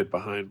they needed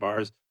behind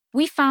bars.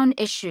 We found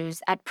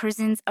issues at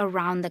prisons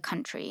around the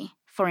country.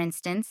 For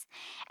instance,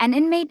 an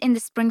inmate in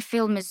the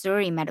Springfield,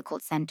 Missouri Medical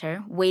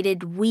Center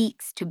waited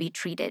weeks to be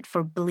treated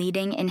for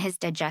bleeding in his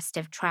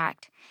digestive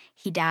tract.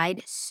 He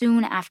died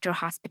soon after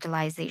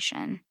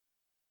hospitalization.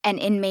 An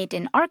inmate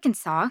in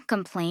Arkansas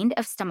complained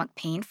of stomach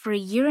pain for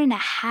 1.5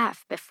 years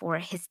before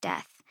his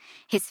death.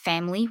 His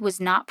family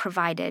was not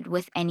provided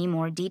with any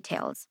more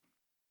details.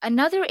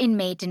 Another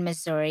inmate in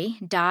Missouri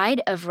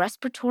died of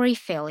respiratory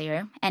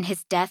failure, and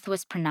his death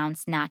was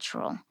pronounced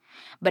natural.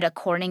 But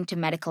according to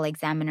medical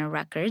examiner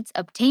records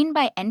obtained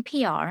by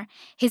NPR,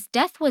 his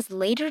death was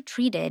later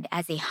treated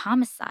as a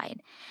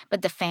homicide,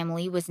 but the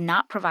family was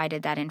not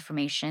provided that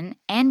information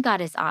and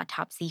got his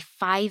autopsy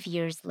 5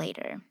 years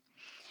later.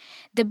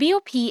 The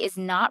BOP is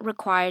not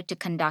required to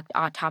conduct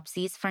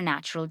autopsies for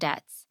natural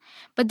deaths,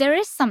 but there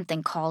is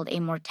something called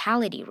a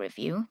mortality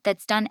review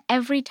that's done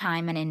every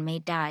time an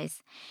inmate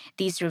dies.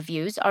 These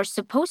reviews are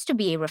supposed to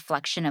be a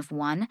reflection of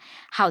 1,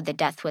 how the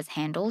death was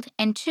handled,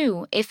 and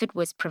 2, if it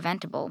was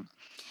preventable.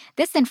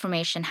 This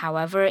information,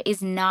 however,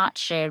 is not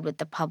shared with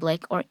the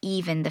public or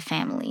even the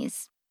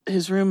families.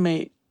 His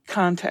roommate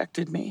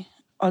contacted me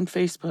on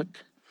Facebook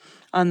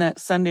on that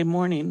Sunday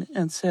morning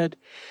and said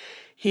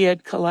he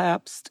had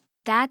collapsed.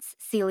 That's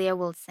Celia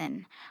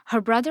Wilson.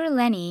 Her brother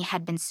Lenny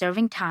had been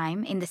serving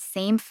time in the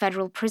same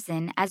federal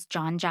prison as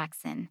John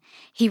Jackson.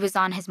 He was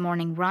on his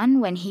morning run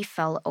when he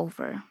fell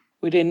over.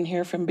 We didn't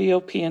hear from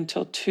BOP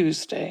until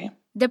Tuesday.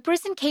 The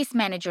prison case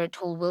manager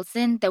told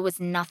Wilson there was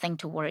nothing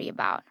to worry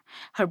about.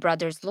 Her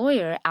brother's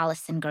lawyer,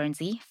 Allison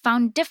Guernsey,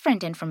 found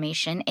different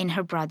information in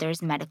her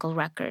brother's medical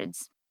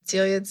records.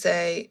 Celia would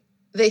say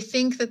they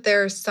think that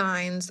there are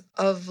signs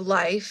of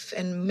life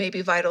and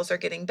maybe vitals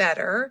are getting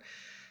better.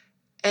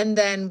 And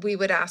then we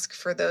would ask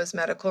for those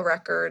medical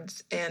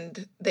records,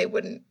 and they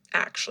wouldn't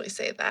actually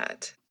say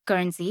that.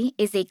 Guernsey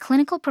is a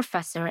clinical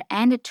professor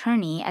and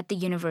attorney at the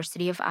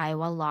University of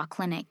Iowa Law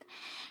Clinic.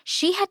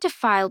 She had to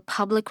file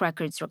public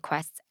records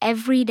requests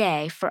every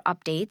day for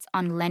updates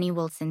on Lenny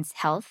Wilson's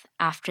health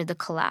after the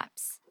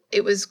collapse.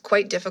 It was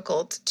quite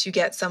difficult to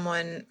get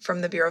someone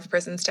from the Bureau of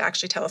Prisons to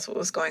actually tell us what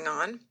was going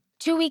on.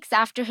 2 weeks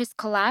after his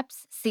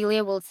collapse,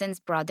 Celia Wilson's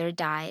brother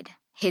died.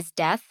 His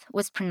death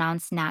was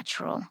pronounced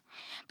natural,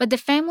 but the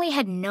family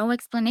had no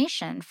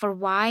explanation for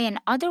why an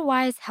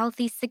otherwise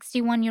healthy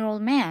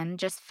 61-year-old man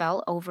just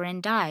fell over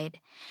and died.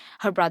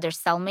 Her brother's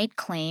cellmate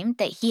claimed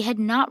that he had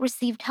not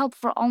received help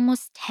for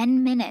almost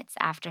 10 minutes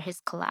after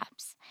his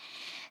collapse.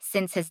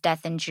 Since his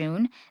death in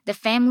June, the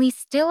family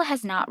still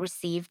has not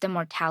received the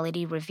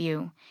mortality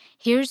review.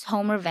 Here's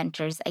Homer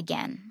Venters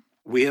again.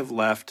 We have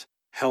left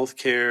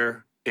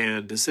healthcare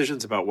and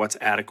decisions about what's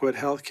adequate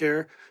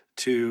healthcare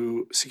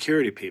to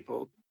security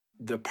people.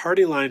 The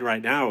party line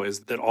right now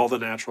is that all the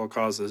natural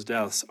causes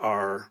deaths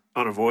are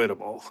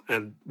unavoidable,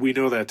 and we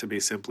know that to be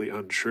simply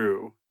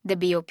untrue. The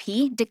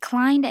BOP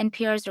declined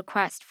NPR's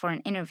request for an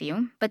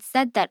interview, but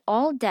said that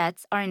all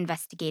deaths are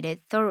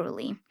investigated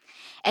thoroughly.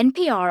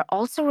 NPR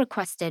also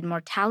requested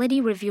mortality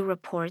review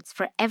reports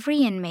for every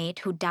inmate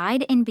who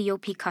died in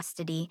BOP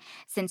custody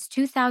since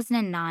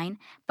 2009,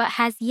 but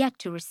has yet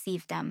to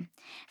receive them.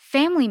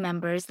 Family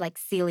members like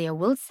Celia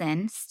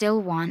Wilson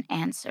still want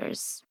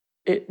answers.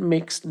 It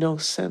makes no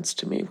sense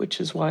to me, which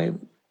is why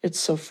it's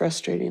so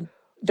frustrating.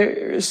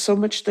 There is so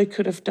much they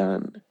could have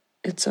done.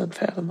 It's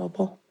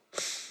unfathomable.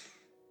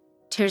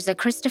 Tirza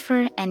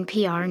Christopher,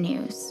 NPR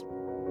News.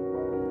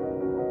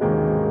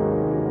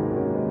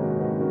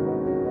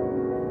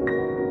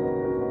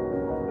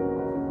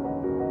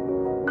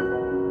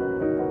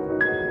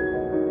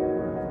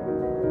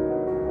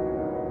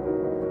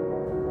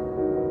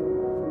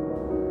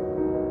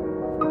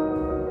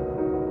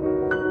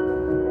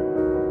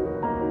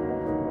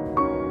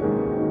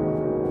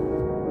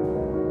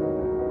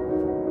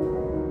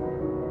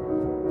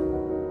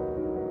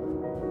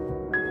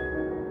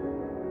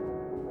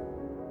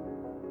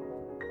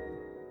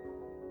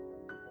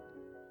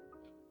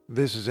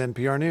 This is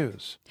NPR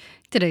News.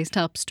 Today's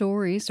top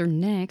stories are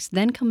next.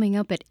 Then coming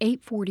up at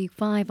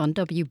 8:45 on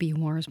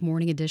WBUR's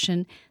Morning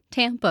Edition,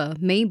 Tampa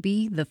may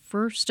be the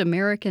first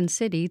American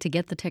city to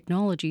get the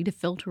technology to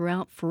filter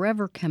out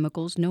forever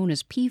chemicals known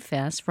as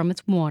PFAS from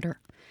its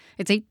water.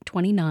 It's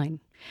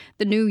 8:29.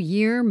 The new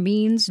year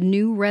means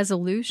new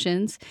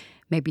resolutions.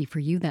 Maybe for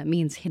you that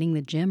means hitting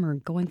the gym or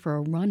going for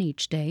a run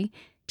each day.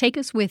 Take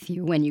us with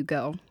you when you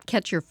go.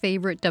 Catch your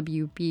favorite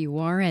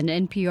WBUR and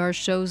NPR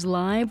shows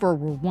live or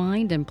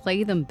rewind and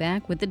play them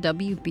back with the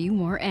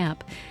WBUR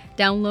app.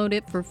 Download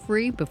it for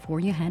free before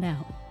you head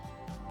out.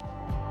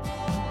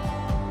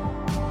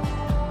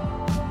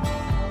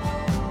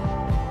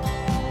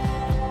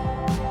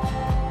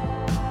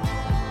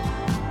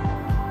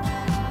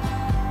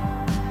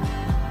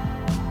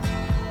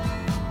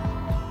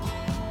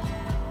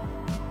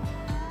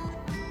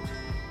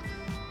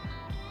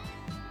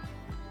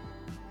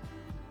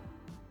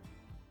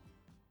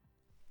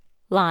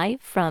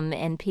 Live from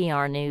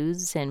NPR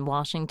News in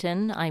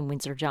Washington, I'm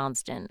Windsor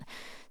Johnston.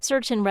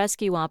 Search and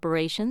rescue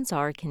operations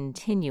are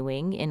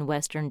continuing in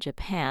western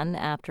Japan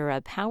after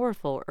a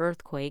powerful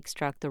earthquake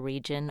struck the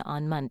region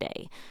on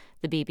Monday.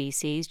 The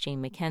BBC's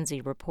Jean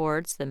McKenzie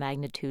reports the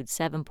magnitude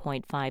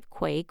 7.5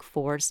 quake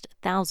forced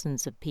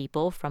thousands of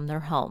people from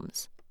their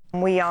homes.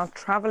 We are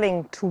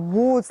traveling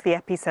towards the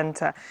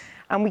epicenter,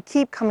 and we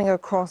keep coming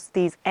across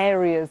these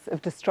areas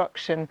of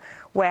destruction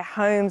where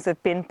homes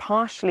have been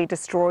partially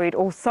destroyed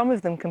or some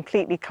of them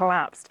completely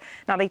collapsed.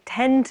 Now, they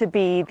tend to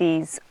be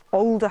these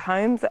older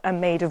homes that are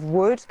made of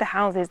wood, the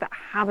houses that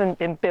haven't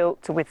been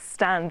built to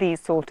withstand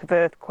these sort of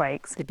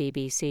earthquakes. The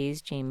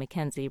BBC's Jean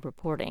McKenzie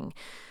reporting.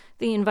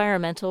 The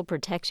Environmental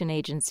Protection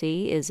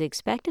Agency is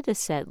expected to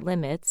set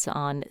limits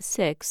on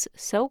 6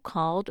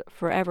 so-called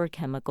forever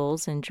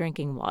chemicals in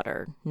drinking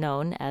water,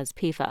 known as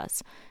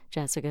PFAS.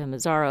 Jessica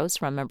Mazzaros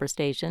from member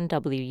station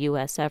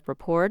WUSF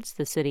reports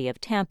the city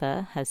of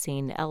Tampa has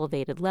seen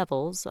elevated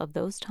levels of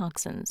those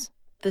toxins.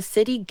 The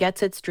city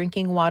gets its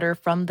drinking water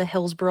from the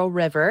Hillsborough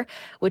River,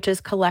 which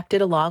is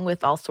collected along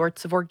with all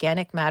sorts of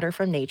organic matter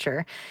from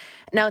nature.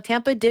 Now,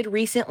 Tampa did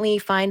recently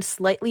find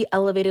slightly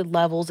elevated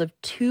levels of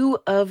 2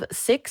 of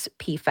 6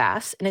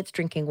 PFAS in its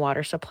drinking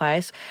water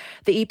supplies.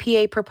 The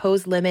EPA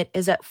proposed limit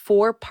is at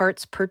 4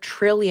 parts per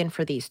trillion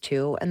for these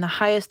two, and the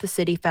highest the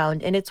city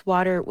found in its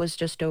water was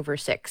just over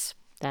 6.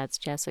 That's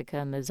Jessica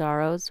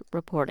Mazzaros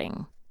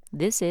reporting.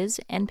 This is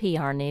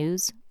NPR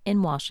News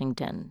in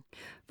Washington.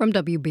 From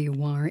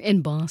WBUR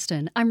in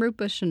Boston, I'm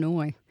Rupa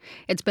Shenoy.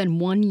 It's been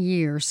 1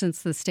 year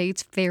since the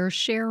state's Fair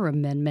Share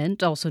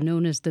Amendment, also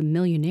known as the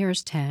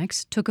Millionaire's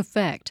Tax, took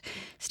effect.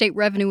 State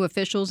revenue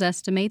officials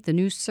estimate the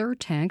new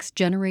surtax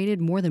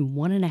generated more than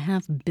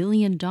 $1.5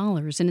 billion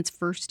in its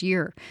first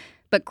year.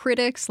 But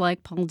critics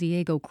like Paul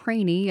Diego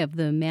Craney of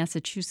the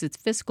Massachusetts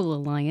Fiscal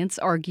Alliance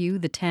argue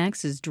the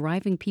tax is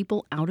driving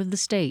people out of the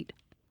state.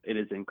 It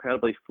is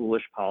incredibly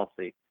foolish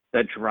policy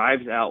that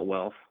drives out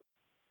wealth,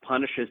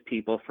 punishes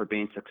people for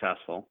being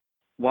successful,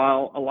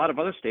 while a lot of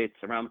other states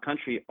around the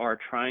country are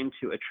trying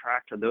to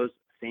attract those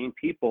same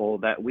people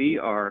that we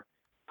are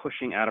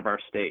pushing out of our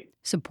state.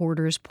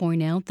 Supporters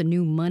point out the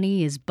new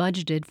money is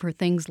budgeted for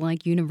things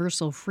like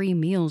universal free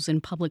meals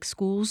in public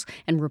schools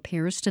and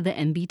repairs to the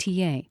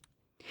MBTA.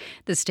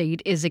 The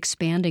state is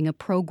expanding a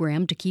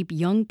program to keep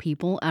young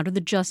people out of the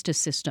justice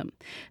system.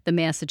 The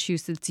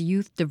Massachusetts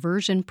Youth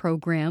Diversion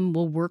Program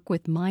will work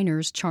with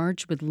minors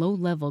charged with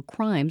low-level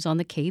crimes on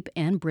the Cape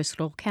and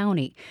Bristol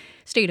County.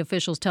 State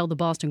officials tell the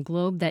Boston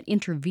Globe that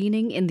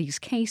intervening in these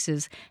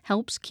cases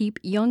helps keep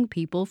young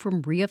people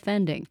from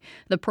reoffending.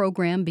 The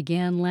program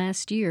began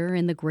last year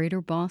in the greater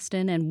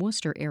Boston and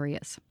Worcester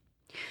areas.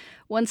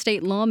 One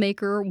state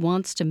lawmaker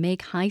wants to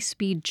make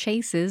high-speed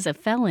chases a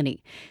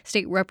felony.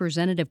 State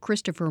Representative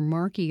Christopher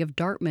Markey of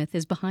Dartmouth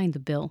is behind the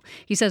bill.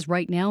 He says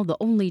right now the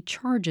only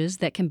charges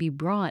that can be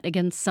brought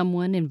against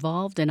someone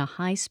involved in a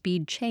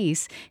high-speed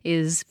chase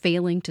is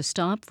failing to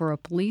stop for a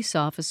police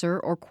officer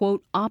or,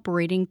 quote,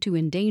 operating to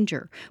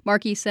endanger.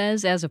 Markey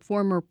says as a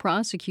former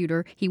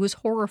prosecutor, he was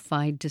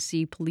horrified to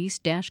see police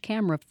dash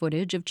camera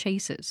footage of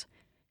chases.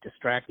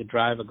 Distracted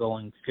driver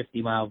going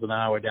 50 miles an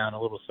hour down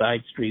a little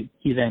side street,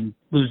 he then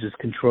loses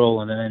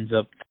control and then ends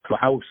up to a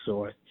house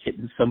or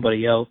hitting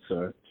somebody else.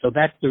 So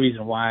that's the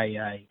reason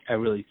why I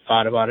really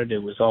thought about it. It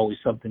was always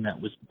something that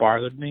was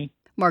bothered me.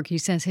 Markey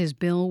says his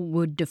bill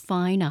would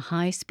define a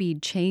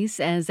high-speed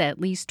chase as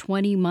at least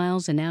 20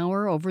 miles an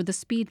hour over the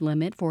speed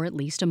limit for at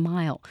least a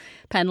mile.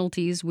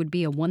 Penalties would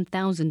be a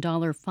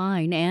 $1,000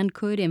 fine and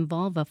could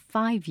involve a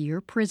 5-year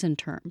prison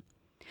term.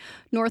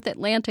 North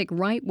Atlantic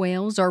right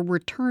whales are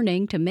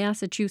returning to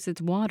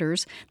Massachusetts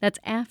waters. That's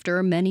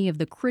after many of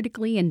the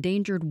critically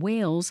endangered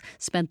whales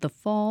spent the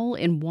fall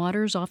in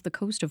waters off the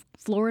coast of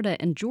Florida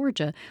and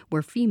Georgia,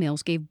 where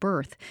females gave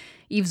birth.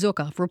 Eve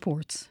Zukoff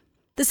reports.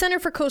 The Center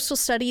for Coastal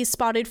Studies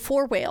spotted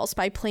 4 whales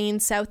by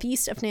planes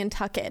southeast of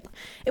Nantucket.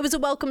 It was a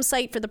welcome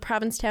sight for the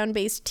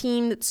Provincetown-based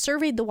team that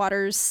surveyed the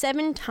waters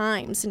 7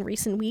 times in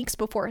recent weeks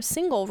before a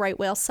single right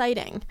whale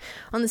sighting.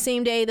 On the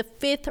same day, the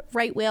 5th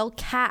right whale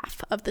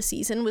calf of the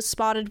season was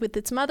spotted with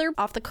its mother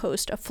off the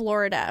coast of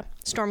Florida.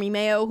 Stormy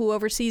Mayo, who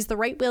oversees the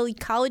right whale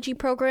ecology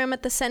program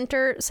at the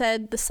center,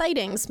 said the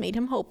sightings made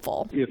him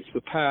hopeful. If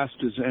the past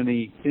is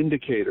any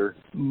indicator,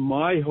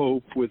 my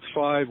hope with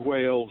 5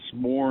 whales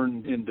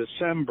born in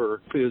December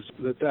is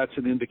that that's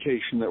an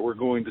indication that we're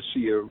going to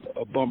see a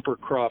bumper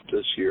crop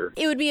this year.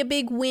 It would be a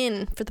big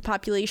win for the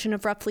population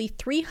of roughly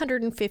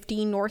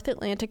 350 North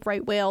Atlantic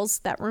right whales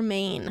that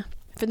remain.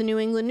 For the New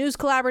England News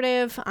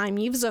Collaborative, I'm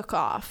Eve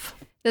Zukoff.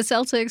 The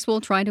Celtics will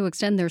try to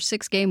extend their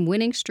 6-game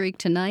winning streak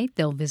tonight.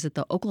 They'll visit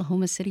the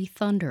Oklahoma City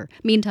Thunder.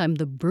 Meantime,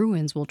 the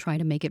Bruins will try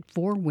to make it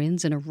 4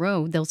 wins in a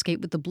row. They'll skate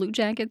with the Blue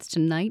Jackets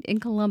tonight in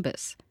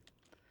Columbus.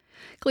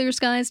 Clear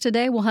skies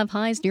today. We'll have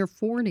highs near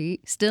 40.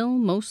 Still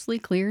mostly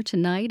clear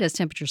tonight as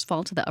temperatures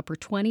fall to the upper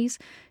 20s.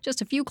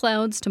 Just a few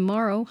clouds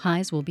tomorrow.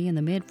 Highs will be in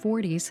the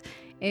mid-40s.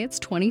 It's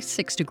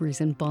 26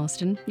 degrees in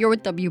Boston. You're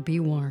with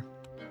WBUR.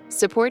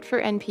 Support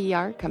for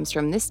NPR comes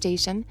from this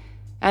station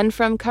and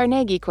from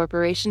Carnegie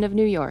Corporation of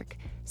New York,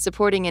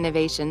 supporting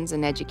innovations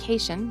in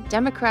education,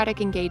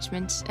 democratic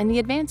engagement, and the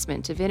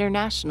advancement of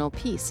international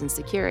peace and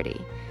security.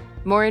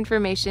 More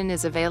information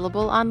is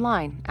available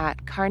online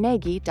at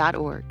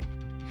carnegie.org.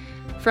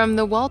 From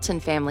the Walton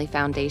Family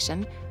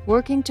Foundation,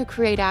 working to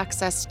create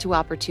access to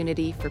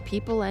opportunity for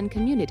people and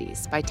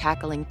communities by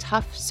tackling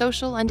tough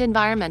social and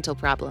environmental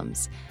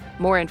problems.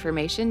 More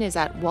information is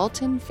at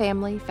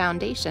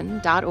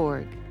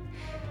waltonfamilyfoundation.org.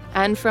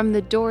 And from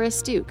the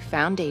Doris Duke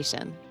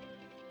Foundation.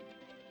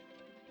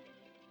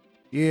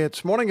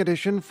 It's Morning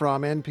Edition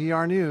from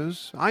NPR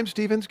News. I'm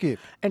Steve Inskeep.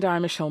 And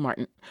I'm Michelle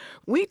Martin.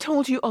 We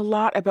told you a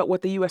lot about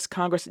what the U.S.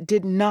 Congress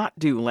did not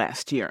do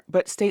last year,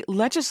 but state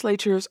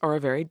legislatures are a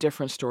very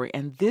different story,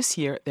 and this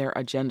year their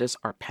agendas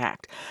are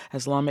packed.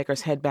 As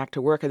lawmakers head back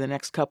to work in the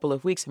next couple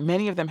of weeks,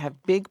 many of them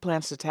have big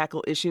plans to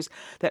tackle issues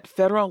that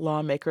federal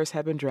lawmakers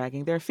have been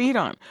dragging their feet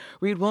on.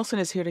 Reed Wilson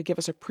is here to give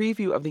us a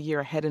preview of the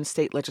year ahead in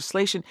state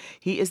legislation.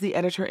 He is the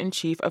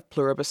editor-in-chief of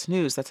Pluribus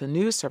News. That's a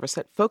news service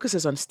that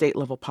focuses on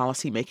state-level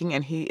policymaking,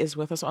 and he is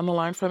with us on the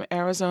line from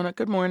Arizona.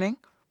 Good morning.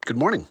 Good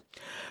morning.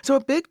 So a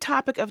big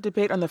topic of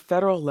debate on the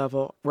federal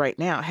level right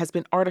now has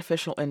been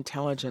artificial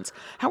intelligence.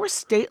 How are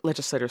state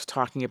legislators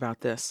talking about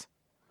this?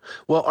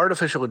 Well,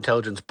 artificial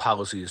intelligence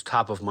policy is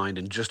top of mind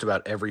in just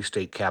about every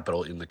state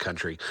capital in the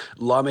country.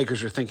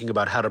 Lawmakers are thinking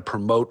about how to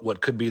promote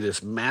what could be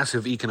this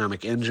massive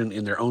economic engine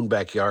in their own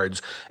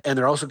backyards, and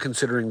they're also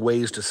considering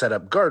ways to set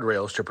up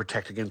guardrails to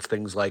protect against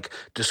things like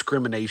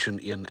discrimination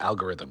in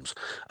algorithms.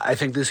 I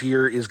think this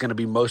year is going to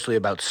be mostly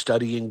about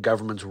studying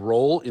government's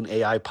role in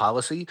AI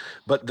policy,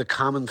 but the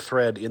common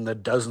thread in the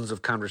dozens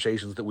of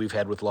conversations that we've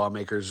had with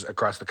lawmakers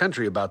across the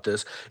country about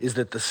this is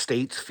that the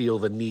states feel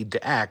the need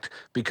to act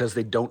because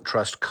they don't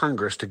trust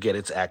Congress to get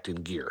its act in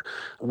gear.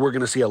 We're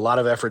going to see a lot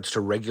of efforts to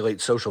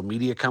regulate social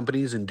media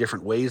companies in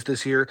different ways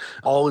this year,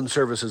 all in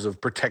services of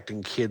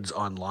protecting kids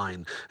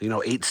online.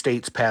 8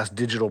 states passed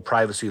digital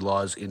privacy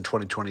laws in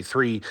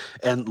 2023,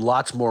 and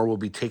lots more will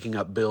be taking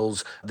up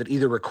bills that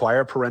either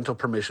require parental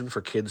permission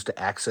for kids to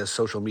access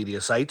social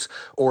media sites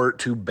or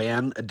to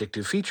ban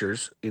addictive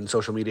features in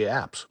social media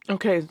apps.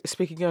 Okay,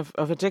 speaking of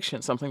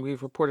addiction, something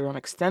we've reported on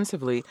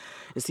extensively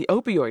is the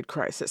opioid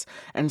crisis,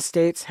 and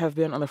states have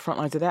been on the front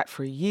lines of that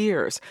for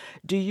years.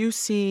 Do you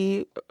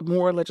see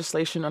more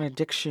legislation on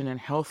addiction and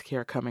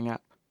healthcare coming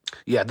up?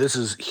 Yeah, this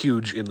is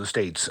huge in the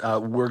states.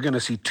 We're going to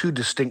see 2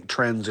 distinct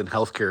trends in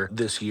healthcare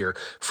this year.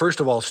 First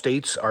of all,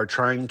 states are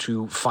trying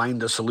to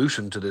find a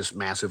solution to this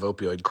massive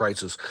opioid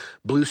crisis.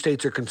 Blue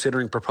states are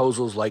considering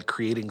proposals like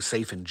creating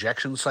safe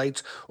injection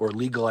sites or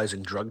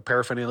legalizing drug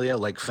paraphernalia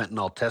like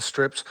fentanyl test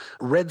strips.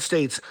 Red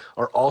states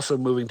are also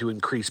moving to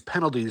increase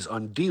penalties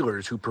on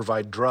dealers who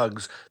provide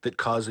drugs that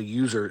cause a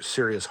user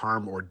serious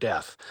harm or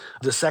death.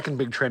 The second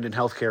big trend in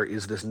healthcare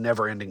is this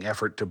never-ending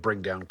effort to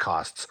bring down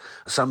costs.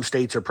 Some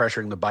states are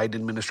pressuring the Biden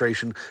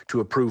administration to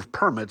approve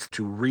permits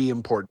to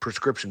re-import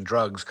prescription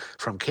drugs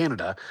from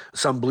Canada.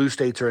 Some blue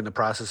states are in the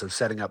process of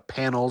setting up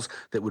panels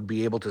that would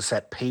be able to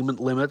set payment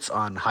limits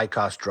on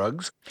high-cost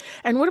drugs.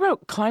 And what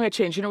about climate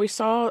change? We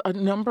saw a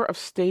number of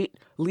state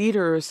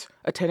leaders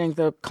attending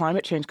the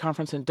climate change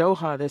conference in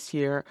Doha this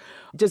year.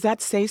 Does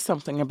that say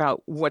something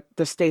about what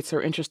the states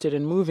are interested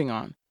in moving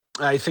on?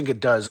 I think it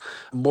does.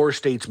 More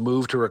states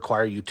move to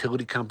require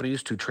utility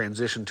companies to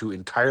transition to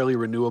entirely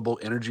renewable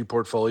energy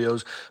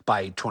portfolios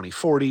by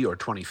 2040 or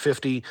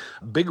 2050.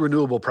 Big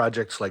renewable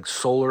projects like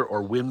solar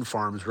or wind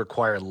farms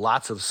require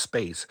lots of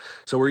space.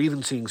 So we're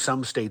even seeing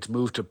some states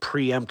move to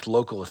preempt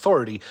local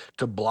authority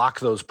to block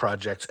those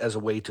projects as a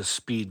way to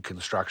speed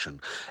construction.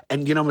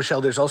 And,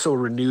 Michelle, there's also a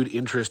renewed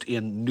interest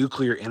in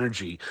nuclear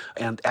energy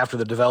and after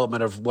the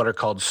development of what are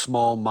called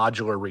small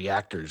modular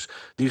reactors.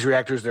 These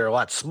reactors, they're a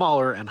lot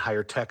smaller and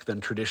higher tech tech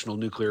than traditional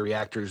nuclear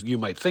reactors you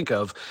might think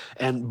of.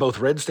 And both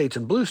red states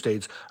and blue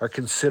states are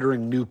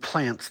considering new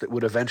plants that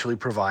would eventually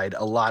provide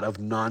a lot of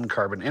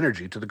non-carbon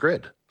energy to the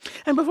grid.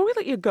 And before we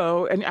let you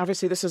go, and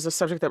obviously this is a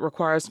subject that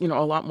requires, a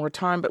lot more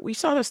time, but we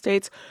saw the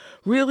states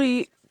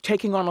really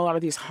taking on a lot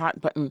of these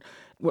hot button,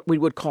 what we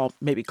would call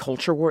maybe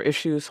culture war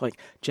issues, like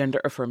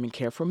gender affirming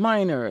care for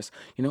minors,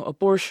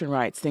 abortion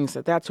rights, things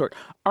of that sort.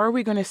 Are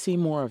we going to see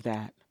more of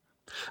that?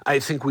 I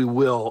think we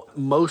will.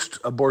 Most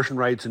abortion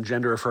rights and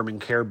gender affirming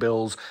care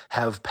bills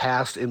have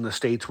passed in the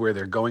states where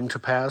they're going to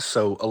pass.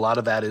 So a lot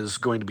of that is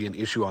going to be an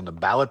issue on the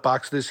ballot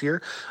box this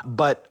year.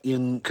 But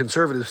in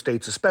conservative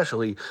states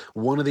especially,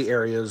 one of the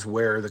areas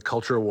where the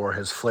culture war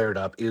has flared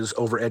up is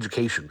over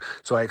education.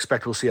 So I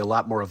expect we'll see a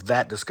lot more of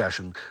that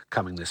discussion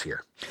coming this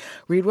year.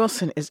 Reed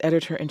Wilson is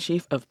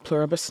editor-in-chief of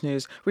Pluribus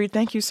News. Reed,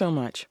 thank you so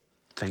much.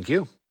 Thank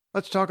you.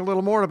 Let's talk a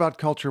little more about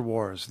culture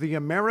wars. The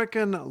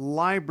American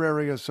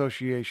Library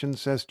Association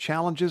says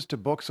challenges to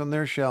books on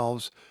their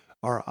shelves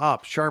are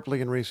up sharply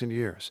in recent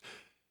years.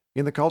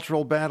 In the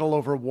cultural battle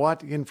over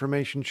what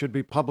information should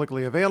be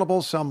publicly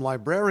available, some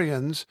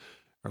librarians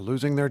are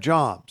losing their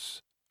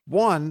jobs.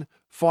 One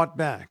fought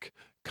back.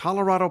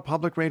 Colorado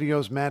Public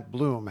Radio's Matt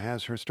Bloom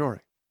has her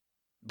story.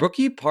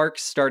 Brookie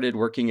Parks started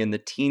working in the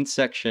teen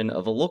section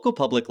of a local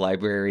public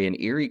library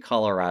in Erie,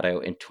 Colorado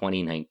in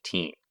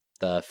 2019.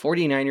 The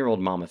 49-year-old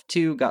mom of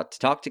two got to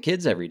talk to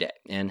kids every day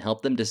and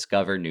help them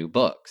discover new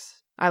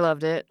books. I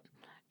loved it.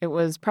 It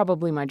was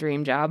probably my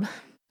dream job.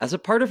 As a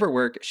part of her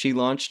work, she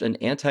launched an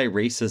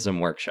anti-racism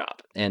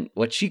workshop and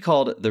what she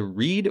called the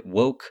Read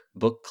Woke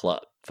Book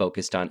Club,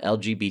 focused on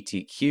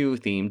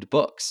LGBTQ-themed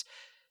books.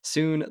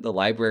 Soon, the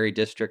library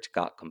district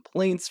got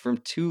complaints from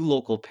two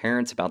local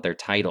parents about their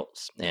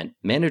titles, and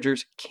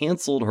managers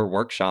canceled her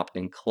workshop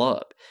and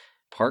club.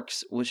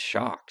 Parks was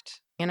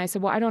shocked. And I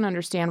said, well, I don't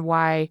understand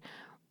why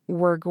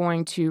we're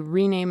going to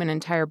rename an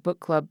entire book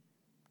club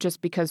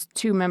just because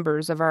two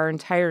members of our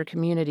entire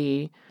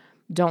community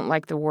don't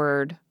like the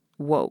word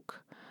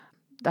woke.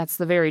 That's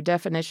the very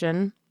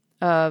definition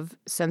of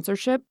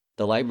censorship.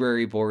 The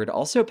library board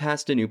also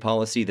passed a new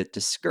policy that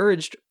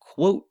discouraged,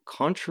 quote,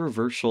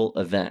 controversial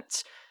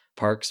events.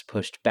 Parks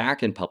pushed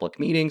back in public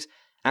meetings,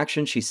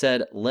 action she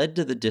said led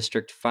to the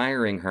district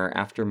firing her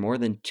after more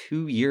than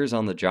 2 years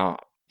on the job.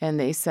 And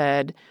they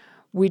said,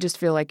 we just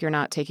feel like you're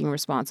not taking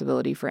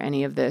responsibility for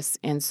any of this,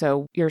 and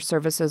so your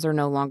services are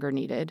no longer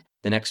needed.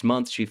 The next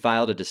month, she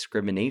filed a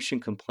discrimination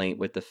complaint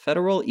with the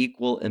Federal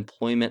Equal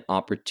Employment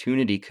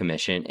Opportunity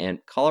Commission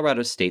and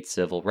Colorado State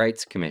Civil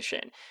Rights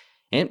Commission,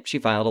 and she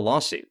filed a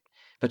lawsuit.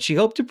 But she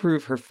hoped to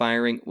prove her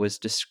firing was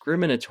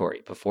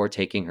discriminatory before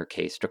taking her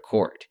case to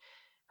court.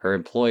 Her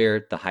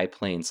employer, the High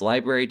Plains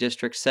Library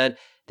District, said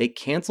they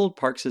canceled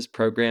Parks's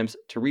programs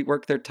to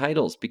rework their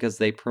titles because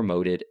they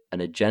promoted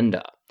an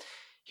agenda.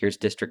 Here's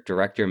District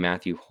Director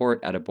Matthew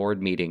Hort at a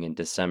board meeting in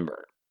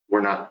December.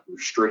 We're not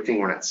restricting,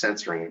 we're not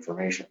censoring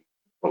information.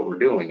 What we're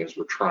doing is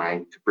we're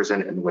trying to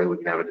present it in a way we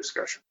can have a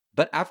discussion.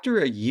 But after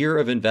a year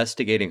of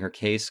investigating her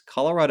case,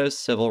 Colorado's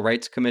Civil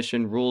Rights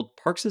Commission ruled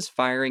Parks's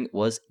firing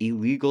was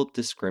illegal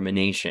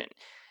discrimination.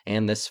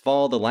 And this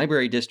fall, the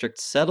library district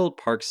settled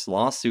Parks'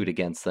 lawsuit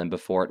against them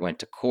before it went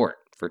to court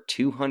for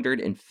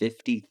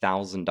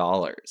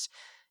 $250,000.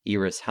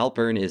 Iris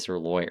Halpern is her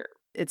lawyer.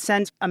 It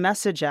sends a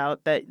message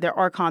out that there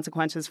are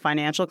consequences,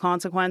 financial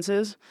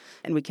consequences,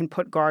 and we can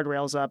put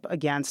guardrails up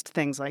against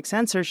things like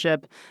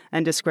censorship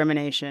and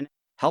discrimination.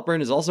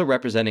 Halpern is also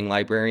representing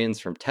librarians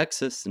from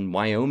Texas and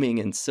Wyoming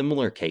in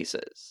similar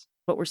cases.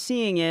 What we're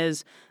seeing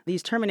is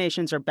these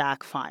terminations are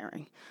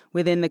backfiring.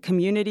 Within the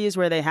communities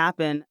where they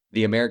happen,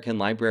 the American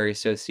Library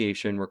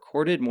Association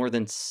recorded more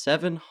than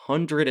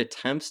 700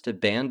 attempts to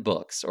ban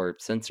books or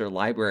censor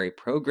library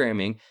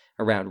programming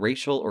around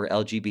racial or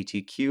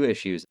LGBTQ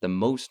issues, the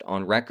most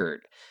on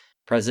record.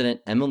 President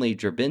Emily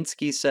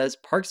Drabinski says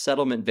Parks'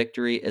 settlement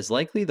victory is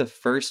likely the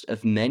first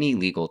of many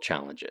legal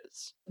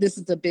challenges. This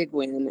is a big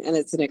win, and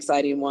it's an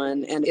exciting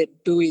one, and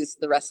it buoys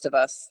the rest of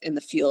us in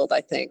the field,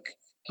 I think,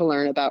 to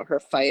learn about her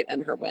fight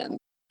and her win.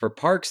 For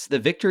Parks, the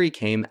victory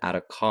came at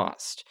a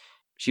cost.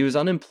 She was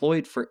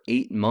unemployed for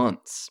 8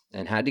 months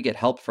and had to get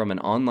help from an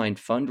online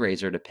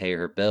fundraiser to pay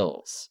her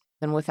bills.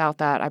 And without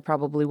that, I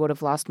probably would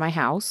have lost my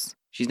house.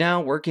 She's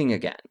now working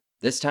again,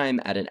 this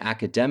time at an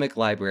academic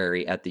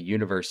library at the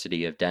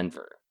University of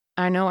Denver.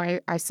 I know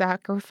I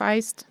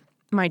sacrificed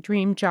my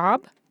dream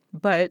job,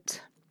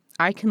 but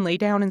I can lay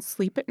down and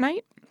sleep at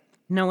night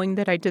knowing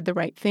that I did the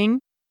right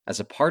thing.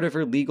 As a part of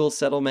her legal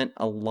settlement,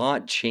 a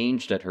lot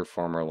changed at her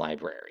former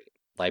library.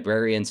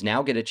 Librarians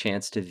now get a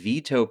chance to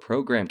veto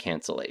program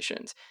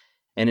cancellations,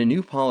 and a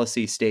new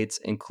policy states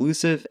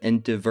inclusive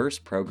and diverse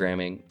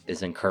programming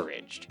is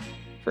encouraged.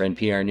 For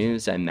NPR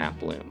News, I'm Matt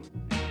Bloom.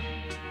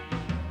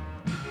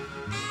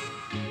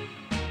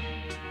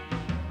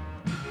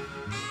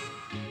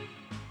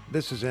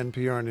 This is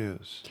NPR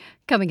News.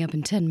 Coming up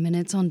in 10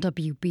 minutes on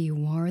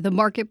WBUR, the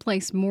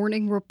Marketplace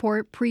Morning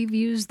Report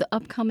previews the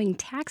upcoming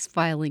tax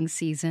filing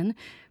season.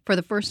 For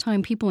the first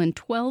time, people in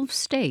 12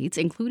 states,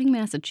 including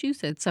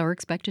Massachusetts, are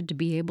expected to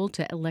be able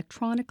to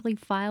electronically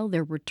file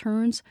their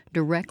returns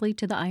directly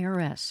to the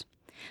IRS.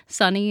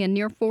 Sunny and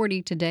near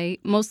 40 today,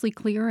 mostly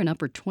clear and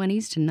upper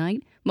 20s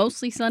tonight,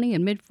 mostly sunny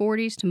and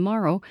mid-40s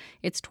tomorrow.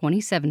 It's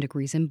 27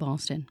 degrees in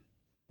Boston.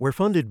 We're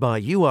funded by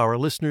you, our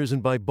listeners,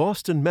 and by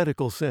Boston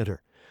Medical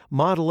Center,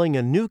 modeling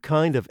a new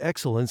kind of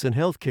excellence in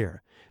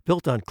healthcare,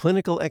 built on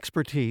clinical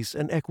expertise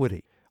and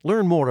equity.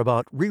 Learn more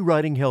about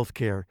rewriting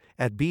healthcare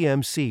at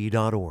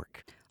bmc.org.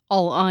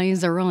 All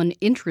eyes are on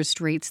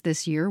interest rates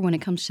this year when it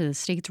comes to the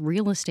state's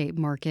real estate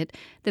market.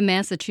 The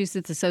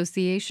Massachusetts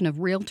Association of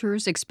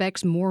Realtors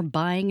expects more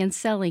buying and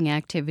selling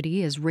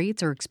activity as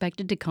rates are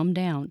expected to come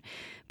down.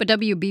 But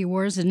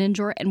WBUR's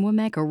Ninjor and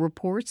Wameka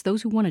reports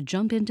those who want to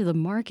jump into the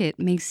market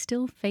may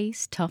still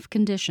face tough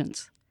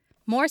conditions.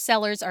 More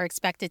sellers are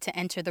expected to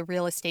enter the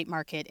real estate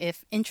market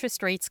if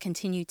interest rates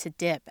continue to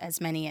dip, as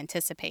many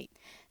anticipate.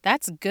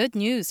 That's good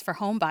news for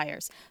home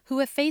buyers who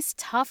have faced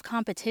tough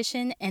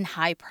competition and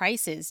high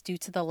prices due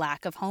to the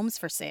lack of homes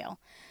for sale.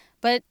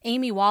 But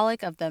Amy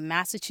Wallach of the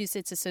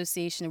Massachusetts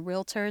Association of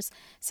Realtors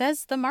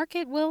says the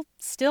market will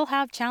still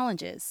have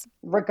challenges.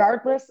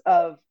 Regardless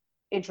of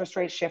interest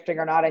rates shifting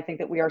or not, I think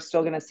that we are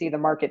still going to see the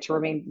market to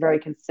remain very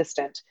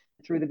consistent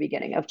through the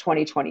beginning of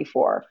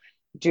 2024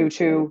 due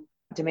to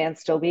demand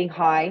still being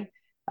high,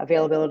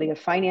 availability of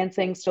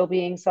financing still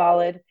being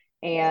solid,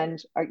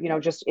 and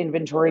just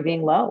inventory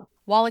being low.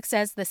 Wallach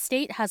says the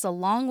state has a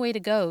long way to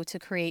go to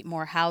create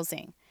more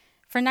housing.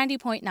 For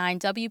 90.9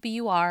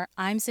 WBUR,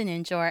 I'm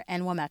Zaninjor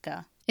and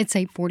Wameka. It's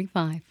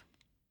 8:45.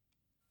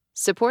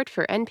 Support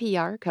for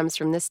NPR comes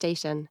from this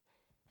station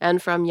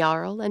and from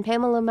Jarl and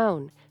Pamela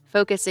Mohn,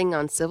 focusing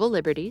on civil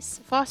liberties,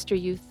 foster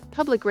youth,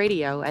 public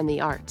radio, and the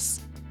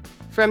arts.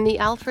 From the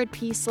Alfred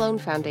P. Sloan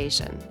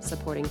Foundation,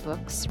 supporting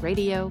books,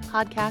 radio,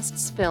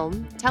 podcasts,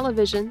 film,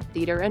 television,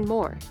 theater, and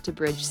more to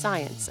bridge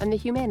science and the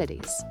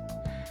humanities.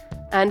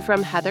 And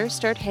from Heather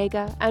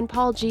Sturt-Haga and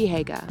Paul G.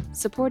 Haga,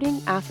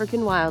 supporting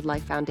African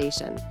Wildlife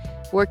Foundation,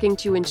 working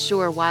to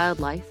ensure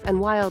wildlife and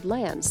wild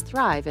lands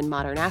thrive in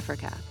modern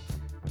Africa.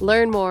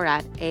 Learn more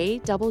at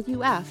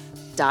awf.org.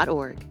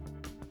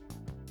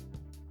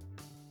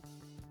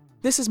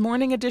 This is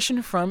Morning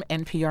Edition from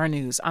NPR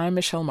News. I'm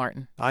Michelle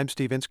Martin. I'm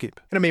Steve Inskeep.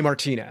 And I'm A.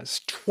 Martinez.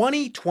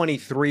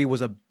 2023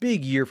 was a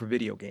big year for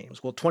video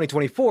games. Will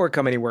 2024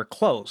 come anywhere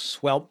close?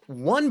 Well,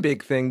 one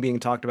big thing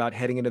being talked about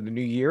heading into the new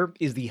year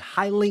is the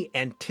highly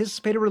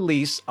anticipated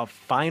release of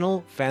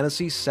Final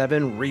Fantasy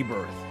VII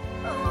Rebirth.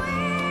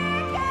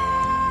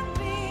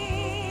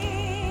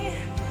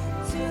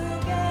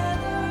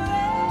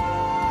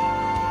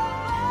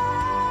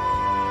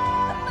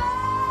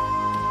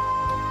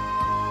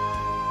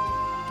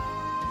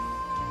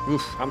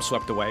 Oof, I'm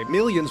swept away.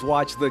 Millions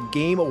watched the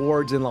Game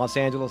Awards in Los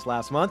Angeles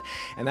last month,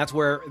 and that's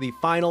where the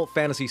Final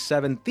Fantasy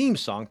VII theme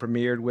song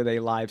premiered with a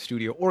live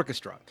studio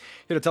orchestra.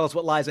 Here to tell us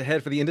what lies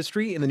ahead for the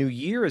industry in the new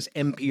year is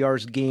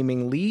NPR's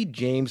gaming lead,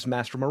 James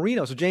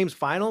Mastromarino. So, James,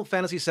 Final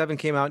Fantasy VII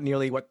came out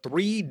nearly,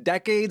 3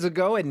 decades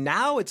ago, and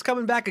now it's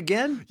coming back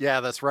again? Yeah,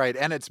 that's right.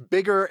 And it's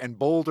bigger and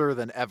bolder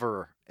than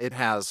ever. It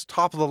has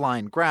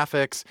top-of-the-line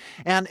graphics,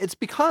 and it's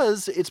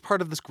because it's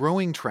part of this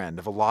growing trend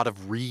of a lot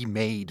of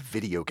remade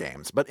video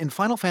games. But in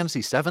Final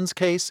Fantasy VII's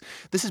case,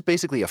 this is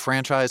basically a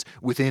franchise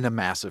within a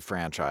massive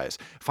franchise.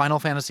 Final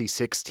Fantasy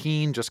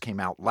XVI just came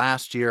out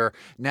last year.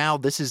 Now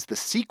this is the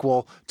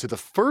sequel to the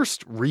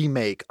first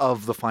remake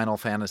of the Final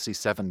Fantasy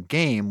VII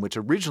game, which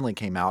originally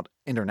came out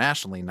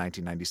internationally in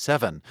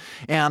 1997.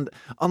 And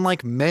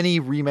unlike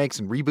many remakes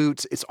and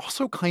reboots, it's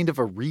also kind of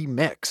a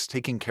remix,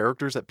 taking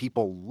characters that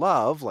people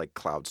love, like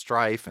Cloud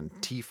Strife and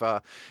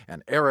Tifa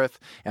and Aerith,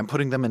 and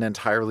putting them in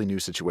entirely new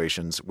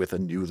situations with a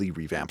newly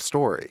revamped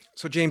story.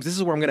 So, James, this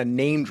is where I'm going to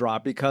name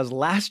drop, because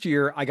last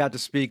year I got to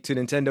speak to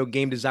Nintendo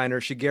game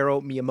designer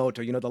Shigeru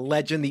Miyamoto, the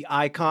legend, the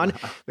icon.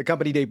 The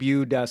company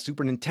debuted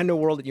Super Nintendo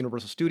World at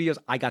Universal Studios.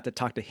 I got to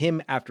talk to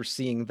him after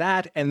seeing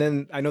that. And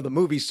then I know the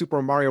movie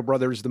Super Mario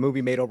Brothers, the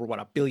movie made over,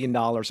 $1 billion.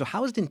 So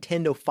how is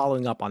Nintendo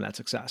following up on that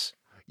success?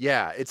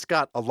 Yeah, it's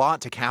got a lot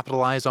to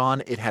capitalize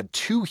on. It had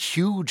 2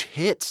 huge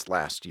hits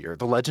last year,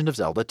 The Legend of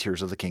Zelda,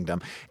 Tears of the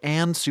Kingdom,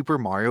 and Super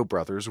Mario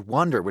Bros.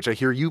 Wonder, which I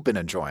hear you've been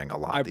enjoying a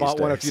lot I these bought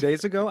days. one a few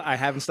days ago. I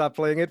haven't stopped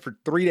playing it for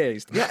 3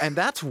 days. Yeah, and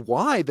that's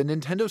why the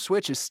Nintendo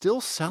Switch is still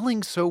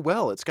selling so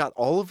well. It's got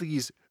all of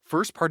these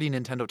first-party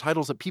Nintendo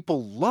titles that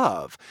people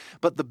love.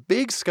 But the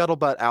big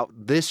scuttlebutt out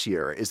this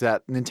year is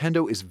that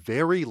Nintendo is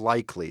very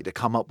likely to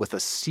come up with a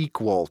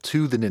sequel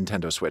to the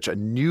Nintendo Switch, a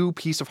new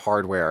piece of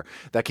hardware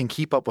that can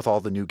keep up with all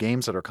the new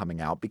games that are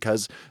coming out,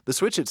 because the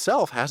Switch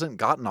itself hasn't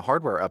gotten a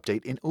hardware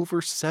update in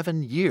over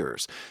 7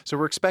 years. So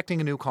we're expecting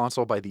a new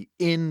console by the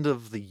end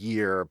of the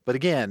year. But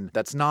again,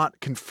 that's not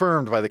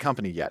confirmed by the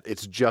company yet.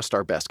 It's just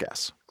our best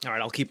guess. All right,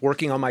 I'll keep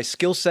working on my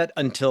skill set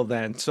until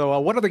then. So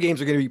what other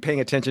games are going to be paying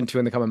attention to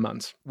in the coming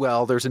months?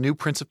 Well, there's a new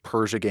Prince of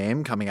Persia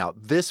game coming out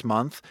this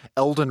month.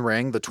 Elden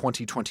Ring, the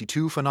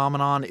 2022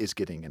 phenomenon, is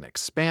getting an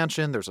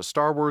expansion. There's a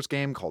Star Wars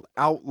game called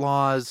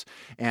Outlaws,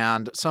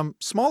 and some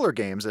smaller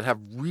games that have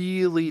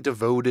really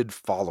devoted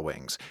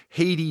followings.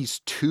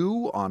 Hades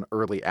 2 on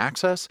early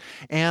access,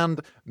 and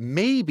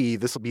maybe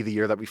this will be the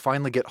year that we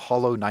finally get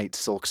Hollow Knight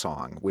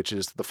Silksong, which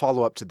is the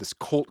follow-up to this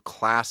cult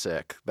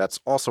classic that's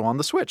also on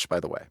the Switch, by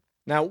the way.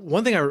 Now,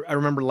 one thing I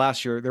remember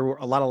last year, there were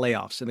a lot of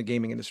layoffs in the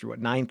gaming industry,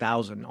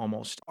 9,000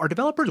 almost. Are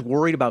developers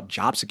worried about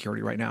job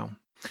security right now?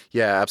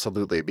 Yeah,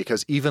 absolutely.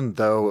 Because even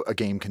though a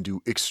game can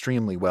do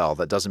extremely well,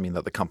 that doesn't mean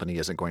that the company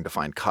isn't going to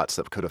find cuts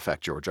that could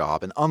affect your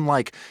job. And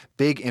unlike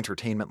big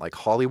entertainment like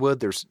Hollywood,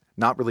 there's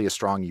not really a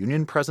strong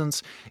union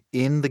presence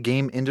in the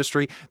game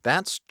industry.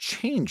 That's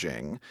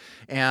changing.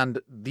 And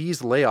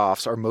these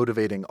layoffs are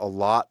motivating a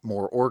lot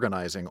more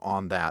organizing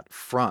on that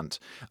front.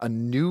 A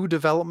new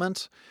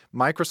development,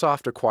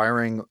 Microsoft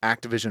acquiring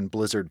Activision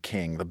Blizzard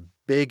King, the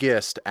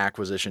biggest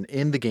acquisition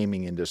in the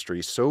gaming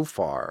industry so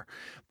far.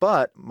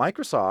 But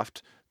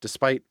Microsoft,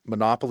 despite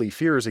monopoly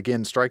fears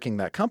again striking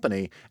that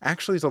company,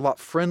 actually is a lot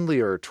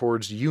friendlier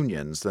towards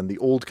unions than the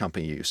old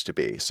company used to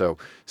be. So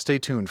stay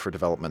tuned for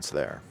developments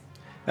there.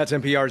 That's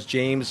NPR's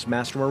James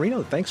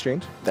Mastromarino. Thanks,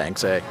 James.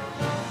 Thanks, A.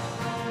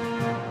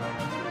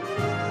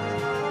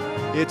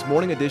 It's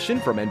Morning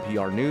Edition from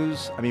NPR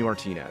News. I'm E.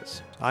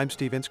 Martinez. I'm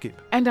Steve Inskeep.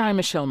 And I'm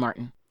Michelle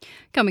Martin.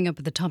 Coming up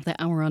at the top of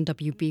the hour on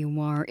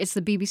WBUR, it's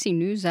the BBC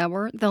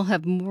NewsHour. They'll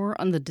have more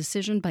on the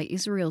decision by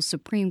Israel's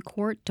Supreme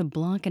Court to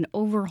block an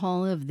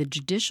overhaul of the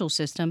judicial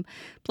system.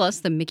 Plus,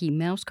 the Mickey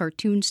Mouse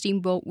cartoon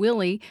Steamboat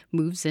Willie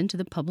moves into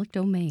the public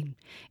domain.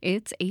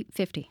 It's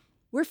 8:50.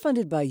 We're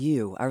funded by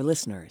you, our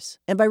listeners,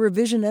 and by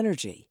Revision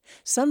Energy.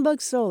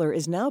 Sunbug Solar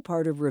is now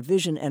part of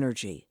Revision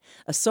Energy,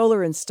 a solar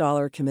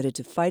installer committed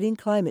to fighting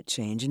climate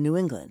change in New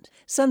England.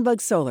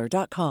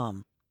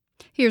 sunbugsolar.com.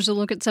 Here's a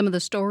look at some of the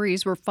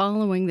stories we're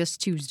following this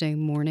Tuesday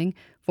morning.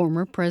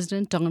 Former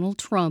President Donald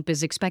Trump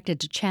is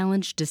expected to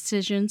challenge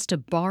decisions to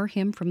bar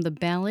him from the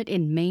ballot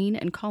in Maine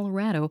and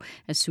Colorado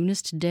as soon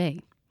as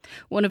today.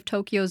 One of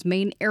Tokyo's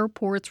main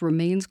airports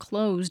remains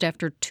closed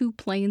after 2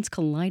 planes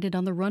collided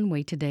on the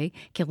runway today,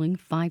 killing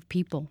 5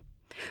 people.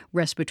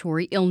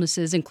 Respiratory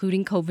illnesses,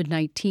 including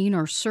COVID-19,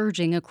 are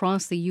surging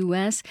across the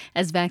U.S.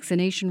 as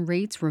vaccination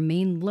rates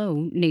remain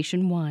low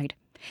nationwide.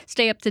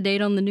 Stay up to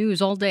date on the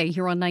news all day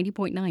here on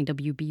 90.9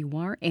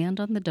 WBUR and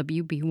on the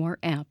WBUR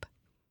app.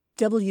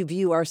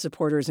 WBUR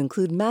supporters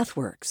include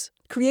MathWorks,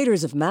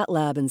 creators of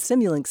MATLAB and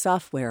Simulink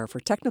software for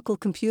technical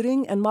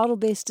computing and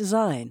model-based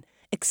design,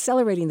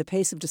 accelerating the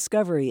pace of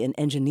discovery in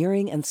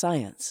engineering and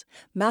science.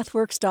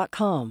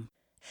 MathWorks.com.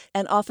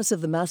 And Office of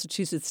the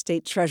Massachusetts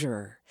State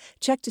Treasurer.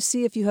 Check to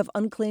see if you have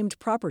unclaimed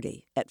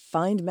property at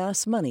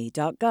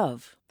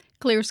findmassmoney.gov.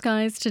 Clear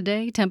skies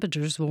today.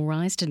 Temperatures will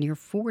rise to near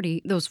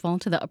 40. Those fall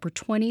to the upper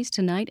 20s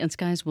tonight, and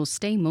skies will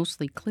stay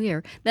mostly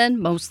clear. Then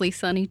mostly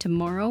sunny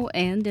tomorrow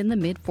and in the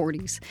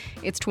mid-40s.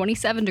 It's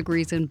 27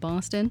 degrees in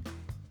Boston.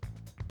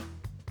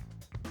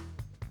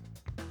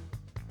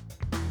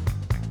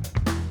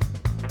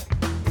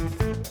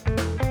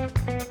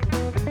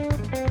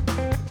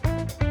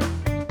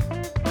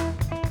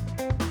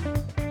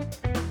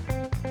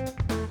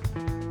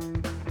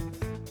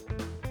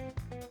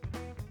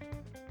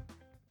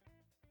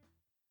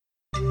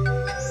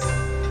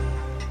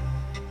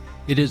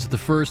 It is the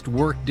first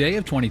work day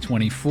of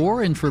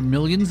 2024, and for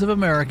millions of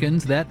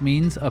Americans, that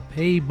means a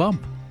pay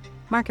bump.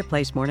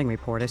 Marketplace Morning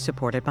Report is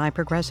supported by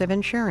Progressive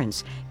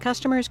Insurance.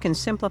 Customers can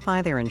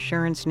simplify their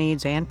insurance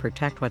needs and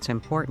protect what's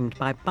important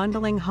by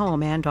bundling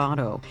home and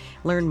auto.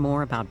 Learn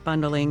more about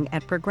bundling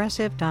at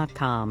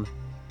progressive.com.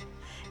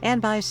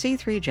 And by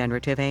C3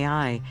 Generative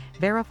AI,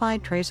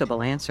 verified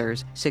traceable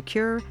answers,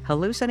 secure,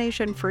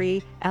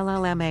 hallucination-free,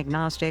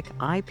 LLM-agnostic,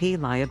 IP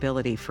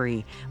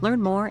liability-free.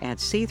 Learn more at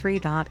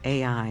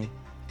c3.ai.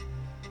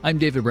 I'm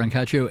David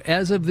Brancaccio.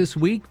 As of this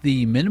week,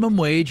 the minimum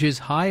wage is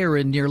higher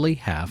in nearly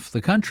half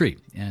the country,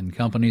 and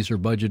companies are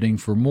budgeting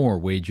for more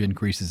wage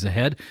increases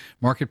ahead.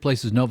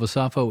 Marketplace's Nova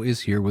Safo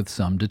is here with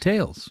some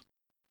details.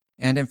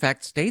 And in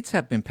fact, states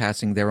have been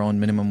passing their own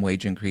minimum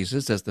wage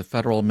increases as the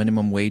federal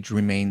minimum wage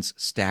remains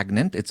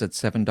stagnant. It's at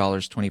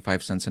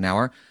 $7.25 an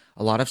hour.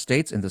 A lot of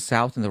states in the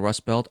South and the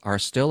Rust Belt are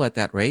still at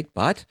that rate,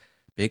 but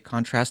big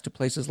contrast to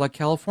places like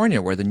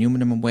California, where the new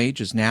minimum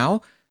wage is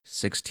now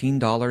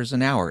 $16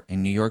 an hour.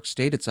 In New York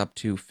State, it's up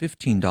to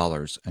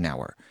 $15 an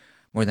hour.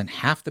 More than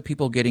half the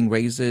people getting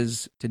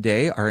raises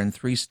today are in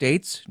 3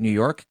 states, New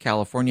York,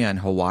 California, and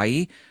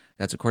Hawaii.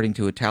 That's according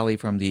to a tally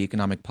from the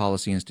Economic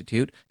Policy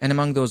Institute. And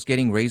among those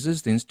getting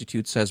raises, the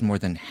Institute says more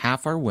than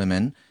half are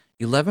women,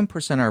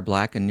 11% are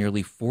Black, and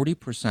nearly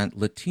 40%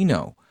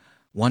 Latino.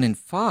 1 in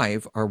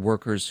 5 are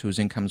workers whose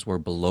incomes were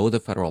below the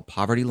federal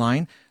poverty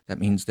line. That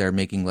means they're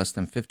making less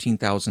than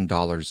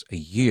 $15,000 a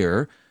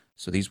year.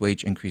 So these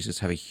wage increases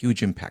have a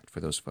huge impact for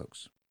those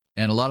folks.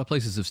 And a lot of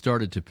places have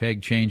started to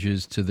peg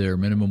changes to their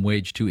minimum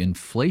wage to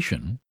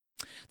inflation.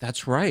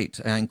 That's right,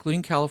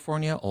 including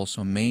California,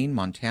 also Maine,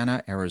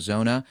 Montana,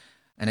 Arizona.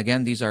 And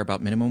again, these are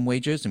about minimum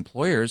wages.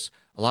 Employers,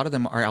 a lot of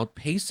them are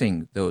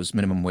outpacing those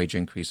minimum wage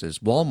increases.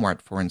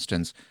 Walmart, for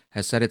instance,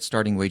 has set its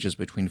starting wages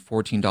between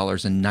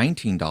 $14 and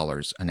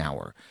 $19 an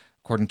hour.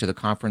 According to the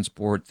Conference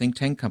Board think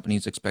tank,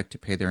 companies expect to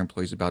pay their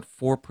employees about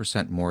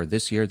 4% more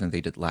this year than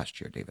they did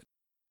last year, David.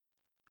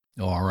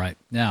 All right.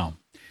 Now,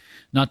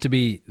 not to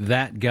be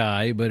that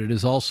guy, but it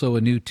is also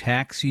a new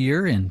tax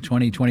year in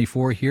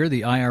 2024 here.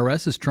 The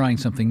IRS is trying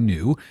something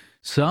new.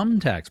 Some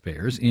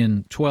taxpayers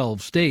in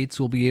 12 states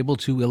will be able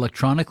to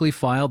electronically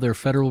file their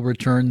federal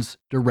returns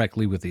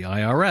directly with the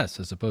IRS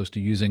as opposed to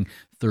using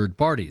third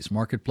parties.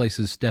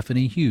 Marketplace's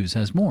Stephanie Hughes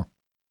has more.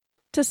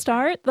 To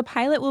start, the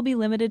pilot will be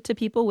limited to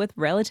people with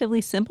relatively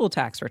simple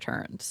tax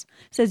returns,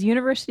 says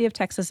University of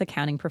Texas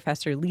accounting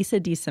professor Lisa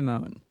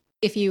DeSimone.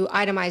 If you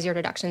itemize your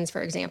deductions,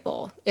 for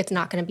example, it's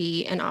not going to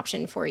be an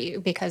option for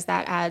you because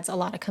that adds a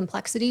lot of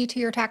complexity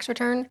to your tax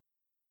return.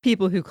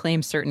 People who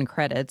claim certain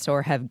credits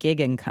or have gig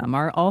income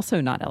are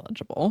also not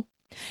eligible.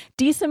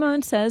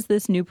 DeSimone says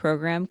this new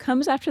program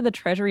comes after the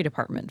Treasury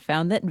Department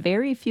found that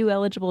very few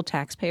eligible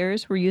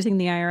taxpayers were using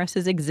the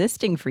IRS's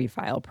existing free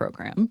file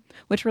program,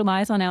 which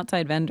relies on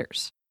outside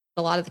vendors.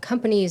 A lot of the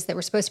companies that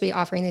were supposed to be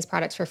offering these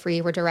products for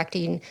free were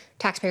directing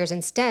taxpayers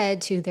instead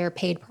to their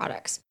paid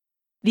products.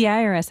 The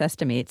IRS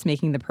estimates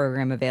making the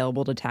program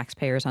available to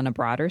taxpayers on a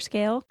broader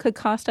scale could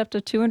cost up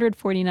to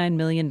 $249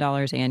 million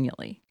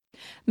annually.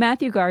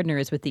 Matthew Gardner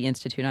is with the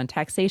Institute on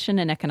Taxation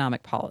and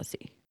Economic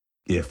Policy.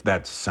 If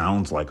that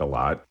sounds like a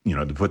lot,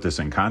 to put this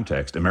in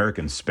context,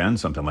 Americans spend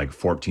something like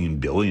 $14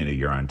 billion a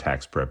year on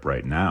tax prep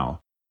right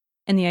now.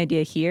 And the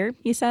idea here,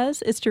 he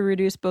says, is to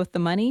reduce both the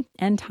money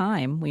and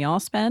time we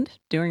all spend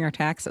doing our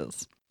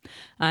taxes.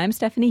 I'm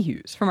Stephanie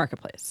Hughes for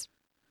Marketplace.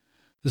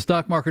 The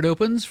stock market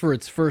opens for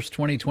its first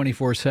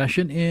 2024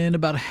 session in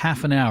about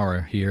half an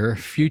hour here.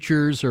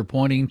 Futures are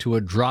pointing to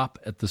a drop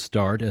at the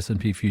start.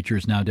 S&P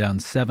futures now down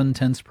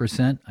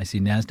 0.7%. I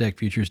see NASDAQ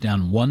futures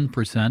down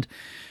 1%.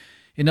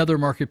 In other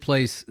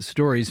marketplace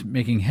stories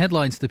making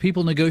headlines, the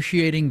people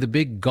negotiating the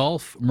big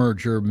golf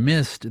merger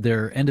missed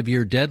their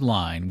end-of-year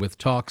deadline with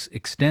talks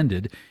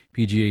extended.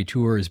 PGA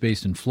Tour is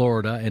based in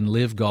Florida and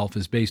Live Golf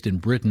is based in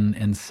Britain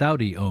and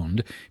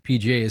Saudi-owned.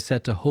 PGA is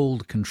set to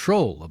hold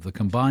control of the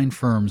combined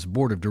firm's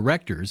board of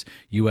directors.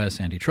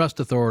 U.S. antitrust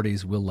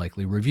authorities will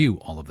likely review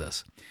all of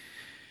this.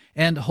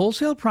 And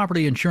wholesale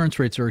property insurance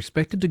rates are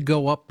expected to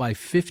go up by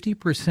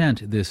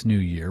 50% this new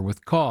year,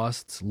 with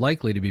costs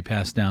likely to be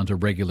passed down to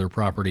regular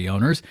property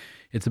owners.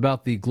 It's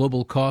about the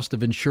global cost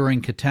of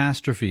insuring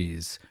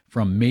catastrophes,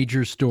 from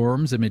major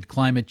storms amid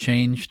climate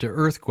change to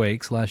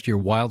earthquakes. Last year,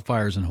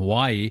 wildfires in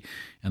Hawaii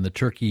and the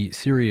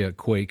Turkey-Syria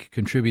quake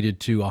contributed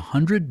to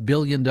 $100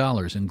 billion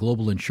in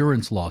global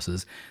insurance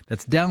losses.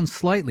 That's down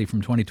slightly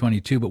from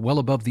 2022, but well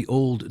above the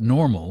old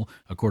normal,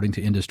 according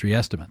to industry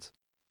estimates.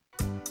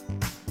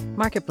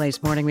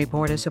 Marketplace Morning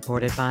Report is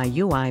supported by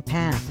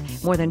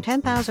UiPath. More than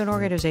 10,000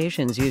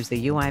 organizations use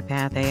the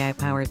UiPath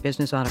AI-powered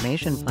business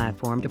automation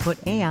platform to put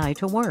AI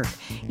to work.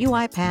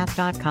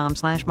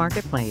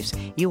 UiPath.com/marketplace.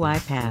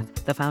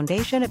 UiPath, the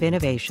foundation of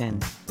innovation.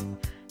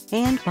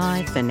 And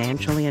by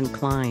Financially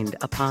Inclined,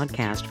 a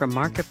podcast from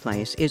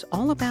Marketplace, is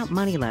all about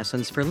money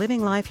lessons for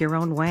living life your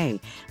own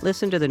way.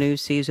 Listen to the new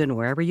season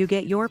wherever you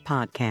get your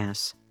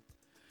podcasts.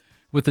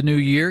 With the new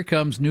year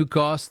comes new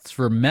costs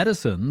for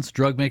medicines.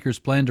 Drug makers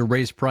plan to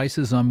raise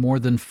prices on more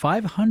than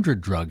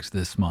 500 drugs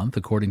this month,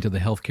 according to the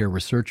healthcare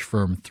research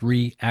firm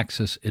 3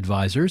 Axis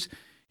Advisors.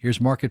 Here's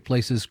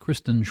Marketplace's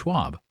Kristen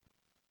Schwab.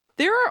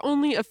 There are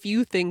only a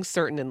few things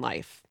certain in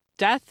life: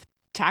 death,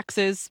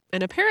 taxes,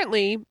 and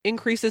apparently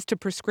increases to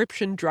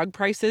prescription drug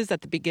prices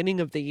at the beginning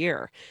of the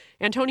year.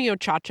 Antonio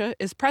Chacha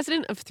is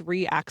president of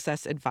 3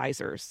 Access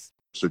Advisors.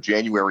 So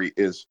January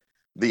is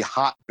the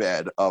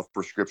hotbed of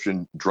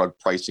prescription drug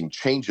pricing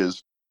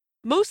changes.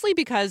 Mostly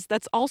because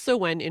that's also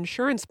when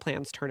insurance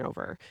plans turn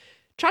over.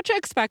 Chacha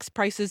expects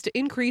prices to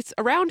increase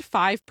around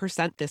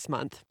 5% this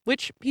month,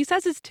 which he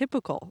says is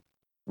typical.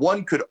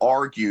 One could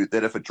argue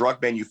that if a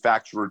drug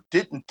manufacturer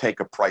didn't take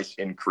a price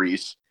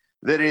increase,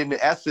 that in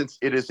essence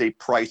it is a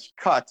price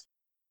cut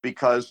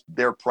because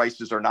their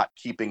prices are not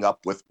keeping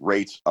up with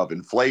rates of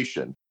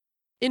inflation.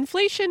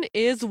 Inflation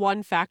is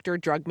one factor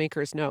drug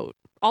makers note.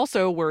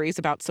 Also worries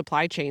about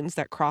supply chains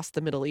that cross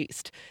the Middle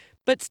East.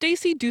 But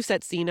Stacy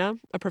Doucette-Sina,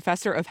 a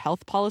professor of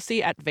health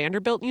policy at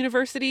Vanderbilt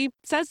University,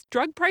 says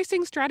drug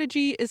pricing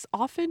strategy is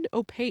often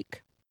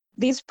opaque.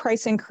 These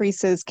price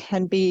increases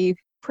can be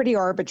pretty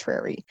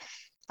arbitrary.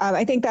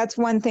 I think that's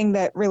one thing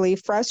that really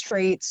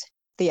frustrates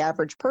the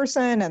average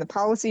person and the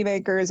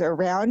policymakers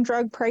around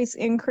drug price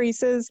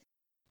increases.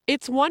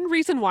 It's one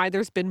reason why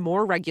there's been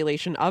more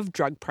regulation of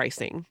drug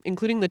pricing,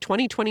 including the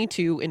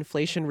 2022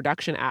 Inflation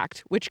Reduction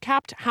Act, which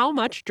capped how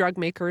much drug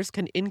makers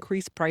can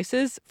increase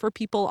prices for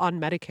people on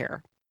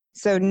Medicare.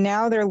 So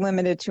now they're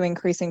limited to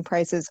increasing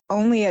prices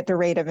only at the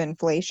rate of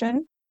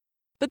inflation.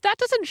 But that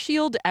doesn't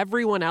shield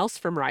everyone else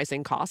from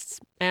rising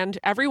costs. And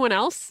everyone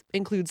else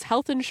includes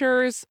health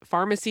insurers,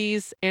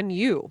 pharmacies, and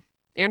you.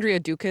 Andrea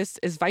Dukas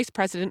is Vice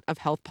President of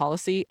Health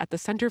Policy at the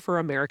Center for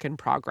American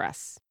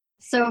Progress.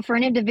 So for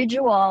an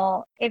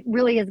individual, it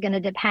really is going to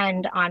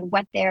depend on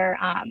what their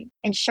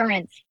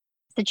insurance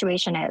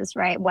situation is,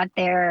 right? What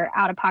their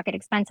out-of-pocket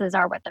expenses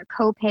are, what their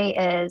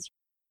copay is.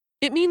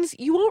 It means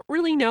you won't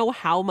really know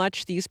how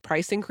much these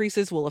price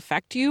increases will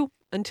affect you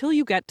until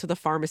you get to the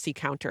pharmacy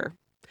counter.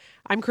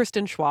 I'm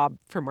Kristen Schwab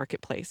for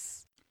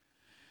Marketplace.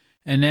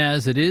 And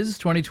as it is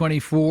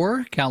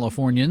 2024,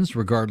 Californians,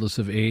 regardless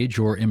of age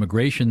or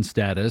immigration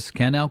status,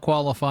 can now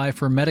qualify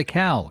for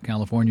Medi-Cal,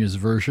 California's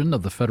version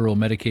of the federal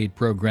Medicaid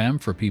program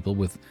for people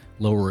with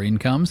lower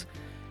incomes.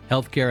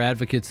 Healthcare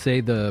advocates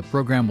say the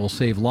program will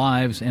save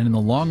lives, and in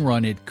the long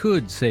run, it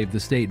could save the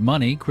state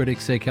money.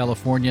 Critics say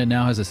California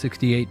now has a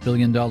 $68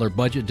 billion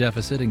budget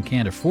deficit and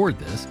can't afford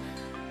this.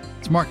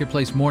 It's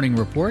Marketplace Morning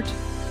Report.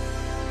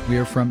 We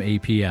are from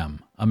APM,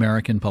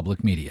 American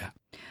Public Media.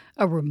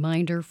 A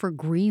reminder for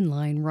Green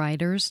Line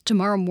riders.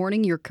 Tomorrow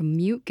morning, your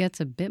commute gets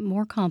a bit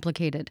more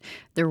complicated.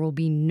 There will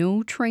be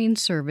no train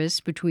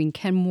service between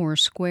Kenmore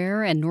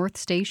Square and North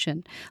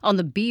Station. On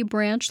the B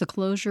branch, the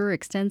closure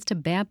extends to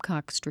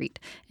Babcock Street.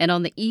 And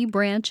on the E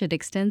branch, it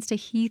extends to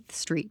Heath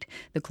Street.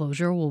 The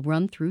closure will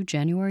run through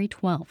January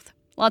 12th.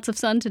 Lots of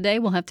sun today.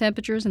 We'll have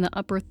temperatures in the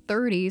upper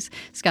 30s.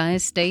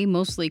 Skies stay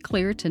mostly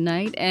clear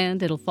tonight,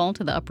 and it'll fall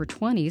to the upper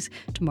 20s.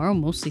 Tomorrow,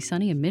 mostly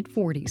sunny and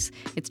mid-40s.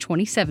 It's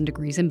 27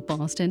 degrees in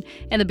Boston,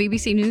 and the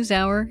BBC News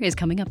Hour is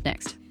coming up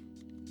next.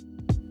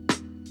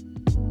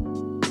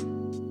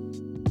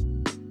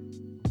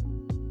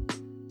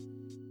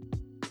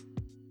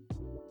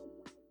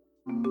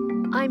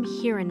 I'm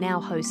Here and Now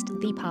host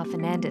Deepa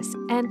Fernandes,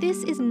 and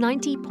this is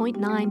 90.9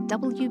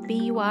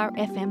 WBUR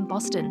FM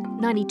Boston,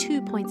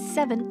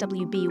 92.7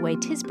 WBUA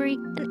Tisbury,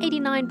 and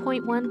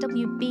 89.1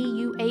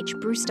 WBUH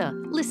Brewster.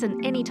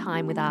 Listen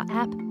anytime with our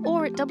app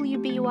or at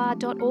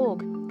WBUR.org.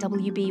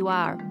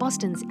 WBUR,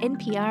 Boston's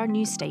NPR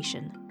news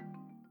station.